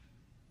jail.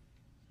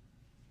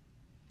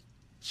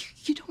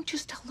 You don't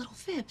just tell little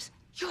fibs.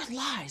 Your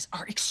lies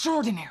are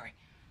extraordinary.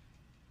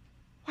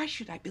 Why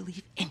should I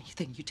believe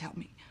anything you tell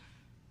me?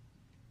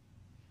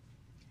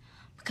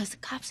 Because the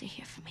cops are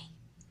here for me.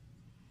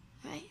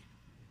 Right?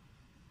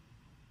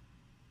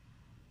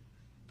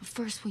 But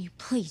first, will you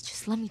please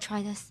just let me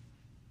try this?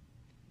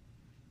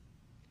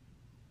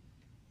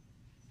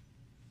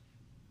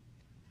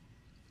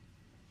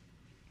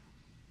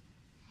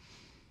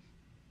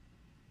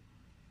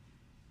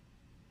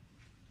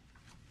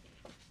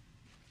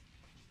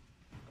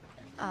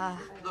 Hi,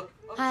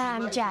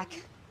 I'm Jack,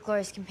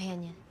 Gloria's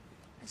companion.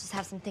 I just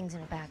have some things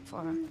in the bag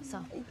for her,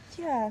 so.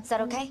 Yeah. Is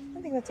that okay?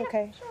 I think that's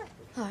okay. Sure.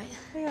 All right.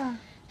 Yeah.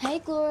 Hey,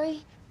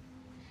 Glory.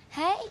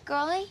 Hey,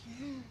 girlie.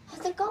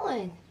 How's it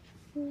going?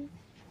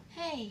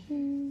 Hey.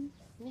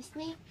 Miss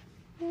me?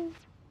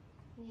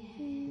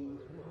 Hey.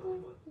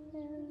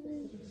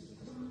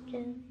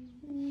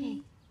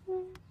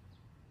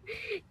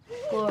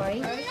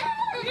 Glory.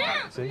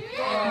 See?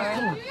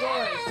 Glory.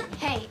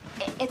 Hey,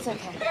 it's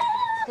okay.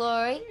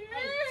 Glory,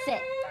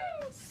 sit.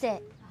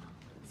 Sit.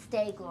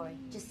 Stay, Glory.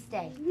 Just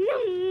stay.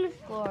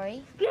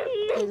 Glory.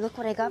 Hey, look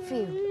what I got for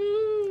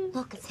you.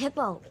 Look, it's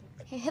Hippo.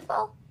 Hey,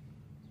 Hippo?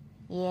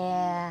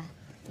 Yeah.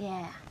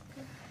 Yeah.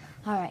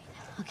 All right.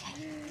 Okay.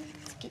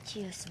 Let's get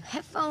you some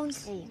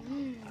headphones. There you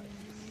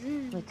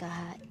go. We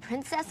got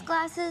princess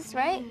glasses,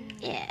 right?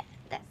 Yeah,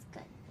 that's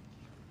good.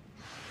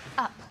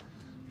 Up.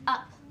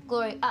 Up.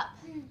 Glory, up.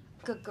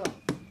 Good girl.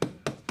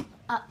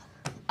 Up.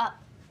 Up.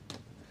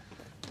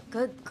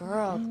 Good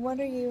girl.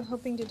 What are you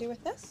hoping to do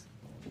with this?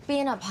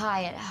 Being up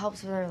high, it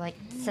helps with her, like,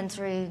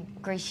 sensory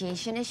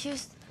ingratiation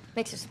issues.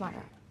 Makes her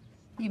smarter.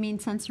 You mean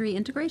sensory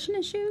integration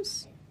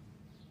issues?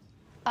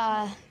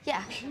 Yeah,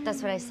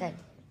 that's what I said.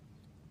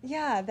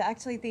 Yeah,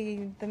 actually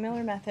the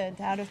Miller method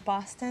out of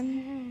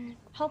Boston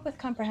help with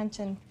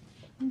comprehension.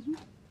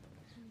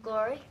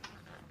 Glory.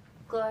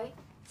 Glory.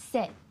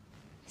 Sit.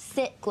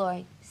 Sit,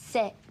 Glory.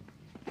 Sit.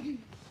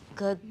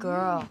 Good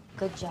girl.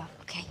 Good job.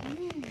 Okay.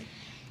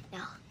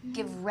 Now,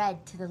 give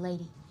red to the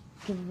lady.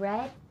 Give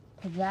red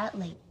to that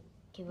lady.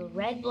 Give a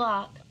red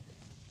block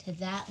to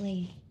that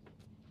lady.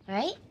 All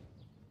right?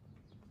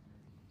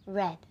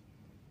 Red.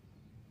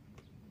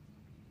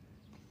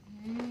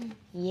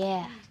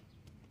 Yeah.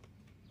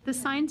 The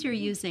signs you're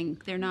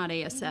using, they're not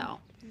ASL.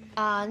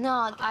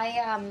 No,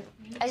 I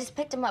just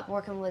picked them up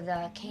working with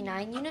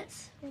K9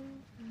 units.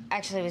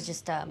 Actually, it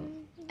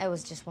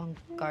was just one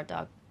guard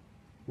dog.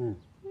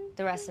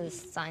 The rest of the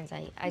signs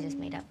I just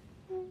made up.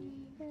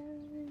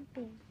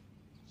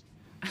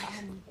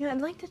 Yeah,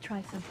 I'd like to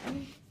try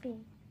something.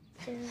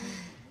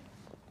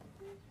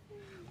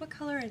 What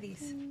color are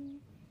these?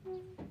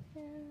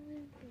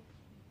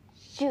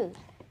 Shoes.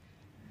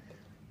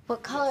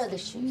 What color are the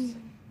shoes?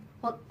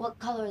 What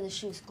color are the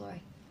shoes,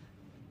 Glory?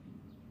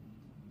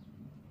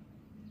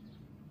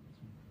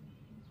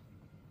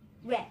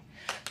 Red.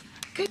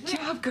 Good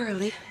job,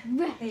 girlie.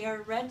 Red. They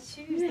are red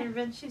shoes. They're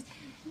red shoes.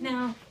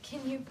 Now,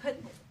 can you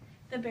put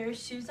the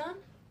bear's shoes on?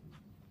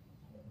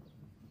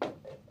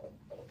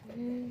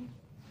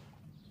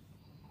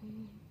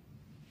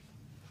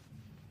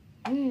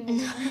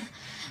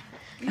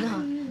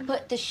 No,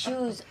 put the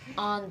shoes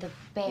on the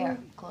bear,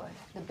 Glory.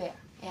 The bear,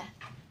 yeah.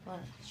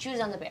 Shoes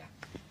on the bear.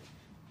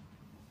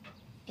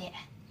 Yeah.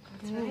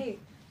 That's right.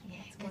 Yeah,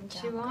 One good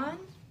job. shoe on.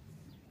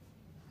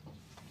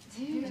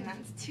 Two. And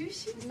that's two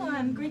shoes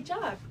on. Great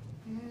job.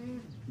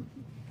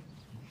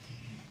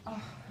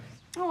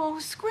 Oh,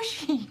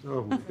 squishy.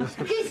 Oh,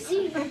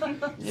 Squishy.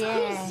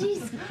 Yeah. Squishy,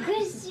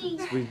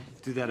 squishy. we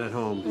do that at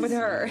home. With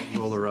her.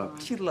 Roll her up.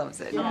 She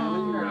loves it.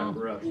 Wrap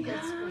her up.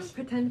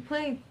 Pretend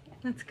play.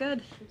 That's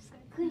good.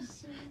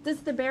 Does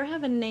the bear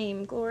have a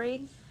name,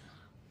 Glory?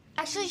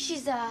 Actually,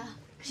 she's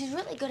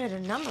really good at her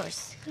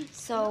numbers.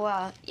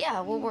 So, yeah,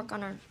 we'll work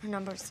on her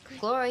numbers.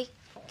 Glory,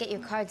 get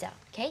your cards out,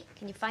 okay?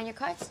 Can you find your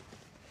cards?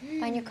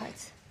 Find your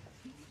cards.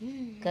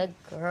 Good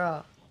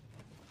girl.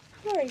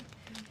 Glory,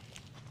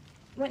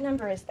 what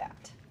number is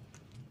that?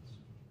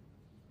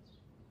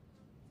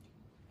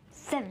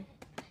 7.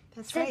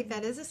 That's right.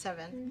 That is a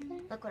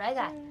 7. Look what I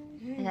got.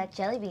 I got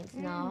jelly beans.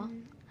 No.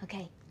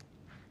 Okay.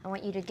 I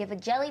want you to give a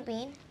jelly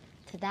bean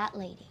to that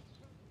lady.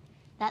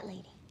 That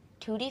lady.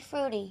 Tutti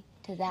frutti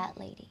to that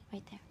lady.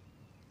 Right there.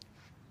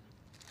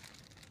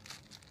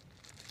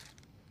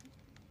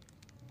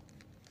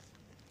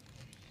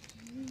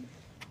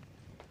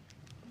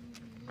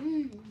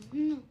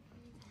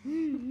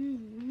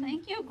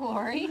 Thank you,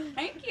 Glory.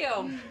 Thank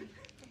you.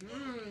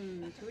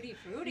 Tutti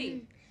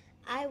frutti.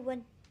 I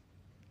want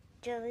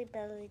jelly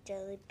belly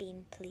jelly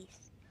bean,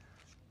 please.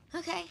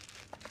 Okay.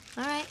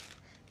 All right.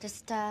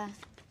 Just,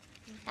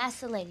 ask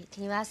the lady.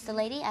 Can you ask the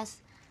lady?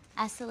 Ask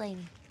the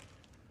lady.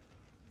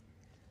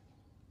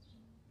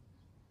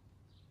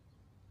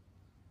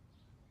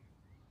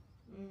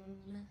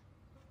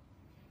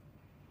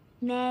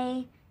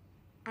 May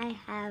I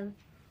have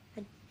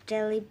a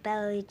jelly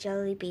belly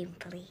jelly bean,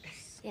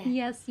 please? Yeah.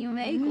 Yes, you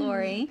may,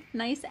 Glory.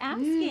 Nice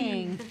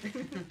asking.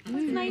 That's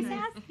nice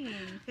asking.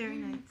 Very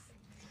nice.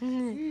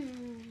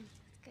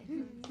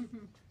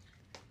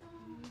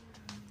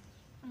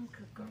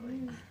 Good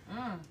girlie.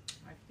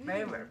 My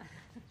favorite.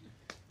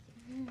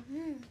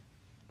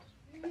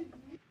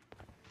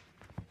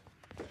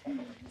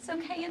 So,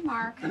 Kay and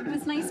Mark, it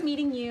was nice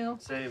meeting you.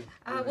 Same.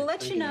 We'll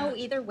let you know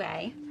either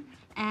way.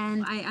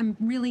 And I'm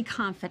really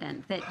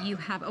confident that you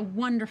have a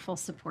wonderful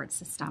support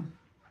system.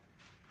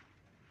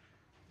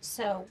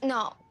 So,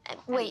 No,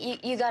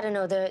 wait, you gotta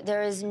know,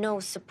 there is no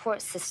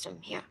support system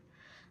here.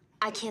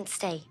 I can't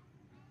stay.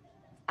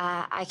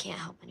 I can't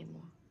help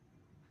anymore.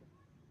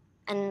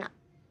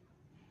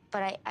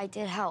 But I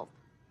did help.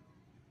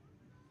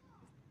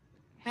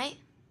 Right?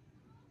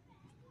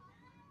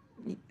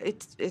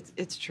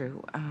 It's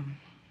true.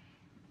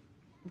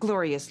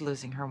 Gloria's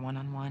losing her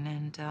one-on-one,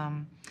 and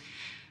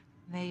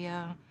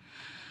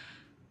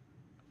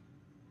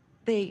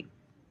they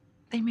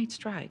made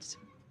strides.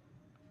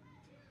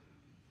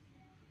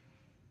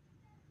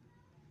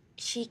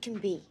 She can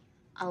be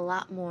a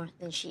lot more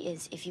than she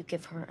is if you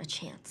give her a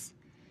chance.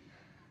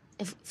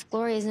 If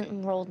Gloria isn't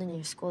enrolled in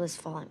your school this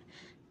fall,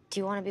 do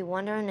you want to be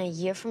wondering a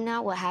year from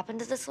now what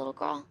happened to this little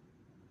girl?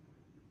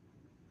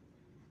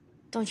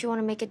 Don't you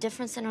want to make a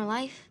difference in her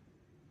life?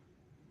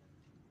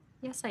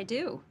 Yes, I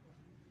do.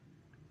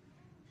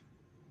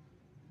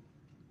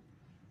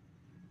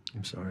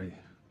 I'm sorry.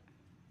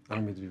 I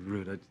don't mean to be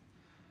rude.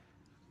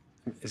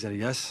 Is that a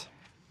yes?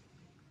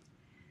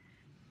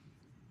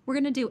 We're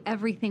gonna do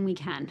everything we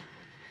can.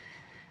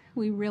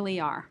 We really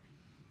are.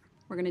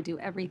 We're gonna do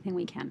everything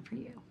we can for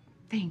you.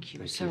 Thank you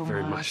Thank so you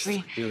very much.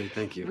 We, Really,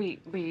 thank you. We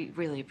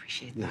really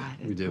appreciate Yeah,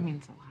 that. we do. It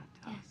means a lot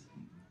to us.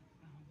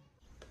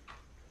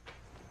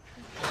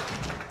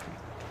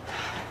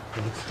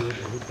 It looks good.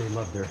 They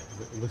loved her.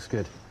 It looks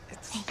good.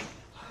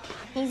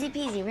 Easy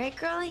peasy, right,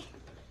 girlie?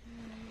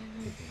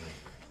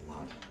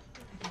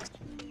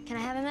 Can I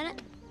have a minute?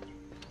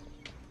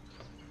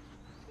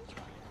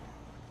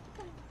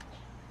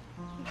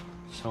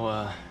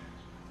 So,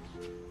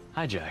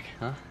 hi, Jack,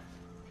 huh?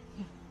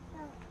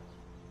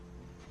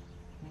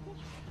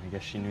 I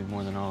guess she knew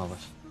more than all of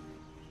us.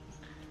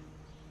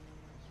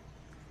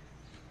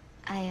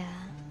 I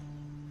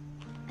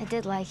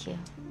did like you.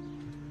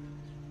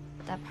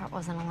 But that part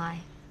wasn't a lie.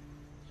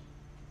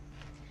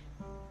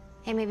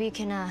 Hey, maybe you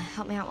can,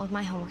 help me out with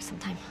my homework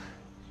sometime.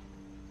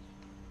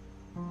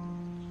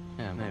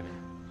 Yeah, maybe.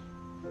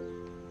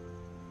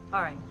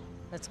 All right,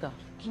 let's go.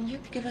 Can you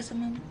give us a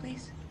moment,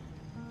 please?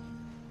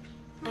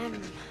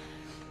 I'm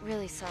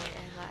really sorry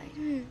I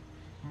lied.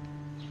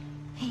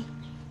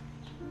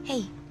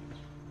 Hey,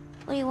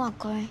 what do you want,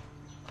 Glory?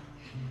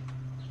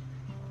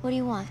 What do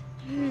you want?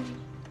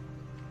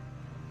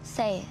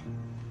 Say it.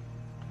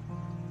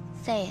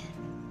 Say it.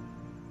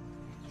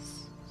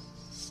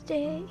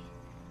 Stay.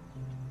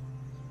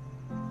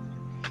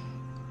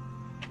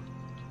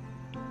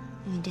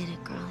 You did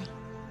it, girlie.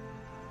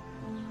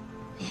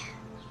 Yeah.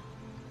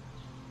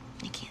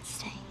 I can't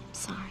stay. I'm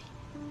sorry.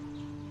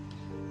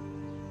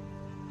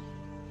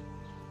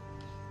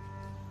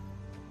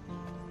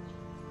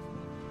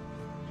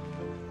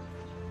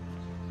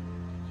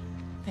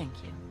 Thank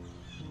you.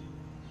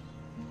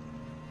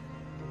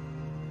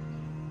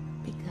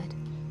 Be good.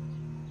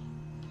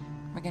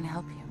 We're gonna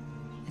help you.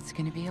 It's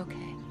gonna be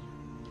okay.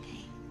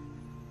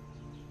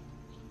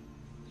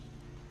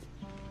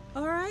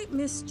 All right,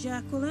 Miss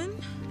Jacqueline.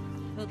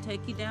 We'll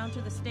take you down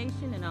to the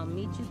station and I'll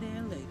meet you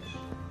there later.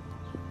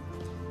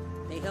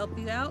 They help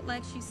you out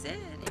like she said,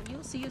 and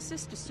you'll see your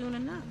sister soon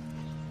enough.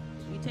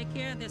 You take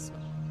care of this one.